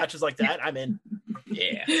keep putting it. on matches like that, I'm in.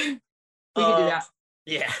 Yeah. We can do that.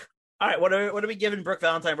 Yeah. All right. What are we giving Brooke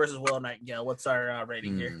Valentine versus Willow Nightingale? What's our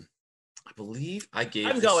rating here? I believe I gave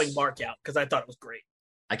I'm this- going mark out because I thought it was great.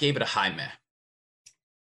 I gave it a high meh.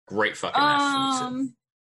 Great fucking match. from the two.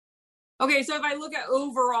 Okay, so if I look at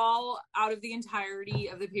overall out of the entirety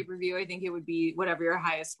of the pay-per-view, I think it would be whatever your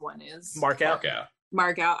highest one is. Mark out. Mark out.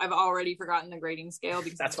 Mark out. I've already forgotten the grading scale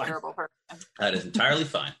because That's I'm a fine. terrible person. That is entirely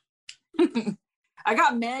fine. I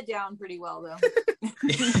got med down pretty well though.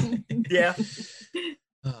 Yeah.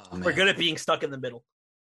 Oh, man. We're good at being stuck in the middle.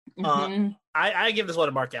 Uh, Mhm. I give this one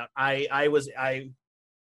a mark out. I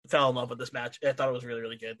fell in love with this match. I thought it was really,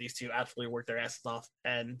 really good. These two absolutely worked their asses off,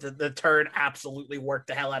 and the turn absolutely worked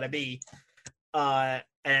the hell out of me.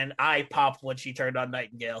 And I popped when she turned on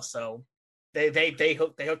Nightingale, so they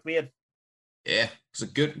hooked me in. Yeah, it was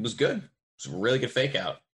good. It was a really good fake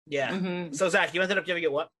out. Yeah. Mhm. So Zach, you ended up giving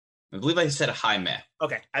it what? I believe I said a high meh.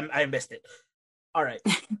 Okay, I missed it. All right.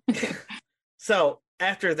 So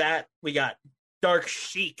after that, we got Dark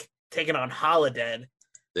Sheik taking on Holodead.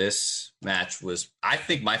 This match was, I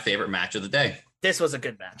think, my favorite match of the day. This was a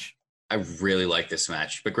good match. I really like this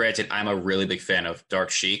match. But granted, I'm a really big fan of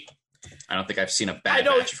Dark Sheik. I don't think I've seen a I bad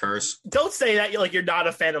don't- match of hers. Don't say that you're not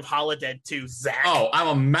a fan of Holodead too, Zach. Oh, I'm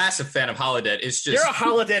a massive fan of Holodead. It's just, You're a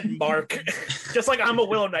Holodead mark. Just like I'm a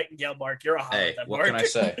Willow Nightingale mark. You're a Holodead hey, mark. what can I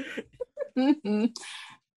say? Mhm.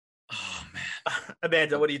 Oh, man.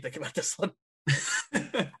 Amanda, what do you think about this one?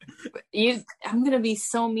 I'm gonna be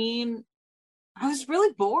so mean. I was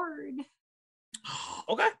really bored.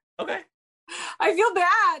 Okay. I feel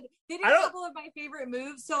bad. They did I a don't- couple of my favorite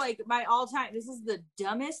moves. So like my all-time, this is the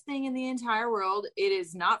dumbest thing in the entire world. It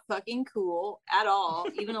is not fucking cool at all,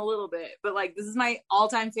 even a little bit. But like this is my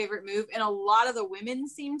all-time favorite move. And a lot of the women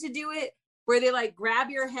seem to do it where they like grab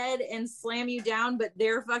your head and slam you down, but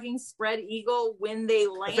they're fucking spread eagle when they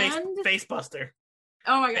land. Face buster.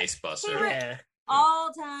 Oh my god. Facebuster. Favorite- Yeah.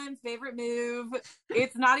 All-time favorite move.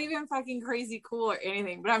 It's not even fucking crazy cool or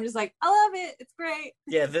anything, but I'm just like, I love it. It's great.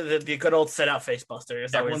 Yeah, the good old set out face buster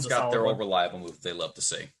is Everyone's always got their old own reliable move they love to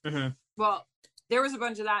see. Well, there was a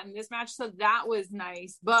bunch of that in this match, so that was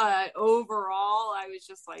nice. But overall, I was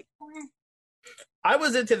just like, I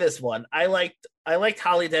was into this one. I liked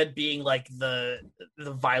Holidead being like the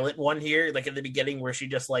violent one here, like in the beginning where she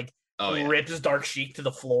just like rips Dark Sheik to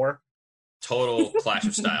the floor. Total clash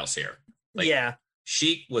of styles here. Like, yeah.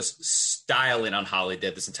 Sheik was styling on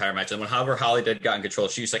Holidead this entire match, and whenever Holidead got in control,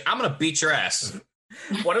 she was like, "I'm gonna beat your ass."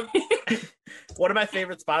 One of my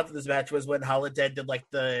favorite spots in this match was when Holidead did like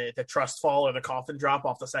the trust fall or the coffin drop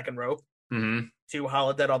off the second rope to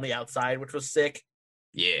Holidead on the outside, which was sick.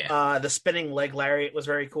 Yeah. The spinning leg lariat was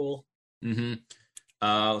very cool.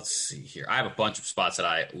 Let's see here. I have a bunch of spots that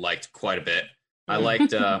I liked quite a bit. I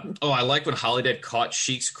liked I liked when Holidead caught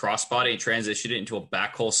Sheik's crossbody and transitioned it into a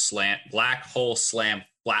black hole slam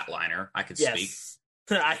flatliner. I could speak.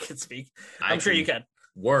 I can speak. I'm sure you can.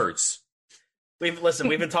 Words. We've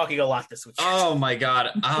been talking a lot this week. Oh my god.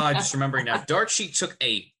 I'm just remembering now. Dark Sheik took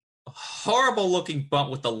a horrible looking bump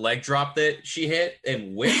with the leg drop that she hit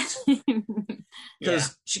and whipped.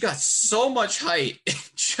 Because she got so much height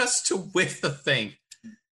just to whip the thing.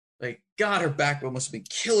 Like, God, her backbone must have been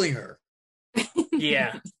killing her.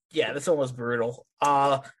 Yeah, this one was brutal.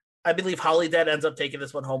 I believe Holidead ends up taking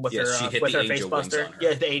this one home with her face buster.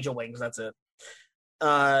 Yeah, the Angel Wings. That's it.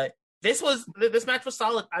 This match was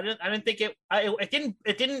solid. I didn't think it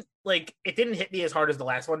didn't hit me as hard as the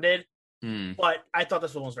last one did, but I thought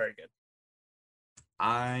this one was very good.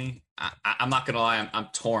 I'm not gonna lie, I'm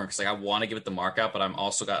torn because like I want to give it the mark out, but I'm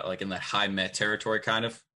also got like in that high meh territory kind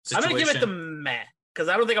of situation. I'm gonna give it the meh because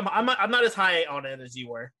I don't think I'm not as high on it as you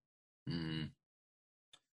were.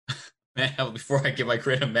 Man, before I give my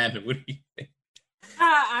grade, Amanda, what do you think?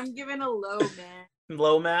 I'm giving a low meh.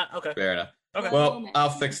 Low meh. Okay, fair enough. Okay. Well, I'll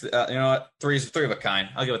fix it. You know what? Three of a kind.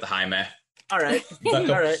 I'll give it the high meh. All right.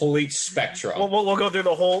 The complete spectrum. We'll go through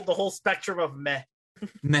the whole spectrum of meh.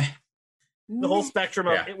 Meh. The whole spectrum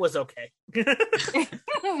of it was okay.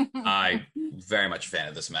 I very much a fan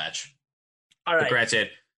of this match. All right. But granted,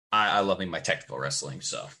 I love me my technical wrestling,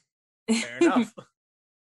 so fair enough.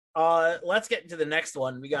 Let's get into the next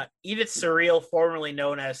one. We got Edith Surreal, formerly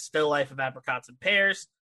known as Still Life of Apricots and Pears.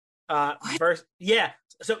 Edith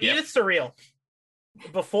Surreal.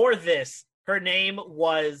 Before this, her name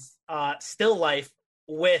was Still Life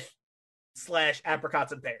with /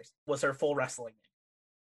 Apricots and Pears was her full wrestling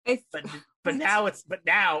name. But now it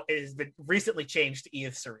has been recently changed to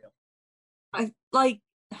Edith Surreal. I like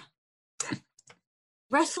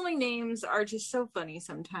wrestling names are just so funny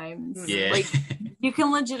sometimes. Yeah. Like you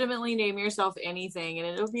can legitimately name yourself anything and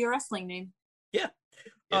it'll be a wrestling name. Yeah.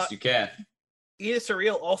 Yes, you can. Edith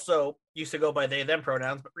Surreal also used to go by they them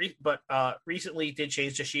pronouns, but recently did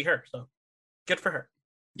change to she her. So good for her.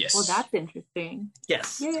 Yes. Well, that's interesting.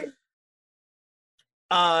 Yes. Yeah.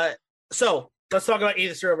 So let's talk about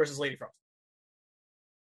Edith Surreal versus Lady Frost.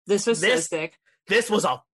 This was so sick. This was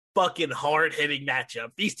a fucking hard hitting matchup.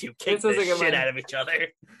 These two kicked the shit out of each other.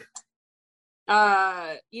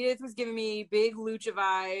 Edith was giving me big lucha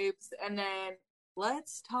vibes, and then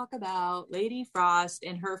let's talk about Lady Frost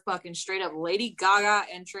and her fucking straight up Lady Gaga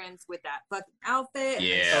entrance with that fucking outfit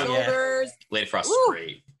and shoulders. Yeah. Lady Frost is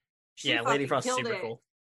great. Lady Frost is super cool.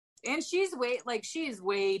 And she's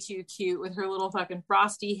way too cute with her little fucking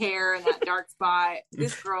frosty hair and that dark spot.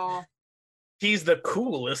 This girl. She's the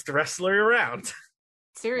coolest wrestler around.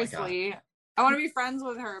 Seriously. I want to be friends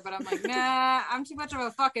with her, but I'm like, nah, I'm too much of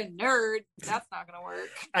a fucking nerd. That's not going to work.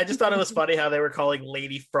 I just thought it was funny how they were calling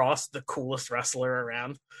Lady Frost the coolest wrestler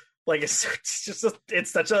around. Like, it's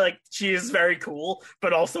such a, like, she is very cool,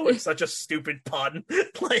 but also it's such a stupid pun.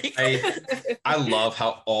 Like, I love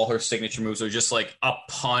how all her signature moves are just like a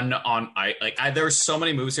pun on, there were so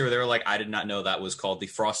many moves here where they were like, I did not know that was called the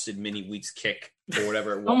Frosted Mini Wheats Kick or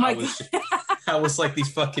whatever it was. Oh my God. I was like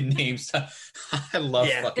these fucking names. I love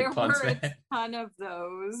fucking puns, man. There were a ton of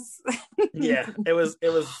those. Yeah, it was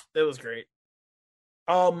great.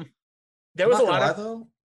 There was a lot though.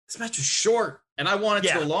 This match was short, and I wanted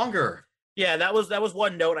to go longer. Yeah, that was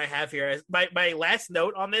one note I have here. My last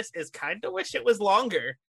note on this is kind of wish it was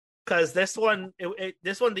longer because these two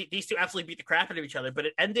absolutely beat the crap out of each other, but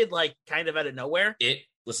it ended like kind of out of nowhere. It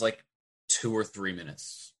was like 2 or 3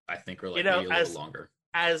 minutes, I think, or like maybe a little longer.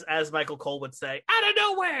 As Michael Cole would say, out of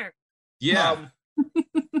nowhere. Yeah.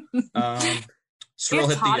 Surreal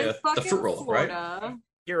hit the fruit roll, right?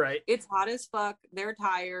 You're right. It's hot as fuck. They're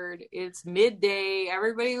tired. It's midday.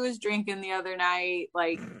 Everybody was drinking the other night.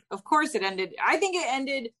 Like, of course it ended. I think it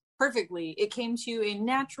ended perfectly. It came to a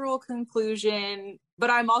natural conclusion,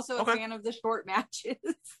 but I'm also a fan of the short matches.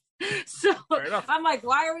 So I'm like,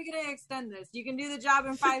 why are we going to extend this? You can do the job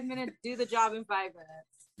in 5 minutes. Do the job in 5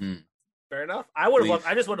 minutes. Fair enough. I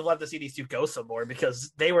just would have loved to see these two go some more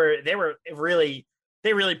because they were really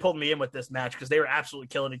they really pulled me in with this match because they were absolutely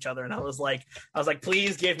killing each other, and I was like,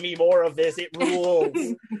 please give me more of this. It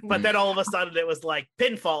rules. But then all of a sudden it was like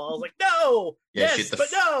pinfall. I was like, no, Yeah, yes, but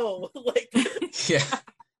no. Like, Yeah.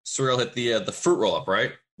 Surreal hit the fruit roll up,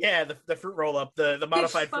 right? yeah, the fruit roll up, the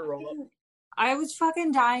modified fruit roll up. I was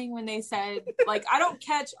fucking dying when they said, like, I don't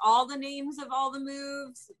catch all the names of all the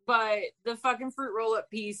moves, but the fucking fruit roll up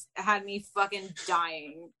piece had me fucking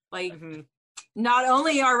dying. Like, not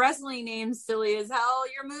only are wrestling names silly as hell,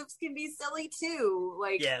 your moves can be silly too.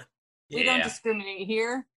 Like, we don't discriminate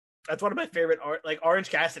here. That's one of my favorite art. Like, Orange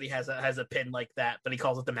Cassidy has a pin like that, but he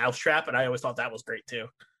calls it the mousetrap, and I always thought that was great too.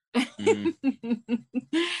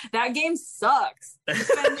 That game sucks. You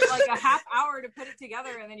spend like a half hour to put it together,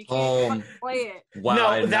 and then you can't fucking play it. Wow,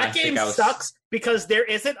 no, that game sucks because there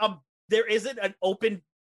isn't an open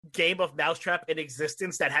game of Mousetrap in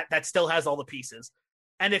existence that still has all the pieces.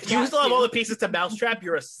 And if you still have all the pieces to Mousetrap,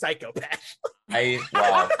 you're a psychopath.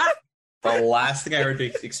 Wow. The last thing I heard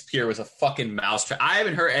here was a fucking Mousetrap. I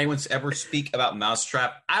haven't heard anyone ever speak about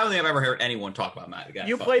Mousetrap. I don't think I've ever heard anyone talk about Mousetrap.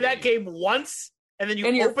 You play that game once, and then you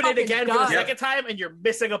open it again for the second time, and you're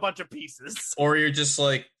missing a bunch of pieces. Or you're just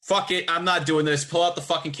like, fuck it, I'm not doing this. Pull out the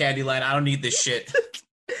fucking Candyland. I don't need this shit.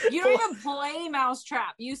 You don't even play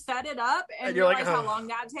Mousetrap. You set it up and you're realize like, how long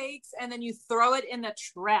that takes, and then you throw it in the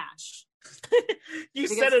trash. You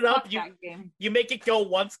set it up, you make it go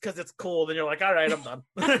once because it's cool, then you're like, all right, I'm done.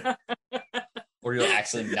 Or you'll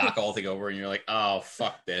actually knock all thing over and you're like, oh,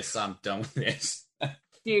 fuck this. I'm done with this.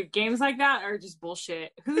 Dude, games like that are just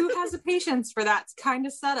bullshit. Who has the patience for that kind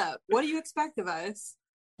of setup? What do you expect of us?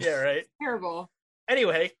 Yeah, right. It's terrible.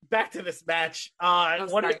 Anyway, back to this match. No,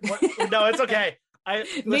 it's okay.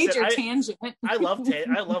 Major tangent. I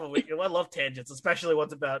love tangents, especially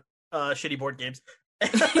ones about shitty board games.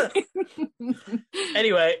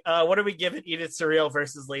 Anyway, what are we giving Edith Surreal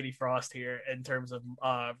versus Lady Frost here in terms of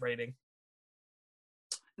rating?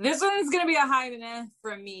 This one's gonna be a high meh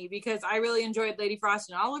from me because I really enjoyed Lady Frost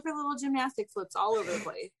and all of her little gymnastic flips all over the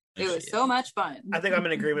place. It was so much fun. I think I'm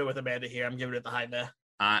in agreement with Amanda here. I'm giving it the high meh.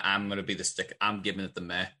 I'm gonna be the stick. I'm giving it the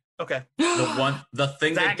meh. Okay. The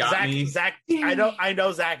thing that got me. Zach, I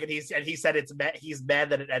know Zach, and he said it's meh. He's mad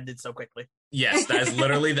that it ended so quickly. Yes, that is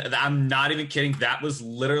literally. I'm not even kidding. That was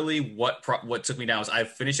literally what took me down. Was I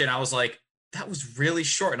finished it and I was like, that was really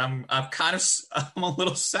short, and I'm a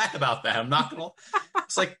little sad about that. I'm not gonna.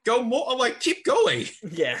 It's like go more. I'm like keep going.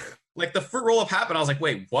 Yeah. Like the fruit roll up happened. I was like,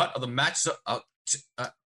 wait, what? Are the matches?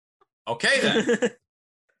 Okay then.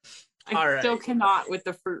 I still cannot with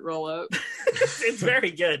the fruit roll up. It's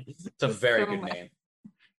very good. It's a very good name.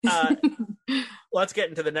 Let's get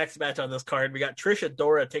into the next match on this card. We got Trish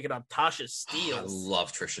Adora taking on Tasha Steelz. I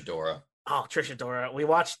love Trish Adora. Oh, Trish Adora. We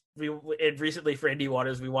recently for Indie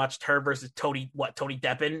Waters, we watched her versus Tony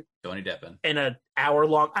Deppen. Tony Deppen. In an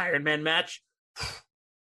hour-long Iron Man match.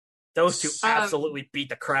 Those two absolutely beat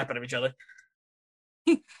the crap out of each other.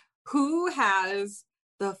 Who has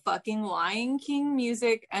the fucking Lion King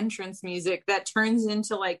entrance music that turns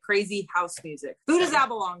into like crazy house music? Who does that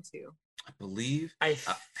belong to? I believe. I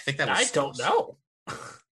think that was. I don't know. I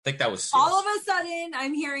think that was. All of a sudden,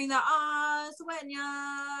 I'm hearing the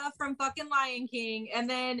Suenya from fucking Lion King, and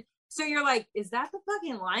then so you're like, is that the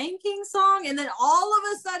fucking Lion King song? And then all of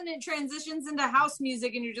a sudden, it transitions into house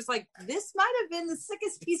music, and you're just like, this might have been the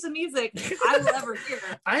sickest piece of music I will ever hear.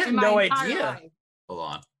 I have no idea. Life. Hold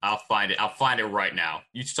on, I'll find it. I'll find it right now.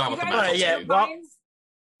 You talk about the mental. Yeah.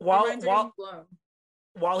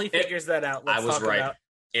 While he figures that out, let's I was talk right. About...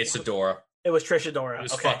 It's Adora. It was Trish Adora. It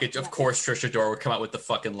was fucking. Of course, Trish Adora would come out with the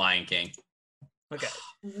fucking Lion King. Okay.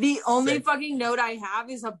 The only fucking note I have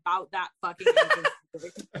is about that fucking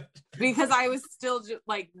because I was still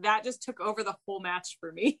like that just took over the whole match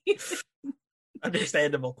for me.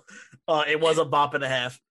 Understandable. It was a bop and a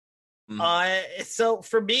half. So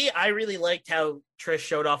for me, I really liked how Trish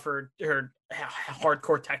showed off her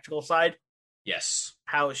hardcore tactical side. Yes.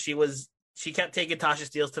 How she kept taking Tasha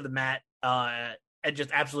Steelz to the mat, and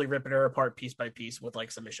just absolutely ripping her apart piece by piece with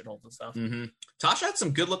like submission holds and stuff. Mm-hmm. Tasha had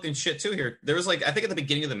some good looking shit too here. There was like, I think at the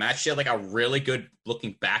beginning of the match, she had like a really good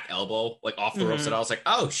looking back elbow, like off the ropes. And I was like,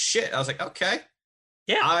 oh shit. I was like, okay.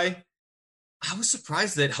 Yeah. I was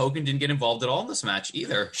surprised that Hogan didn't get involved at all in this match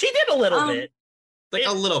either. She did a little bit. Like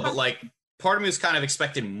a little, but like part of me was kind of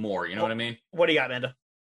expecting more. You know what I mean? What do you got, Amanda?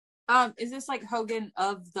 Is this like Hogan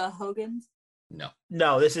of the Hogans?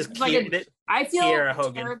 No, this is I feel Kiera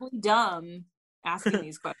Hogan. Terribly dumb asking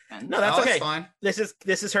these questions. No, that's okay. Fine. This is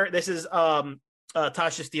Tasha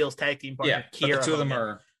Steelz tag team partner. Yeah, but the two of them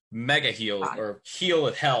are mega heel or heel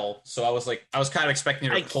at hell. So I was kind of expecting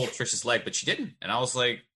her to pull Trish's leg, but she didn't, and I was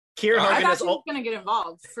like, Kiera Hogan I thought she was going to get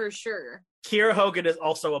involved for sure. Kiera Hogan is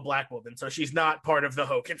also a black woman, so she's not part of the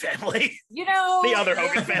Hogan family. You know, The other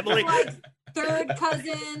Hogan family. like third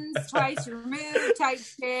cousins, twice removed type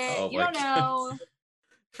shit. Oh You my don't know.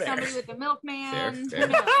 Fair. Somebody with the milkman. Fair.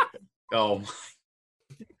 Who knows? Oh,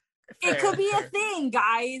 It could be a thing,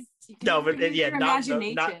 guys. You can No, but use yeah, your not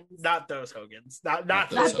imaginations. those Hogans. Not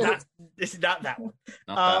those not it's not that one.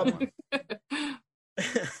 not that one.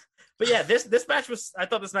 But yeah, this match was. I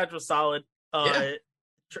thought this match was solid.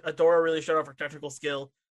 Adora really showed off her technical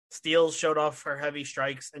skill. Steele showed off her heavy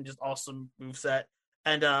strikes and just awesome moveset.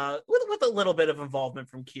 And with a little bit of involvement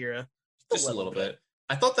from Kira. Just a little bit.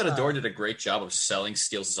 I thought that Adora did a great job of selling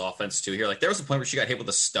Steele's offense too here. Like there was a point where she got hit with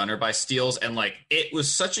a stunner by Steele's, and like it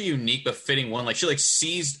was such a unique but fitting one. Like she like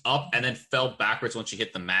seized up and then fell backwards when she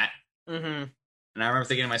hit the mat. Mm-hmm. And I remember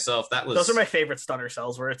thinking to myself, that was Those are my favorite stunner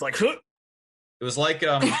cells where it's like it was like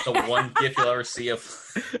the one gif you'll ever see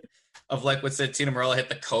of like what said Tina Morella hit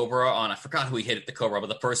the Cobra on, I forgot who he hit the Cobra, but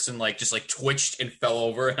the person like just like twitched and fell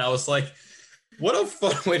over, and I was like, what a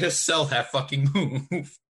fun way to sell that fucking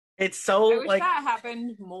move. it's so I wish like that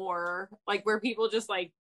happened more. Like where people just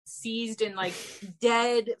like seized and like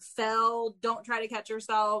dead, fell, don't try to catch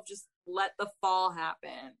yourself, just let the fall happen.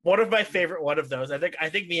 one of my favorite one of those. I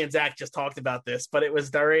think me and Zach just talked about this, but it was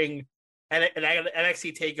during an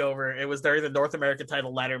NXT takeover. It was during the North American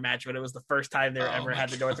title ladder match, but it was the first time they ever had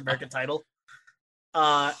the North American title.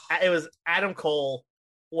 It was Adam Cole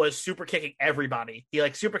was super kicking everybody. He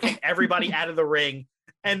like super kicked everybody out of the ring,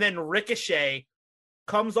 and then Ricochet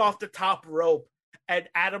comes off the top rope, and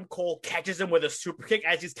Adam Cole catches him with a super kick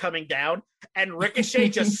as he's coming down, and Ricochet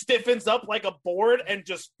just stiffens up like a board and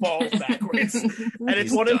just falls backwards. And it's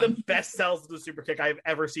He's one of done. the best sells of the super kick I've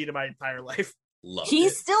ever seen in my entire life. He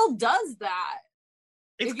It. still does that.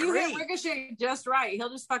 It's if you great. hit Ricochet just right, he'll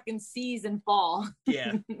just fucking seize and fall.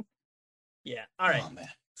 Yeah. Yeah. All right. Oh, man.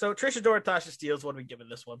 So Trish Adora, Tasha Steelz, what are we giving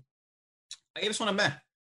this one? I gave this one a meh.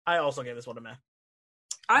 I also gave this one a meh.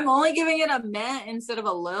 I'm only giving it a meh instead of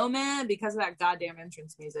a low meh because of that goddamn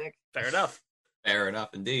entrance music. Fair enough. Fair enough,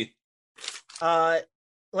 indeed. All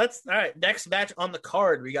right. Next match on the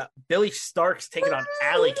card, we got Billy Starks taking on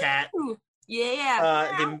Alley Cat. Ooh,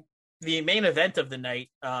 yeah. The main event of the night,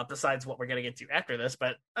 besides what we're gonna get to after this,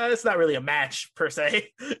 but it's not really a match per se.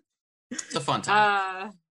 It's a fun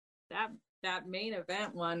time. That main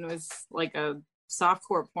event one was like a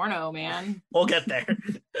softcore porno, man. We'll get there.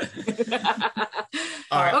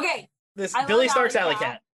 All right. Okay, This I Billy love Starks, Alley Alley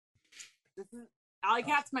Cat. Cat. this is Alley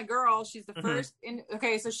Cat's my girl. She's the Mhm.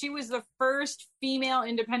 first so she was the first female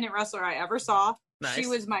independent wrestler I ever saw. Nice. She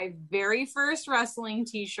was my very first wrestling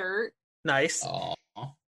t-shirt. Nice. Aw.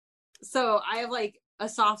 So I have like a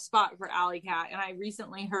soft spot for Alley Cat, and I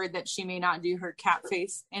recently heard that she may not do her cat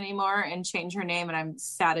face anymore and change her name, and I'm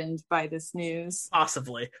saddened by this news.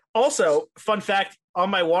 Possibly. Also, fun fact on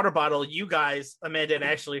my water bottle, you guys, Amanda and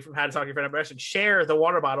Ashley from How to Talk to Your Friend About Wrestling, share the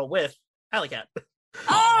water bottle with Alley Cat.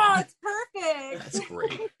 Oh, it's perfect. That's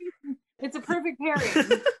great. It's a perfect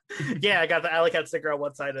pairing. Yeah, I got the Alley Cat sticker on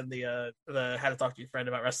one side and the How to Talk to Your Friend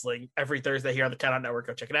About Wrestling every Thursday here on the Count On Network.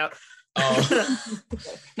 Go check it out. Oh,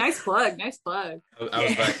 Nice plug. Nice plug. I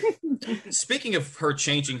was back. Speaking of her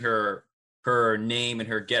changing her name and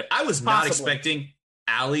her get, I was not Possibly. expecting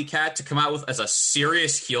Alley Cat to come out with as a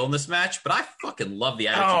serious heel in this match, but I fucking love the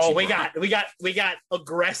attitude. Oh, she we got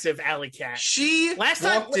aggressive Alley Cat. She Last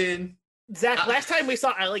time- walked in. Zach, last time we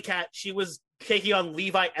saw Alley Cat, she was taking on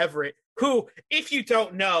Levi Everett, who, if you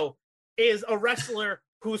don't know, is a wrestler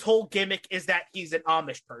whose whole gimmick is that he's an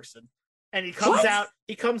Amish person. And he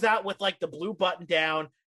comes out with like the blue button down.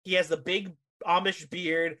 He has the big Amish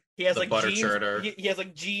beard. He has The like butter jeans. churner. He has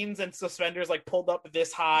like jeans and suspenders like pulled up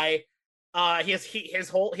this high.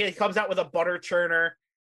 He comes out with a butter churner.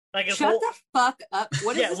 Like his Shut whole the fuck up.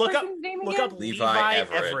 What is Yeah, this look up- person's name look again? up Levi Levi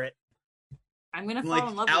Everett. Everett. I'm gonna fall Like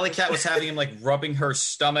in love Alley with Cat this. was having him like rubbing her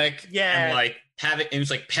stomach, Yeah. and like and was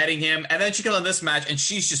like petting him, and then she comes on this match, and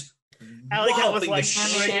she's just Alley Cat was walloping like, the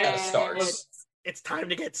shit out of Stars. It's time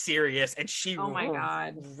to get serious, and she Oh my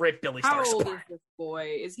God. ripped Billy How Starks old apart. is this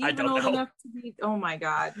boy? Is he I even don't old know. enough to be? Oh my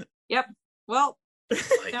God. Yep. Well,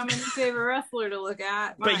 Like, I'm my favorite wrestler to look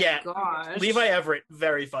at. But My yeah, gosh. Levi Everett,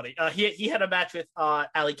 very funny. He had a match with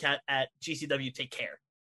Alley Cat at GCW Take Care,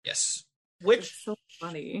 yes, It's which so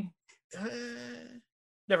funny.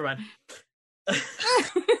 never mind.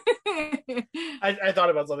 I thought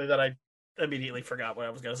about something that I immediately forgot what I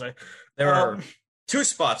was going to say. there are Um, two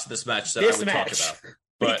spots in this match that I this would match. talk about.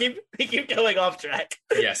 But we keep going off track.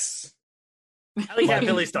 yes, Alley Cat,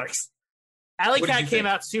 Billy Starks. Alley What did Cat you came think?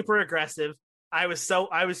 out super aggressive. I was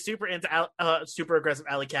super into super aggressive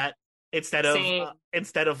Alley Cat instead of Same.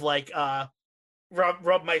 like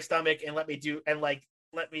rub my stomach and let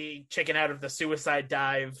me chicken out of the suicide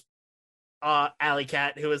dive. Alley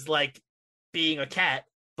Cat, who is like being a cat,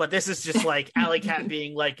 but this is just like Alley Cat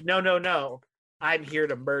being like, no, I'm here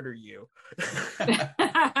to murder you.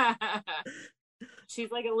 She's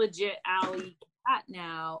like a legit Alley Cat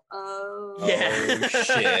now. Oh yeah,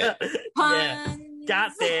 shit. Yeah.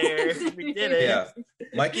 Got there. We did it. Yeah.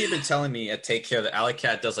 Mikey had been telling me at Take Care that Alley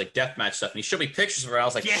Cat does like deathmatch stuff, and he showed me pictures of her. I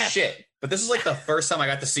was like, shit. But this is like the first time I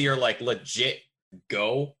got to see her like legit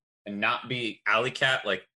go and not be Alley Cat,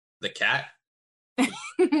 like the cat.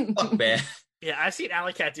 Fuck, man. Yeah, I've seen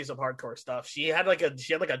Alley Cat do some hardcore stuff. She had like a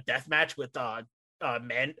death match with was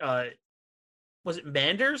it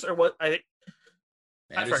Manders or what?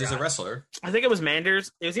 Manders is a wrestler. I think it was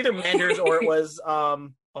Manders. It was either Manders or it was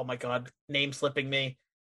oh my god, name slipping me.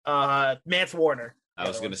 Mance Warner. I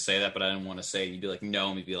was gonna say that, but I didn't want to say it. You'd be like, no,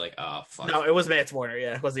 and you'd be like, oh fuck. No, it was Mance Warner.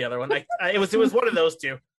 Yeah, it was the other one. It was one of those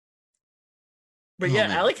two. But yeah,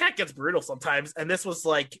 man. Alley Cat gets brutal sometimes, and this was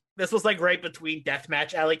like right between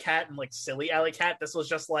deathmatch Alley Cat and like silly Alley Cat. This was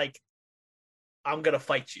just like, I'm gonna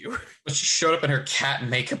fight you. But she showed up in her cat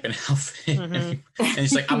makeup and outfit, and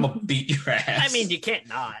she's like, I'm gonna beat your ass. I mean, you can't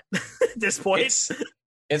not at this point.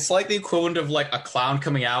 It's like the equivalent of like a clown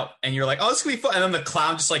coming out, and you're like, oh, this is gonna be fun, and then the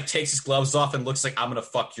clown just like takes his gloves off and looks like, I'm gonna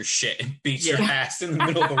fuck your shit, and beats your ass in the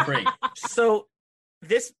middle of the ring. So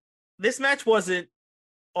this match wasn't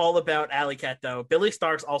all about Alley Cat though. Billy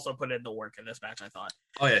Starks also put in the work in this match, I thought.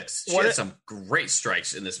 Oh yeah, she had some great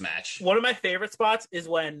strikes in this match. One of my favorite spots is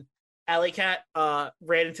when Alley Cat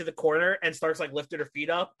ran into the corner and Starks like lifted her feet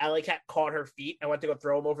up. Alley Cat caught her feet and went to go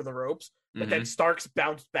throw him over the ropes, but then Starks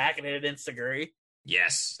bounced back and hit an Enziguri.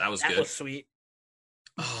 Yes, that was good. That was sweet.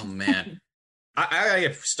 Oh man. I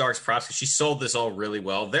give Starks props because she sold this all really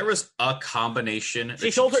well. There was a combination. She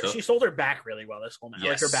sold her back really well this whole match.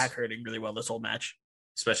 Yes. Like her back hurting really well this whole match.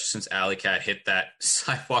 Especially since Alley Cat hit that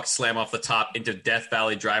sidewalk slam off the top into Death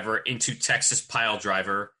Valley Driver into Texas Pile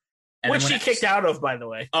Driver. And which she kicked out of, by the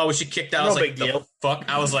way. Oh, was she kicked out? No I was big like, deal. The fuck?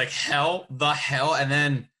 I was like, hell. And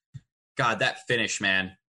then, God, that finish,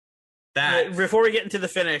 man. That before we get into the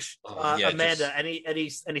finish, yeah, Amanda, any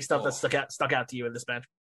stuff that stuck out to you in this match?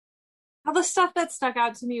 Well, the stuff that stuck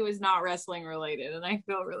out to me was not wrestling related, and I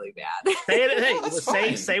feel really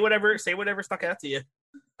bad. Say whatever stuck out to you.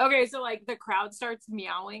 Okay, so like the crowd starts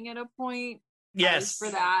meowing at a point. Yes, for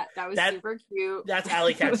that was super cute. That's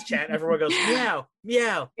Alley Cat's chant. Everyone goes meow,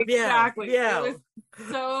 meow, exactly. meow. It was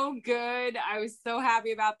so good. I was so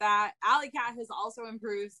happy about that. Alley Cat has also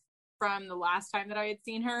improved from the last time that I had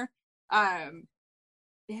seen her. I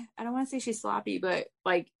don't want to say she's sloppy, but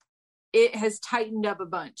like it has tightened up a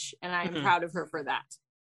bunch, and I'm proud of her for that.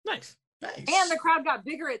 Nice. And the crowd got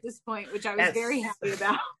bigger at this point, which I was very happy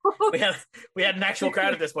about. we had an actual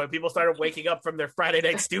crowd at this point. People started waking up from their Friday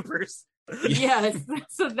night stupors. Yes,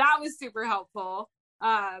 so that was super helpful.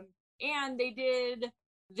 And they did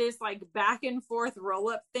this like back and forth roll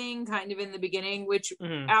up thing kind of in the beginning, which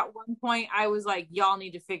at one point I was like, y'all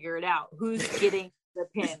need to figure it out. Who's getting the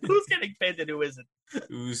pin? Who's getting pinned and who isn't?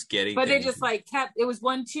 Who's getting But pinned? they just like kept, it was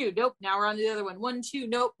 1-2. Nope. Now we're on to the other one. 1-2.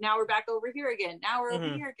 Nope. Now we're back over here again. Now we're over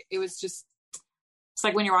here again. It was just, it's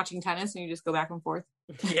like when you're watching tennis and you just go back and forth.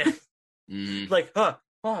 Yeah. Like, who's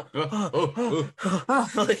gonna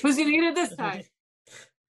get it this time?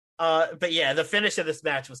 But yeah, the finish of this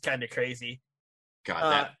match was kind of crazy.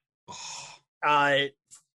 God,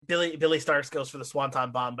 Billy Starks goes for the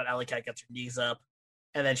Swanton Bomb, but Alley Cat gets her knees up,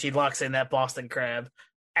 and then she locks in that Boston Crab,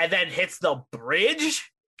 and then hits the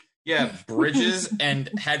bridge. Yeah, bridges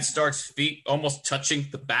and had Starks' feet almost touching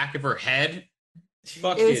the back of her head.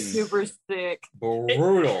 Fucking it was super sick.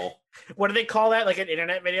 Brutal. What do they call that? Like in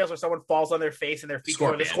internet videos where someone falls on their face and their feet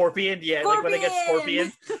go into scorpion? Yeah, like when they get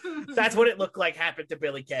scorpion. That's what it looked like happened to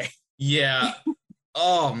Billy Kay. Yeah.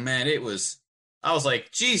 Oh, man, it was... I was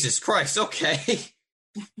like, Jesus Christ, okay.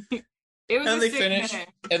 It was and they finished,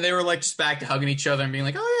 and they were like just back to hugging each other and being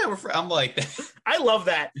like, "Oh yeah, I'm like." I love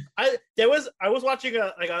that. I was watching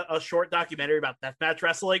a short documentary about deathmatch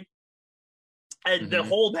wrestling, and the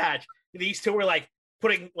whole match, these two were like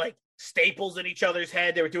putting like staples in each other's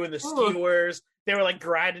head. They were doing the skewers. They were like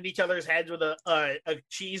grinding each other's heads with a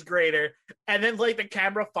cheese grater, and then like the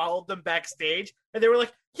camera followed them backstage, and they were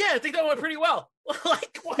like, "Yeah, I think that went pretty well."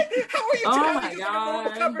 Like, what? How are you having a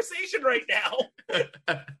normal conversation right now?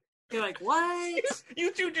 You're like, what?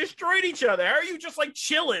 You two destroyed each other. How are you just like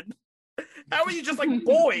chilling? How are you just like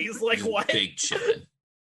boys? Like what? Big chilling.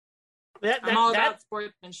 I'm all about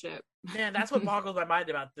sportsmanship. Man, that's what boggles my mind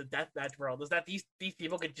about the deathmatch world, is that these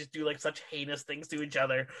people could just do like such heinous things to each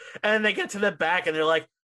other, and then they get to the back and they're like,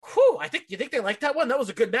 "Whew, you think they liked that one? That was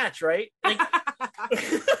a good match, right?" Like,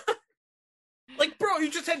 Like, bro, you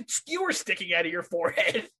just had skewers sticking out of your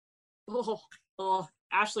forehead. Oh,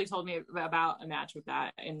 Ashley told me about a match with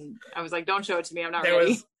that, and I was like, "Don't show it to me. I'm not There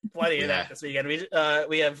ready." was plenty of that this weekend.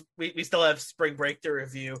 We still have Spring Break to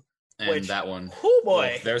review. And that one. Oh boy,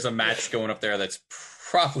 well, there's a match going up there that's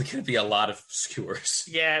probably going to be a lot of skewers.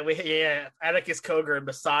 Yeah, Atticus Koger and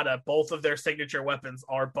Masada, both of their signature weapons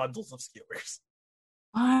are bundles of skewers.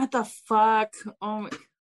 What the fuck? Oh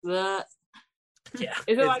my. Yeah.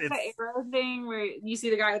 Is it like the arrow thing where you see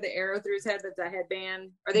the guy with the arrow through his head that's a headband?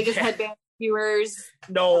 Are they just headband skewers?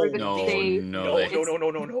 No.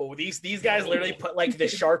 These guys literally put like the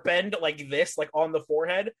sharp end like this, like on the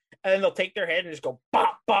forehead, and then they'll take their head and just go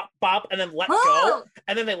bop, bop, bop, and then let go.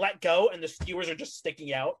 And then they let go, and the skewers are just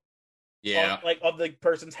sticking out. Yeah. Of the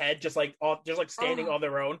person's head, just like standing on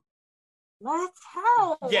their own. What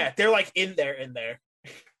hell? Yeah, they're like in there.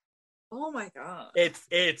 Oh my god.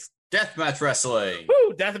 It's deathmatch wrestling.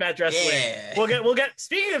 Woo, deathmatch wrestling. Yeah. We'll get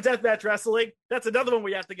speaking of deathmatch wrestling, that's another one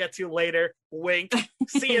we have to get to later. Wink.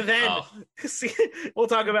 See you then. We'll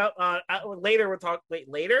talk about later.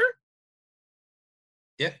 Later?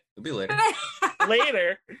 Yeah, it'll be later.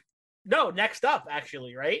 Later. No, next up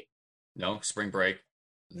actually, right? No, Spring Break.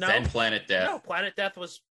 No. Then Planet Death. No, Planet Death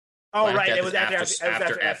was Planet it Death was is after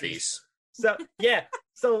after Effie's. So yeah.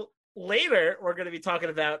 So later we're gonna be talking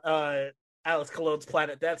about Alex Cologne's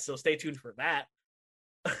Planet Death, so stay tuned for that.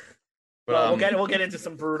 We'll get into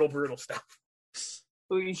some brutal stuff.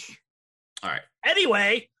 All right.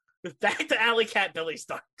 Anyway, back to Alley Cat Billy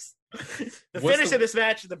Starks. The finish of this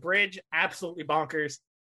match, the bridge, absolutely bonkers.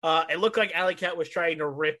 It looked like Alley Cat was trying to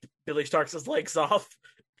rip Billy Starks' legs off.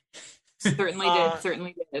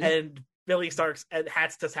 Certainly did. And Billy Starks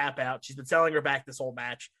has to tap out. She's been selling her back this whole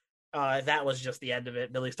match. That was just the end of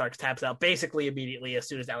it. Billy Starks taps out basically immediately as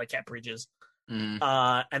soon as Alley Cat bridges.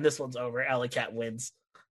 And this one's over. Alley Cat wins.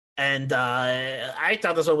 And I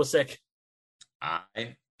thought this one was sick.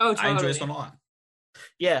 Totally. I enjoyed this one a lot.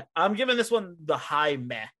 Yeah, I'm giving this one the high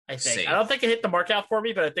meh, I think. Same. I don't think it hit the mark out for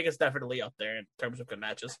me, but I think it's definitely up there in terms of good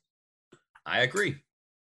matches. I agree.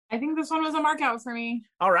 I think this one was a mark out for me.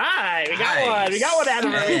 All right, we got one. We got one out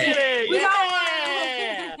of it. We did it.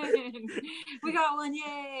 We got one.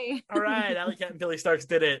 Yay! All right, Alley Cat and Billy Starks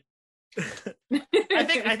did it. I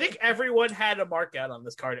think everyone had a mark out on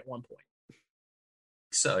this card at one point.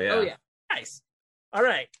 So yeah. Oh yeah. Nice. All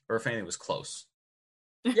right. Or if anything was close.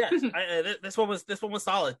 Yeah, this one was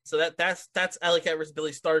solid. So that's Alley Cat versus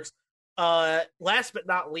Billy Starks. Last but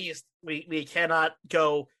not least, we cannot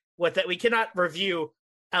go with that. We cannot review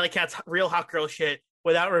Alley Cat's Real Hot Girl shit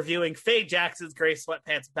without reviewing Faye Jackson's Gray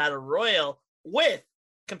Sweatpants Battle Royal with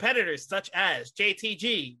competitors such as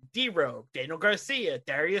JTG, D-Rogue, Daniel Garcia,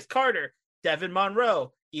 Darius Carter, Devin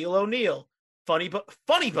Monroe, Eel O'Neill, Funny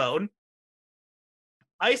Bone,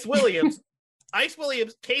 Ice Williams,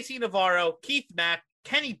 Casey Navarro, Keith Mack,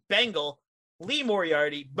 Kenny Bengal, Lee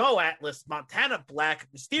Moriarty, Bo Atlas, Montana Black,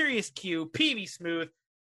 Mysterious Q, PV Smooth,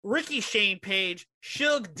 Ricky Shane Page,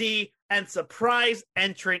 Shug D, and surprise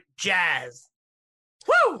entrant Jazz.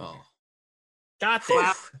 Woo! Oh. Got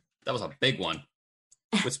this. That was a big one.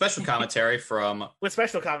 With special commentary from Fire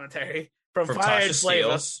Tasha and Flavor.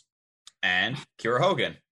 Steeles and Kira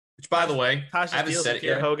Hogan. Which, by the way, I Tasha haven't Steeles said and it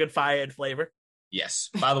Kira yet. Hogan, Fire and Flavor. Yes.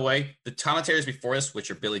 By the way, the commentators before this,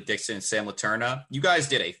 which are Billy Dixon and Sam Laterna, you guys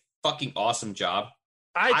did a fucking awesome job.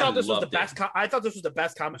 I thought this was the loved best. it. I thought this was the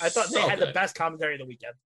best comment. I thought they So had the good. best commentary of the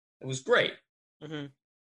weekend. It was great. Mm-hmm.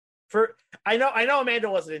 I know Amanda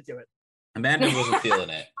wasn't into it Amanda wasn't feeling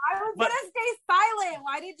it. I was gonna stay silent.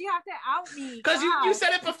 Why did you have to out me? because you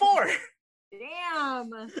said it before.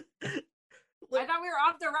 Damn. I thought we were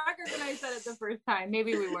off the record when I said it the first time.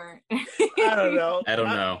 Maybe we weren't. I don't know. I don't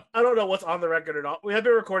know. I don't know what's on the record or not. We have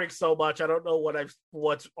been recording so much. I don't know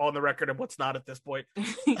what's on the record and what's not at this point.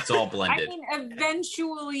 It's all I blended. mean,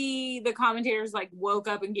 eventually the commentators like woke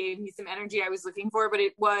up and gave me some energy I was looking for, but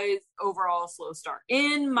it was overall a slow start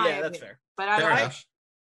in my Yeah, that's opinion. fair. But Fair I enough.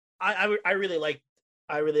 I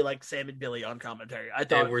really like Sam and Billy on commentary. I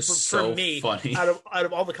thought They were for so me, funny. out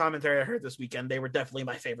of all the commentary I heard this weekend, they were definitely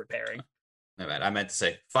my favorite pairing. My bad. I meant to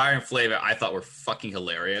say Fire and Flavor. I thought were fucking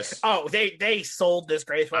hilarious. Oh, they sold this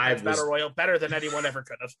Gray Sweatpants was- Battle Royal better than anyone ever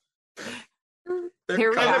could have. their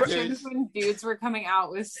Their reactions when dudes were coming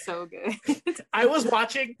out was so good. I was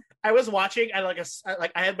watching at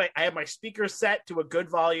I had my speakers set to a good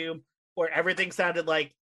volume where everything sounded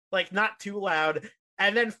like not too loud,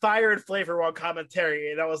 and then Fire and Flavor were on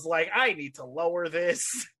commentary, and I was like, I need to lower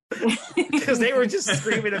this because they were just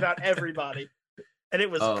screaming about everybody, and it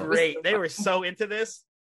was great. They were so into this.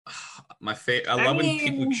 My favorite. I love when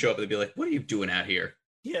people would show up and they'd be like, "What are you doing out here?"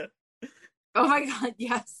 Yeah. Oh my god,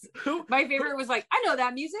 yes. Who? My favorite was like, I know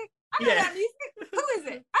that music. I know Yeah. that music. Who is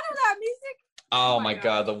it? I know that music. Oh, Oh my my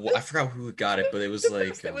god, I forgot who got it, but it was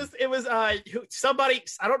like It was somebody,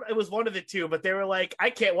 I don't, it was one of the two, but they were like, I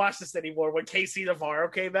can't watch this anymore when KC Navarro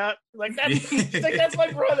came out. Like that's my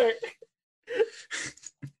brother.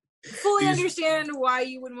 Fully understand why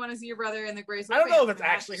you wouldn't want to see your brother in the Grace. I don't know if it's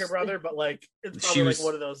actually her brother, but like it's probably like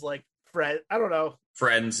one of those like friend. I don't know.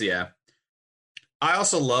 Friends, yeah. I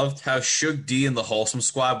also loved how Shug D and the Wholesome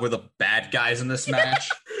Squad were the bad guys in this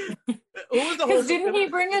match. Who was the Because didn't he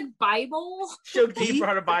bring a Bible? Shug D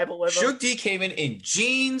brought a Bible with him. Shug D came in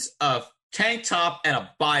jeans, a tank top, and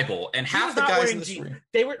a Bible, and He half was the not guys wearing in this jeans. ring.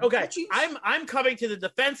 They were okay. Jeans. I'm coming to the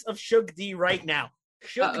defense of Shug D right now.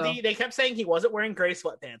 Shug D, they kept saying he wasn't wearing gray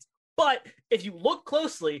sweatpants, but if you look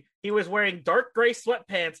closely, he was wearing dark gray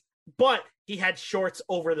sweatpants, but he had shorts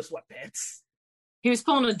over the sweatpants. He was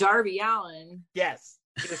pulling a Darby Allin. Yes,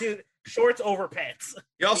 he was shorts over pants.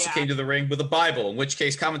 He also Yeah. came to the ring with a Bible, in which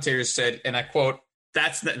case commentators said, and I quote,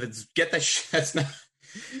 "That's not, get that. That's not.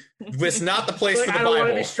 It's not the place Like, for the I don't want to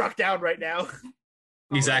Bible." be struck down right now.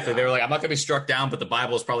 Exactly. Oh, They were like, "I'm not going to be struck down, but the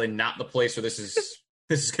Bible is probably not the place where this is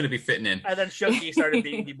going to be fitting in." And then Shug D started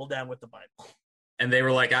beating people down with the Bible. And they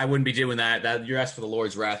were like, "I wouldn't be doing that. That you're asking for the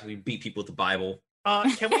Lord's wrath. We beat people with the Bible."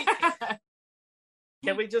 Can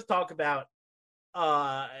we just talk about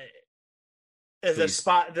the Please.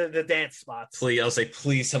 spot the dance spots? Please, I'll say,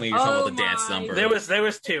 please tell me you're talking about the dance my number. There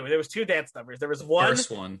was two dance numbers. There was one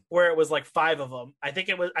First one, where it was like 5 of them. I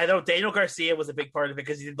know Daniel Garcia was a big part of it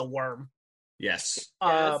because he did the worm. yes,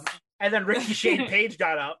 Yes. And then Ricky Shane Page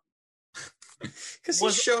got up. because he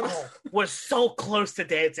showed up. Was so close to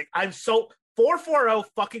dancing. I'm so 440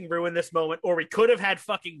 fucking ruined this moment, or we could have had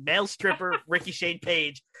fucking male stripper Ricky Shane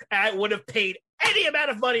Page, and I would have paid any amount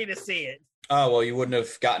of money to see it. Oh well, you wouldn't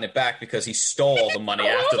have gotten it back because he stole all the money All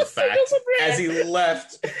after the the fact singles were as he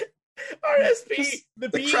left. RSP, The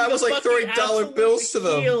being crowd was like throwing fucking dollar absolute bills to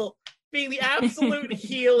them. heel, being the absolute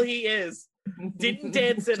heel he is, didn't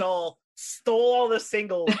dance at all, stole all the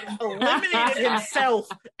singles, eliminated himself,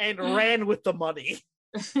 and ran with the money.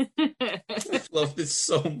 I love this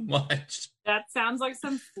so much. That sounds like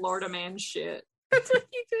some Florida man shit. That's what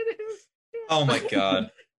he did. Oh my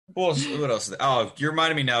god. What else? Oh, you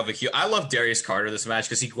reminded me now of a heel. I love Darius Carter this match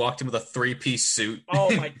because he walked in with a 3-piece suit.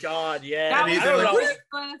 Oh my god, yeah. That And was they're like,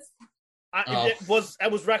 ridiculous.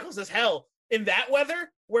 It was reckless as hell. In that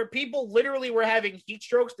weather, where people literally were having heat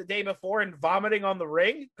strokes the day before and vomiting on the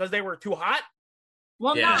ring because they were too hot.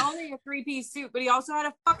 Well, Yeah. not only a 3-piece suit, but he also had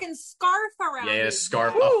a fucking scarf around. Yeah, a his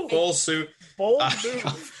scarf, Woo! a full suit. Bold Uh,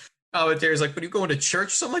 move. Oh, and Darius like, but are you going to church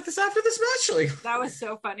or something like this after this match? That was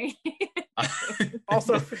so funny.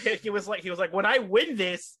 Also, he was like, when I win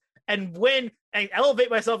this and win and elevate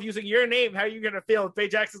myself using your name, how are you gonna feel? And Faye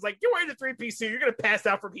Jackson's like, you're wearing a 3-piece suit, you're gonna pass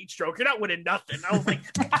out from heat stroke. You're not winning nothing. I was like,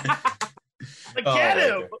 Oh, get my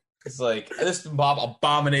him. God. It's like this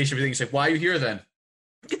abomination. Everything. He's like, why are you here then?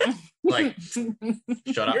 Like,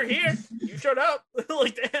 shut up. You're here. You showed up.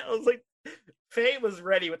 Like that. I was like, Faye was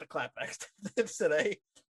ready with the clapbacks today.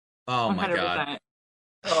 Oh my god. 100%.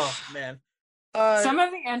 Oh man. Some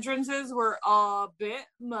of the entrances were a bit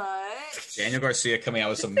much. Daniel Garcia coming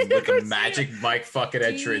out with some Daniel like a Garcia. Magic Mike fucking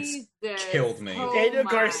entrance Jesus. killed me. Oh Daniel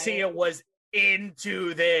my. Garcia was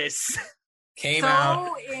into this. Came so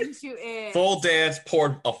out into it. full dance,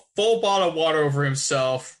 poured a full bottle of water over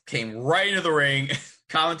himself, came right into the ring.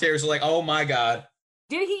 Commentators were like, "Oh my god."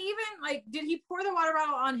 Did he even did he pour the water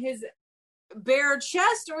bottle on his bare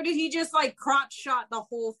chest, or did he just like crotch shot the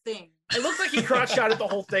whole thing? It looks like he crotch shot at the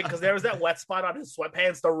whole thing because there was that wet spot on his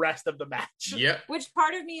sweatpants the rest of the match. Yep. Which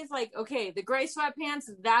part of me is like, okay, the gray sweatpants,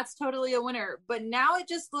 that's totally a winner. But now it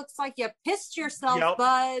just looks like you pissed yourself, Yep.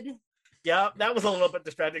 bud. Yeah, that was a little bit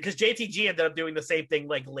distracting because JTG ended up doing the same thing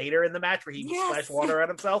like later in the match where he Yes. splashed water on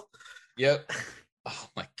himself. Yep. Oh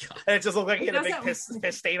my god. And it just looked like he had a big Doesn't-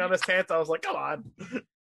 piss stain on his pants. I was like, come on.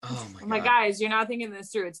 Oh my I'm like, god. guys, you're not thinking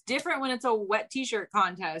this through. It's different when it's a wet t-shirt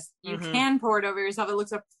contest. You Mhm. can pour it over yourself. It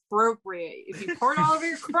looks appropriate. If you pour it all over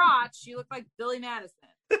your crotch, you look like Billy Madison.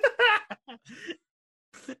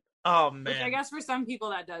 Oh Which I man. guess for some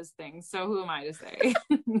people that does things. So who am I to say?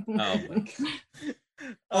 Oh my god.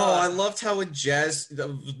 Oh, I loved how when Jazz.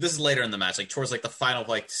 This is later in the match, like towards like the final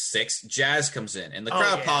like 6. Jazz comes in and the Oh,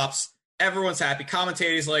 crowd yeah. pops. Everyone's happy.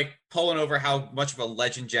 Commentators like pulling over how much of a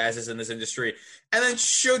legend Jazz is in this industry, and then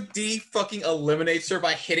Shug D fucking eliminates her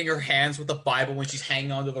by hitting her hands with the Bible when she's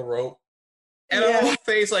hanging onto the rope. And Yeah. all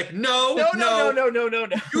Faye's like, no, No.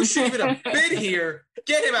 you shouldn't even have been here.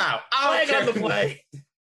 Get him out. I Flag don't on the care. play.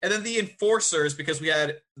 And then the enforcers, because we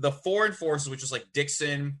had the 4 enforcers, which was like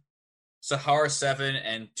Dixon, Sahara 7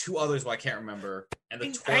 and two others who I can't remember. And the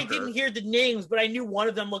twerker. I didn't hear the names, but I knew one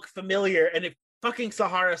of them looked familiar, and it fucking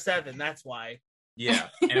Sahara 7, that's why. Yeah,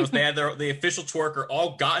 and they had the official twerker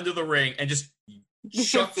all got into the ring and just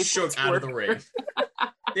shook out of the ring.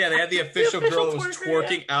 Yeah, they had the official girl that was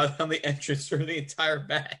twerking out on the entrance for the entire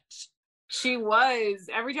match. She was.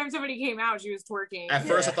 Every time somebody came out, she was twerking. At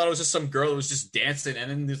first, I thought it was just some girl that was just dancing, and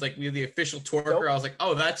then there's like we have the official twerker. Nope. I was like,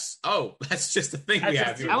 that's just the thing we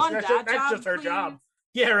have here. I want that job. That's just her please. job.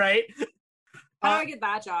 Yeah, right. How do I get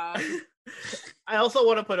that job? I also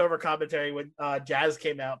want to put over commentary when Jazz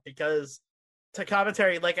came out, because to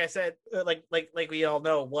commentary, like I said, like we all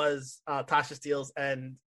know, was Tasha Steelz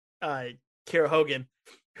and Kiera Hogan,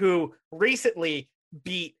 who recently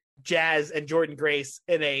beat Jazz and Jordynne Grace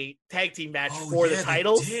in a tag team match for the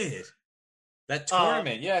titles. They did. That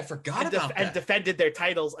tournament, I forgot about that. And defended their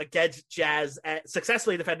titles against Jazz,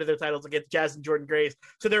 successfully defended their titles against Jazz and Jordynne Grace.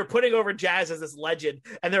 So they were putting over Jazz as this legend,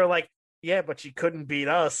 and they were like, yeah, but she couldn't beat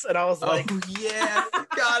us. And I was like, I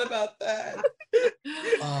forgot about that.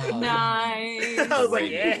 Nice. I was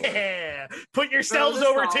like, yeah, put yourselves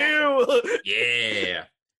over too. Yeah.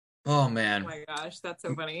 Oh man! Oh my gosh, that's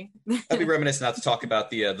so funny. I'd be reminiscent not to talk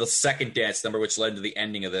about the second dance number, which led to the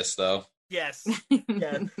ending of this, though. Yes,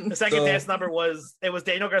 yeah. The second dance number was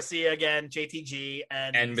Daniel Garcia again, JTG,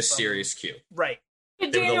 and Mysterious Q. Right. They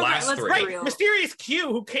were the last three. Right. Mysterious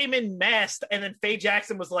Q, who came in masked, and then Faye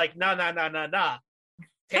Jackson was like, nah,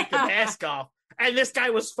 take the mask off. And this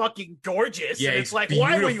guy was fucking gorgeous. Yeah, and it's like,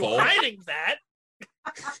 beautiful. why were you hiding that?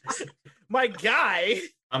 My guy.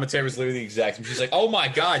 Commentary was literally the exact same. She's like, "Oh my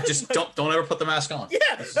god, just don't ever put the mask on."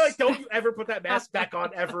 Yeah, like, don't you ever put that mask back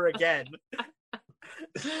on ever again.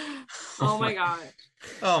 Oh my god.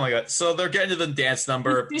 Oh my god. So they're getting to the dance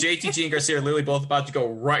number. JTG and Garcia are literally both about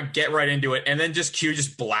to get right into it, and then just Q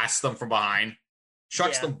just blasts them from behind,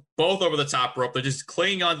 chucks them both over the top rope. They're just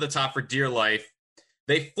clinging onto the top for dear life.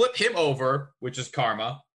 They flip him over, which is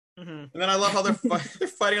Karma. Mm-hmm. And then I love how they're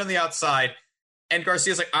fighting on the outside. And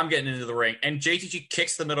Garcia's like, I'm getting into the ring. And JTG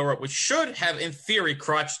kicks the middle rope, which should have, in theory,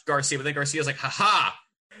 crushed Garcia. But then Garcia's like, haha,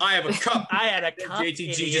 I have a cup. I had a cup. JTG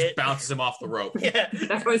idiot. just bounces him off the rope. Yeah.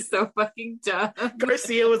 That was so fucking dumb.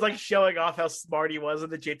 Garcia was like showing off how smart he was.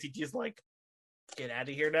 And the JTG's like, get out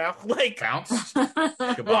of here now. Like, bounce.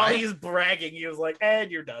 While he's bragging, he was like,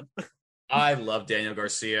 and you're done. I love Daniel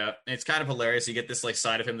Garcia. It's kind of hilarious. You get this like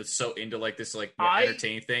side of him that's so into like this like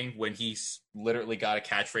entertaining thing when he's literally got a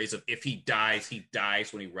catchphrase of if he dies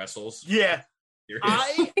when he wrestles. Yeah.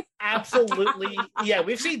 I absolutely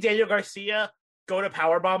we've seen Daniel Garcia go to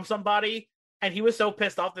powerbomb somebody, and he was so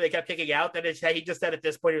pissed off that they kept kicking out that he just said at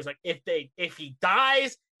this point he was like, if he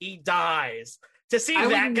dies, he dies. To see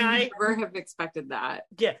that guy, never have expected that.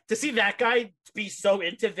 Yeah, to see that guy be so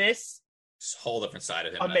into this. Whole different side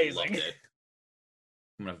of him. Amazing.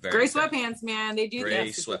 I loved it. Gray sweatpants, man. They do Gray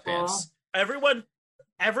this. sweatpants. Everyone.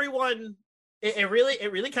 It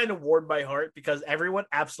really kind of warmed my heart because everyone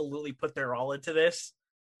absolutely put their all into this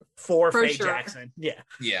for Faye Jackson.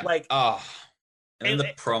 Yeah. Like, and then the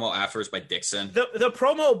promo afterwards by Dixon. The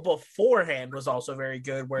promo beforehand was also very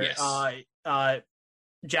good, where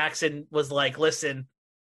Jackson was like, "Listen,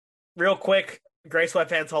 real quick, Gray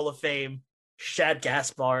Sweatpants Hall of Fame, Shad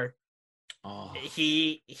Gaspard."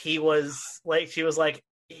 He was like, she was like,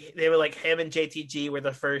 they were like, him and JTG were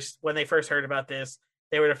the first, when they first heard about this,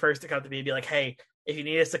 they were the first to come to me and be like, hey, if you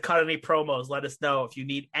need us to cut any promos, let us know. If you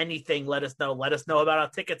need anything, let us know. Let us know about how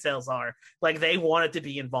ticket sales are. Like, they wanted to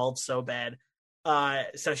be involved so bad.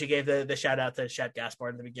 So she gave the shout out to Shad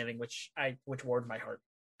Gaspard in the beginning, which warmed my heart.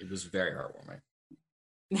 It was very heartwarming.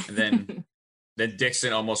 And then then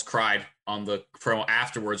Dixon almost cried on the promo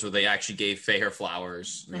afterwards, where they actually gave Faye her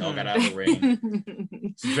flowers. And they all got out of the ring.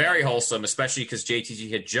 It's very wholesome, especially because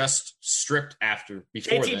JTG had just stripped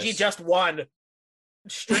before JTG this. just won,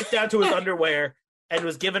 stripped down to his underwear, and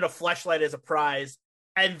was given a fleshlight as a prize.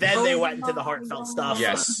 And then they went into the heartfelt stuff.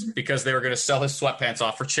 Yes, because they were going to sell his sweatpants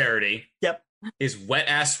off for charity. Yep. His wet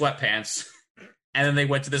ass sweatpants. And then they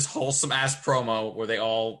went to this wholesome ass promo where they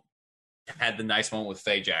all had the nice moment with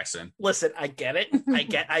Faye Jackson. Listen, I get it. I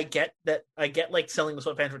get that. I get like selling the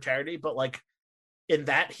sweatpants for charity, but like in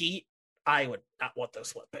that heat, I would not want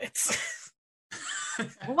those sweatpants.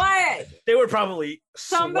 What? They were probably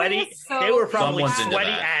sweaty. They were probably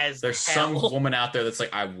sweaty as There's hell. some woman out there that's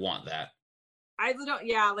like, I want that. I don't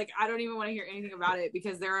even want to hear anything about it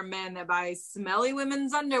because there are men that buy smelly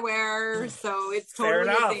women's underwear, so it's totally Fair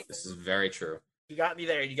enough. a thing. This is very true. You got me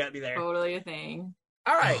there. Totally a thing.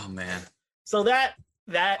 All right. Oh man. So that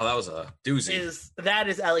was a doozy. That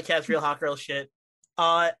is Alley Cat's Real Hot Girl shit.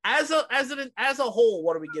 As a whole,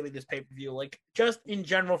 what are we giving this pay per view? Like, just in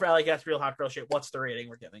general for Alley Cat's Real Hot Girl Shit, what's the rating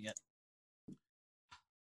we're giving it?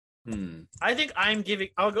 I think I'm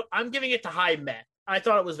giving it to high Met. I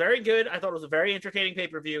thought it was very good. I thought it was a very entertaining pay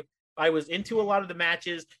per view. I was into a lot of the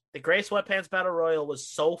matches. The Gray Sweatpants Battle Royal was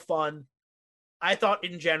so fun. I thought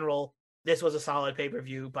in general this was a solid pay per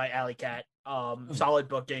view by Alley Cat. Solid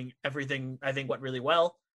booking. Everything I think went really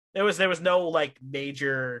well. There was no like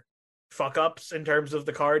major fuck ups in terms of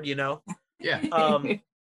the card, you know. Yeah.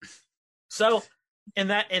 So in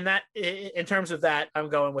terms of that, I'm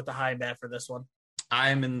going with the high Met for this one.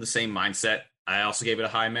 I'm in the same mindset. I also gave it a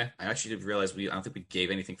high Met. I actually did realize I don't think we gave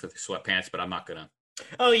anything for the sweatpants, but I'm not gonna.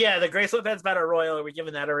 Oh yeah, the Gray Sweatpants Battle Royal. Are we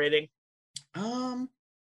giving that a rating?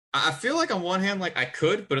 I feel like on one hand, like I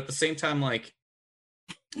could, but at the same time, like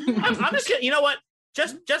I'm just gonna. You know what?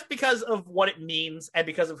 Just because of what it means and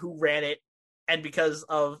because of who ran it and because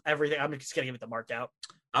of everything, I'm just gonna give it the mark out.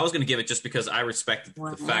 I was gonna give it just because I respected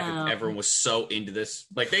the fact that everyone was so into this.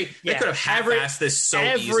 Like they could have half-assed this so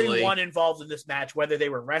easily. Everyone involved in this match, whether they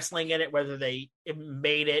were wrestling in it, whether they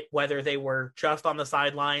made it, whether they were just on the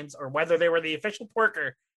sidelines, or whether they were the official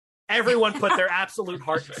twerker, everyone put their absolute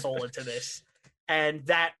heart and soul into this. And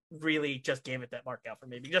that really just gave it that mark out for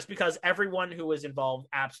me, just because everyone who was involved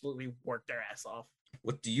absolutely worked their ass off.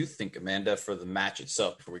 What do you think, Amanda, for the match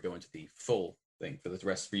itself before we go into the full thing for the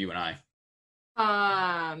rest for you and I?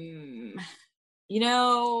 All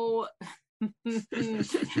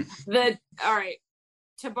right,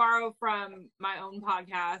 to borrow from my own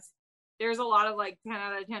podcast, there's a lot of like 10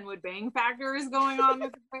 out of 10 would bang factors going on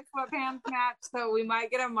with the Gray Sweatpants match, so we might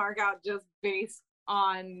get a mark out just based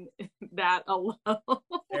on that alone.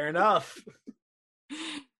 Fair enough.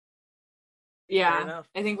 Yeah, Fair enough.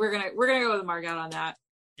 I think we're gonna go with a mark out on that.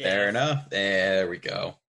 Yeah. Fair enough. There we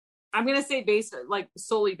go. I'm gonna say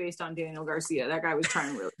solely based on Daniel Garcia. That guy was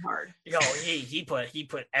trying really hard. Yo, he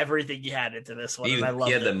put everything he had into this one. He and I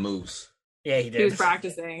loved had it. the moves. Yeah, he did. He was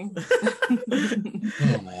practicing.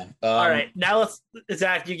 Oh man. All right, now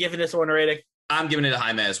Zach, you giving this one a rating? I'm giving it a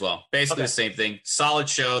high Met as well. Basically Okay. the same thing. Solid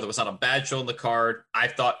show. There was not a bad show on the card. I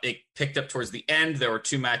thought it picked up towards the end. There were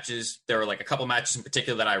two matches. There were like a couple matches in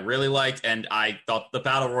particular that I really liked. And I thought the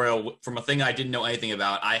Battle Royal, from a thing I didn't know anything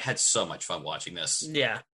about, I had so much fun watching this.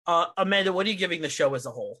 Yeah. Amanda, what are you giving the show as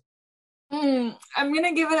a whole? I'm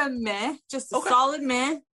gonna give it a meh, just a Okay. solid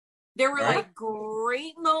meh. There were All right. like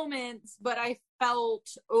great moments, but I felt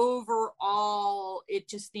overall it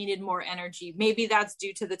just needed more energy. Maybe that's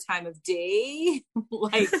due to the time of day.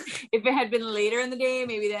 Like if it had been later in the day,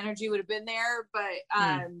 maybe the energy would have been there. But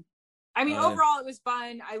I mean, overall it was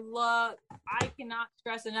fun. I cannot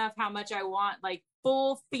stress enough how much I want like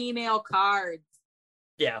full female cards.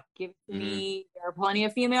 Yeah. Give it to me. There are plenty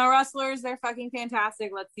of female wrestlers. They're fucking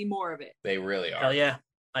fantastic. Let's see more of it. They really are. Hell yeah.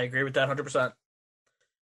 I agree with that 100%.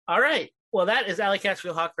 All right. Well, that is Alley Cat's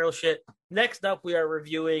Real Hot Girl Shit. Next up, we are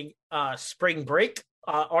reviewing Spring Break,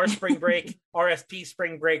 our Spring Break, RSP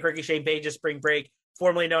Spring Break, Ricochet Page's Spring Break,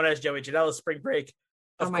 formerly known as Joey Janela's Spring Break,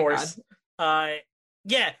 of course.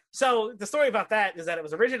 Yeah. So the story about that is that it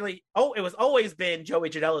was always been Joey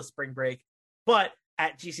Janela's Spring Break, but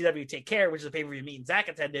at GCW Take Care, which is a pay-per-view me and Zach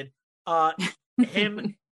attended,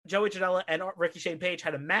 him, Joey Janela, and Ricochet Page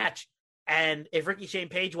had a match, and if Ricochet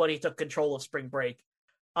Page won, he took control of Spring Break.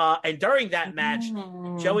 And during that match,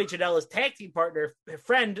 Joey Janela's tag team partner,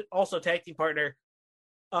 friend, also tag team partner,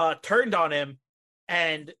 turned on him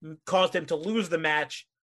and caused him to lose the match,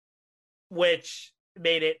 which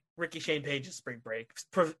made it Ricochet Page's Spring Break.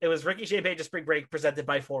 It was Ricochet Page's Spring Break presented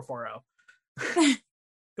by 440,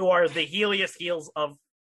 who are the heeliest heels of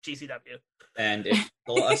GCW. And if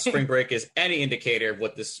the last Spring Break is any indicator of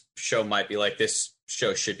what this show might be like, this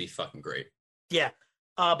show should be fucking great. Yeah.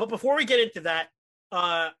 But before we get into that,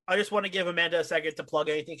 I just want to give Amanda a second to plug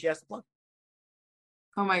anything she has to plug.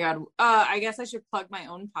 Oh my god. I guess I should plug my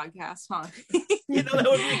own podcast, huh? You know, that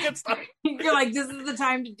would be a good start. You're like, this is the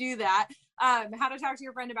time to do that. How to Talk to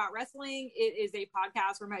Your Friend About Wrestling. It is a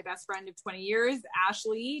podcast where my best friend of 20 years,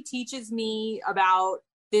 Ashley, teaches me about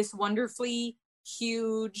this wonderfully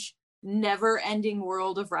huge, never-ending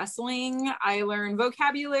world of wrestling. I learn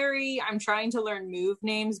vocabulary. I'm trying to learn move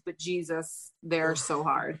names, but Jesus, they're so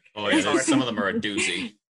hard. Oh yeah, some of them are a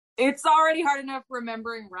doozy. It's already hard enough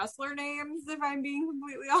remembering wrestler names, if I'm being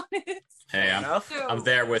completely honest. Hey, So, I'm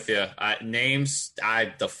there with you. Names,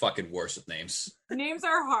 I'm the fucking worst with names. names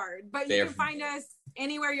are hard, but you can find us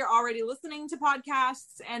anywhere you're already listening to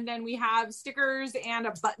podcasts. And then we have stickers and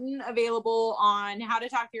a button available on How to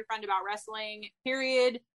Talk to Your Friend About Wrestling,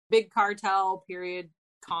 Big Cartel,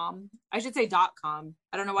 .com. I should say .com.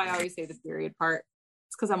 I don't know why I always say the period part.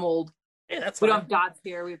 It's because I'm old. Hey, that's We fine. don't have dots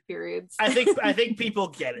here. We have periods. I think people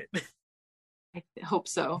get it. I hope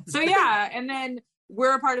so. So yeah, and then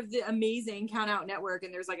we're a part of the amazing Count Out Network,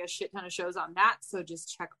 and there's like a shit ton of shows on that. So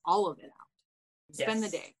just check all of it out. Spend the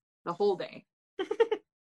day, the whole day,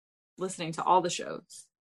 listening to all the shows.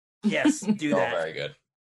 Yes, do that. Very good.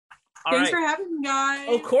 Thanks for having me, guys.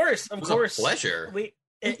 Of course. It was a pleasure.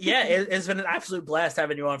 It's been an absolute blast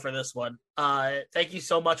having you on for this one. Thank you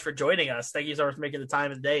so much for joining us. Thank you so much for making the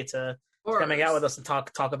time of the day to come hang out with us and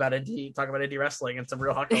talk about indie wrestling and some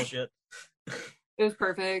real hot girl shit. It was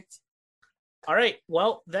perfect. All right,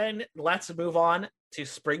 well then let's move on to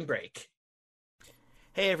Spring Break.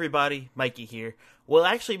 Hey everybody, Mikey here. We'll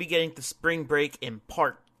actually be getting to Spring Break in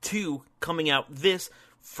part 2 coming out this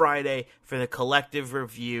Friday for the collective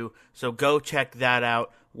review, so go check that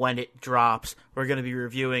out when it drops. We're going to be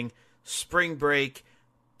reviewing Spring Break,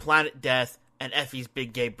 Planet Death, and Effie's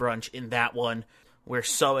Big Gay Brunch in that one. We were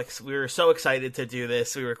so excited to do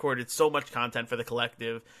this. We recorded so much content for the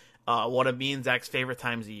collective. One of me and Zach's favorite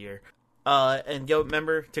times of year. And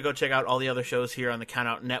remember to go check out all the other shows here on the Count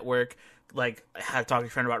Out Network. Like, I had talked to a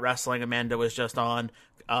friend about wrestling. Amanda was just on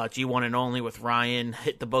G1 and Only with Ryan.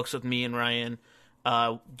 Hit the Books with me and Ryan.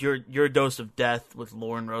 Your Dose of Death with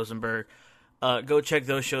Lauren Rosenberg. Go check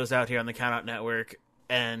those shows out here on the Count Out Network.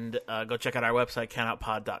 And go check out our website,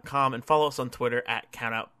 countoutpod.com. And follow us on Twitter at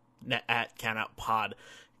countoutpod.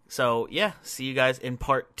 So, yeah, see you guys in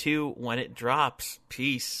part 2 when it drops.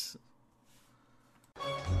 Peace.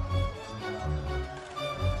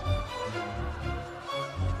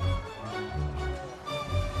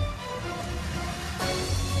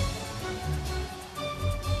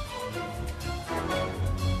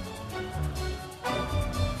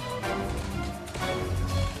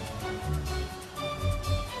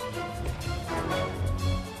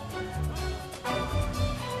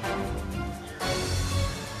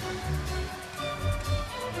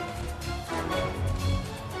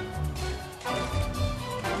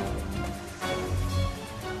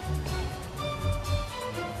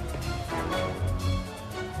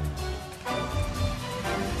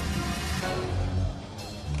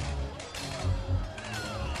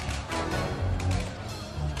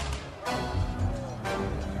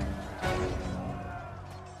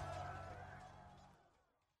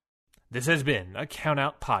 This has been a Count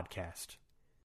Out podcast.